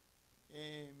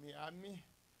Miami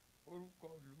orúkọ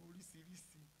ìlú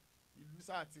oríṣiríṣi ìlú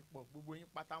sáà ti pọ̀ gbogbo yín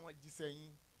pátá wọn jíṣẹ́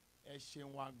yín ẹ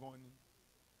ṣeun wa gan ni.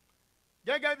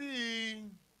 Gẹ́gẹ́ bí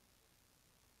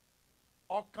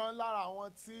ọ̀kan lára àwọn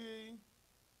tí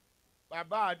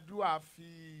bàbá àdúrà fi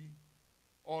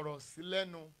ọ̀rọ̀ sí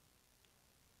lẹ́nu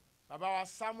bàbá wa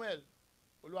Samuel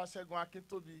Olúwaṣẹ́gun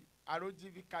Akíntóbi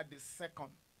Arójívíkà the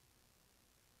second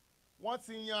wọ́n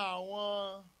ti yan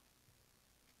àwọn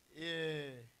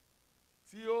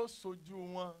tí ó sojú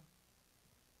wọn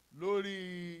lórí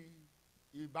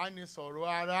ìbánisọ̀rọ̀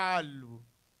aráàlú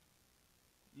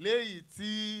léyìí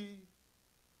tí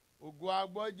Ògo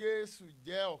Agbọ́jésù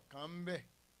jẹ́ ọ̀kan ń bẹ̀.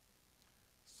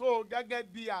 So gẹ́gẹ́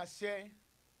bí àṣẹ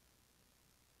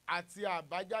àti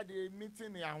àbájáde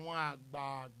mítìnì àwọn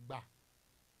àgbààgbà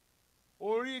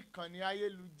orí ìkànnì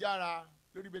ayélujára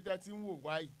lórí ibi tẹ́ ti ń wò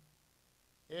wáyìí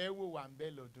ẹ wò wà ń bẹ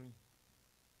lọ́dún yìí.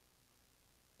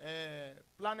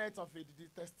 Planet of Edidi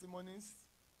Testimonies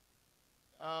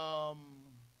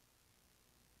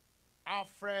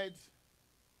Alfred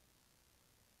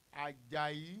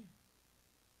Ajayi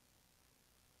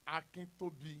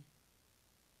Akíntóbi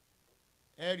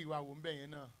ẹ̀rí wa wò ń bẹ̀ yẹn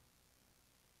náà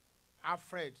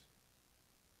Alfred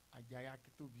Ajayi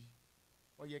Akíntóbi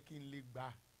ó yẹ kí n lè gbà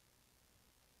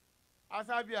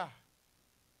Asabia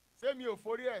ṣé mi ò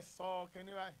forí ẹ̀ sọ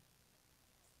kínní báyìí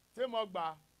ṣé mo gbà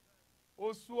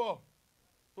oṣù ọ̀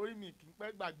torí mi kì í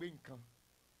pẹ́ gbàgbé nǹkan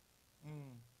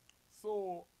so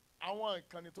àwọn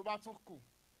ìkànnì tó bá tún kù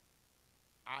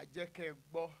àjẹkẹ́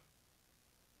gbọ́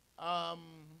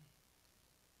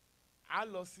a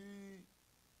lọ sí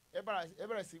ẹ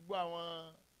bẹ̀rẹ̀ sí gbọ́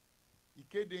àwọn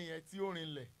ìkéde yẹn tí ó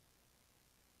rinlẹ̀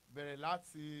bẹ̀rẹ̀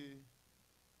láti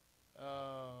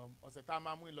ọ̀sẹ̀ tá a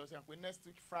máa mú ìlọsẹ̀ pé next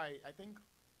week Friday I think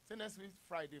say next week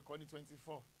Friday kọ́ ní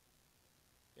 24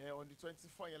 on the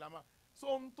 24 yẹn la máa so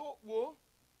ohun tó wo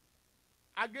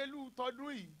Agelu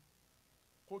tọdún yìí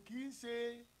kò kì í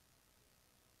ṣe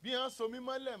bí wọ́n so mí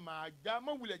mọ́lẹ̀ màá já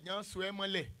mọ́wulẹ̀ jẹ́ wọ́n so ẹ́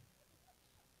mọ́lẹ̀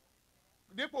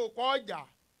dípò kọ́ ọjà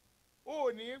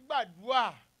ó ní gbàdúrà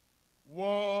wọ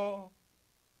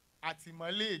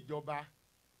àtìmọ́lé ìjọba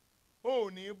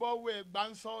ó ní bọ́wọ́ ẹgbà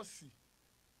ń ṣọ́ọ̀ṣì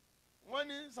wọ́n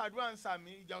ní sàdúrà ń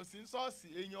sàmì ìjà òsì ń ṣọ́ọ̀ṣì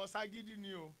èèyàn ṣagídí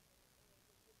ni o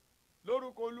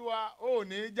lórúkọ Olúwa ó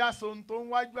ní jáso tó ń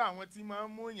wájú àwọn tí máa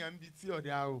ń mú èèyàn bí tí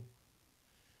ọ̀dà o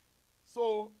so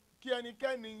kí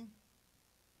ẹnikẹ́ni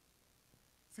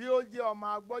tí ó jẹ́ ọmọ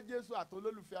Agbọ́jésù àti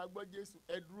olólùfẹ́ Agbọ́jésù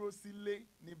ẹ dúró sílé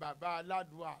ni bàbá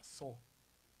aládùúà sọ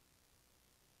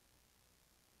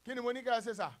kí ni mo ní ká ẹ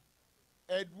ṣe sà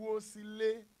ẹ dúró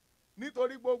sílé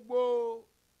nítorí gbogbo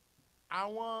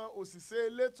àwọn òṣìṣẹ́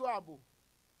elétò ààbò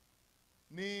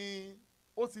ni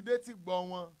ó ti dé tí gbọ́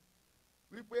wọn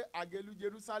wípé Àgélú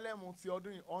Jerusalem ti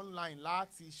ọdún yìí online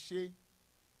láti ṣe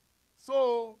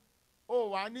so ó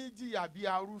wà ní jìyà bí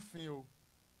arúfin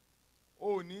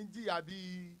ó ní jìyà bí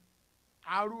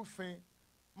arúfin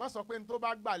má sọ pé ní tó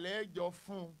bá gbà lẹ́jọ́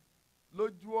fún un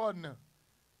lójú ọ̀nà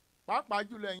pàápàá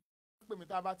jùlọ ẹ̀yin pè mí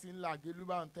tá a bá ti ń la Àgélú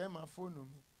bá ń tẹ́ mọ́ fóònù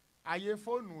mi ayé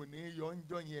fóònù ò ní yọ ń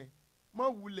jọ yẹn mọ́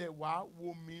wulẹ̀ wá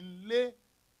wò mí lé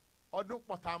ọdún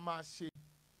pọ̀ tá a máa ṣe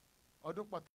ọdún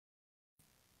pọ̀ tá a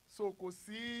so kò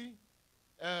sí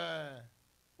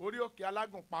orí òkè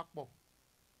alágùn papọ̀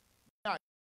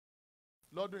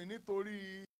lọ́dún yìí nítorí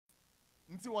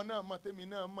ntí wọn náà mọ̀ tèmi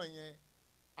náà mọ̀ yẹn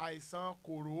àìsàn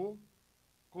kòró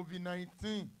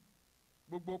COVID-19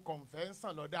 gbogbo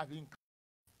convention ló dàbí nǹkan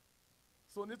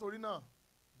so nítorí náà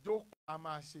jókòó a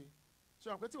máa ṣe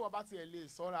ṣùgbọ́n pé tí wọ́n bá tiẹ̀ lè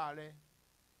sọ́ra rẹ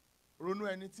ronú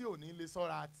ẹni tí ò ní lè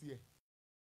sọ́ra tiẹ̀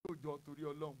yóò jọ torí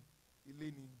ọlọ́run ilé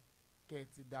ni kẹ́ ẹ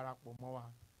ti darapọ̀ mọ́ wa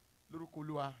lórúkọ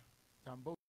olúwa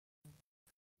jàǹbá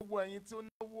gbogbo ẹ̀yin tí ó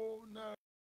náwó náà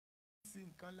sí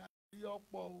nǹkan láti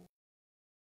ọ̀pọ̀ o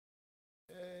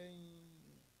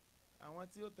àwọn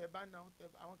tí ó tẹ bánà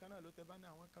àwọn kan náà ló tẹ bánà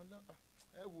àwọn kan náà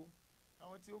ẹ wo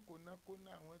àwọn tí ó kò ná kó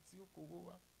ná àwọn tí ó kò wó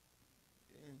wá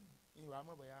ìwà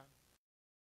mọ̀ bóyá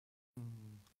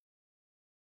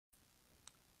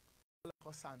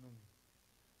ọlọ́kọ̀ sànù mi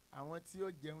àwọn tí ó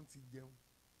jẹun ti jẹun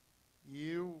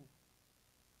yéèwò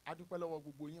adúpẹ́ lọ́wọ́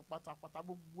gbogbo yín pátápátá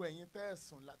gbogbo ẹ̀yin tẹ́ ẹ̀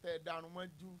sùn tẹ́ ẹ̀ darun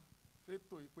mọ́jú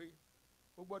fétò yìí pé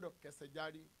ó gbọ́dọ̀ kẹsẹ̀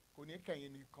járí kò ní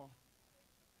kẹ̀yìn nìkan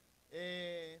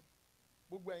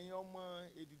gbogbo ẹ̀yin ọmọ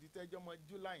èdìdì tẹ́jọ́ ọmọ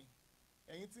July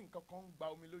ẹ̀yin tí nǹkan kan ń gba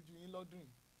omi lójú yín lọ́dún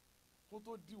yìí kó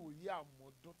tó di òye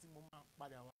àmọ́dún tí mo máa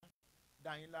padà wá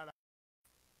dá yín lára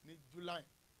ní July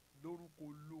lórúkọ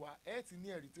Olúwa ẹ ti ní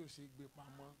ẹ̀rí tí ò ṣe gbé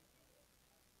pamọ́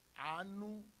àánú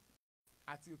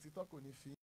àti òtítọ́ kò ní fi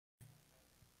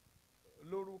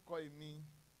lórúkọ èmi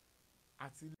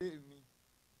àti ilé mi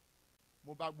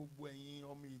mo bá gbogbo ẹ̀yin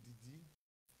ọmọ ìdìdí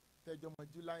tẹ́jọ́ ọmọ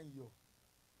July yọ̀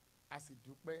a sì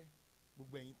dúpẹ́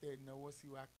gbogbo ẹ̀yin tẹ́ ẹ náwó sí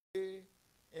wa pé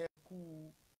ẹ kú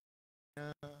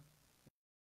ẹ̀yàn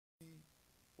tí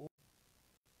ó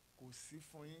kò sí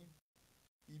fún yín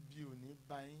ibi ò ní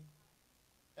bá yín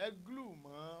ẹ glue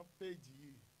mọ́ péjì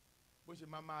yìí bó ṣe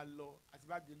máa lọ àti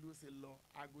báàgì ló ṣe lọ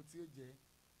aago tí ó jẹ́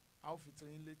a ó fi tó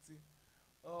yín létí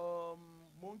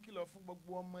mo ń kìlọ̀ fún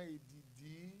gbogbo ọmọ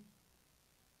èdìdí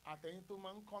àtẹ̀yìn tó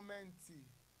máa ń kọ́mẹ́ǹtì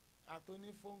àtọ́ní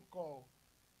phone call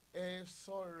ẹ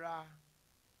ṣọ́ra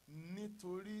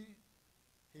nítorí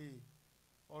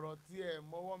ọ̀rọ̀ tí ẹ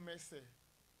mọ́wọ́ mẹsẹ̀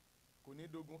kò ní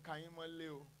dogun ka yín mọ́lé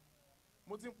o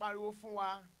mo ti ń pariwo fún wa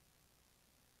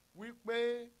wípé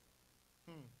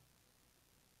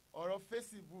ọ̀rọ̀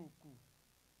Facebook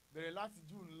bẹ̀rẹ̀ láti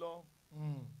June lọ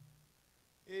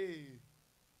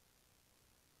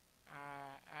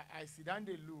I sit down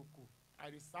dey look I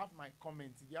reserve my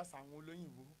comment bí àṣà àwọn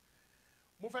olóyìnbó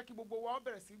mo fẹ́ kí gbogbo wa ó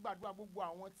bẹ̀rẹ̀ sí gbàdúrà gbogbo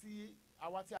àwọn tí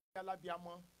àwa tí a yá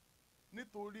lábíamọ́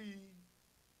nítorí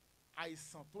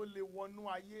àìsàn tó lè wọnú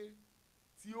ayé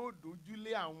tí ó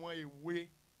dojúlé àwọn èwe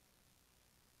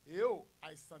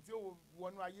àìsàn tí ó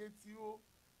wọnú ayé tí ó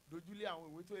dojúlé àwọn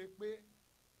èwe tó yẹ pé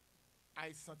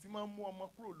àìsàn tí máa ń mú ọmọ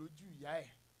kúrò lójú ìyá ẹ̀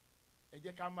ẹ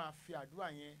jẹ́ ká máa fi àdúrà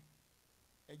yẹn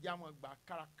ẹ jẹ́ á máa gbà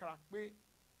kárakára pé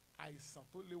àìsàn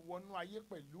tó lè wọnú ayé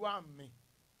pẹ̀lú àmì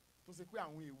tó ṣe pé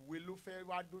àwọn èwe ló fẹ́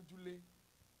wá dójúlé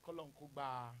kọ́lọ́n kó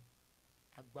gba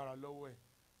agbára lọ́wọ́ ẹ̀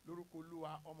lórúkọ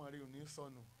Olúwa ọmọ rẹ ò ní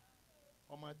sọnù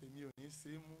ọmọ tèmi ò ní ṣe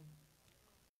é mú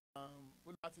bó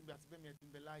láti gbà tí bẹ́ẹ̀ mi ẹ̀ ti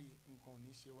ń bẹ láàyè nǹkan ò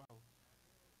ní ṣe wá o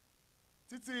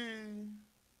títí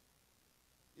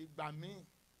ìgbà míì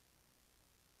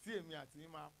tí èmi àti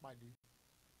yín máa pàdé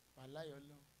wàláyọ̀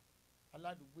lọ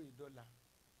aládùúgbò ìdọ́là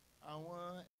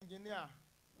àwọn ẹnjìníà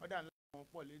ọ̀dà ńlá wọn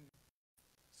pọ̀ lẹ́nu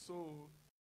so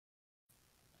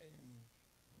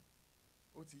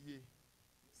ó ti yé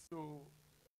so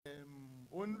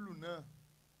onílù náà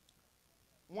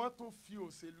wọ́n tún fi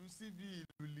òṣèlú síbi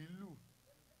ìlú lílù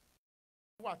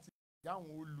wà tí ìyá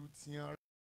àwọn olùtìyàn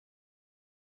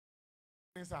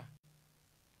rẹ̀ sà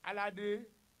aládé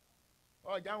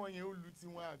ọjà wọn yẹn olù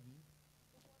tiwọn àbí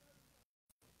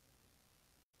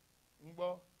ń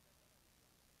gbọ́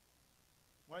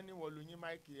wọ́n ní wọ́n lu yín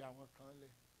máìkì àwọn kan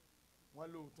lẹ̀ wọ́n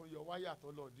lò tún yọ wáyà tó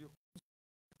lọ dé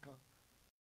kan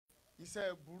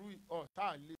iṣẹ́ burú ọ̀tá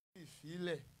lè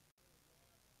ìfilẹ̀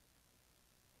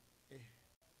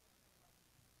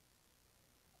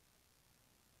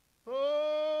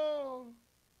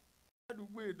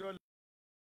àdúgbò ìdọ́là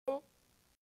ó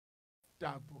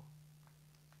dàbọ̀.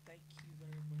 Thank you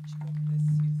very much. God bless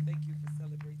you. Thank you for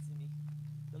celebrating me.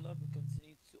 The Lord will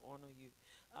continue to honor you.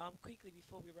 Quickly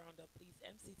before we round up, please,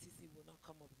 MCTC will not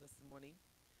come up this morning.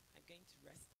 I'm going to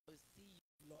rest. I'll see you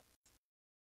a lot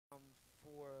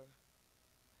for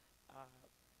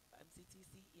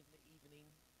MCTC in the evening.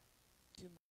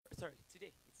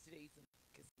 Today. It's today, isn't it?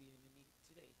 Because we're in the meeting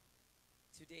today.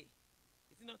 Today.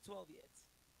 It's not 12 yet.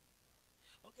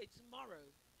 Okay,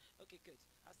 tomorrow. Okay, good.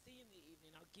 I'll see you in the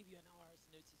evening. I'll give you an hour's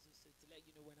notice also to let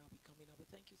you know when I'll be coming up. But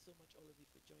thank you so much, all of you,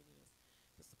 for joining us,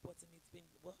 for supporting me.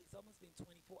 It's almost been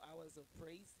 24 hours of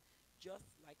praise, just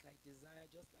like I desired,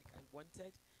 just like I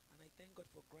wanted. And I thank God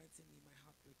for granting me my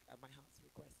heart's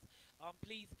request.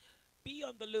 Please, be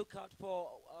on the lookout for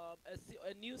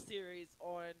a new series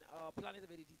on Planet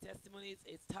of ADD Testimonies.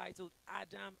 It's titled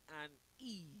Adam and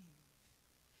Eve.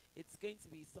 It's going to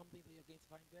be something that you're going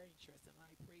to find very interesting.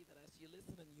 I pray that as you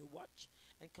listen and you watch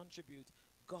and contribute,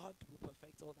 God will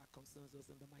perfect all that concerns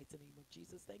us in the mighty name of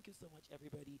Jesus. Thank you so much,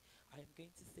 everybody. I am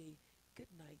going to say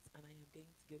good night and I am going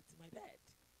to go to my bed.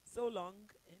 So long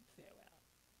and farewell.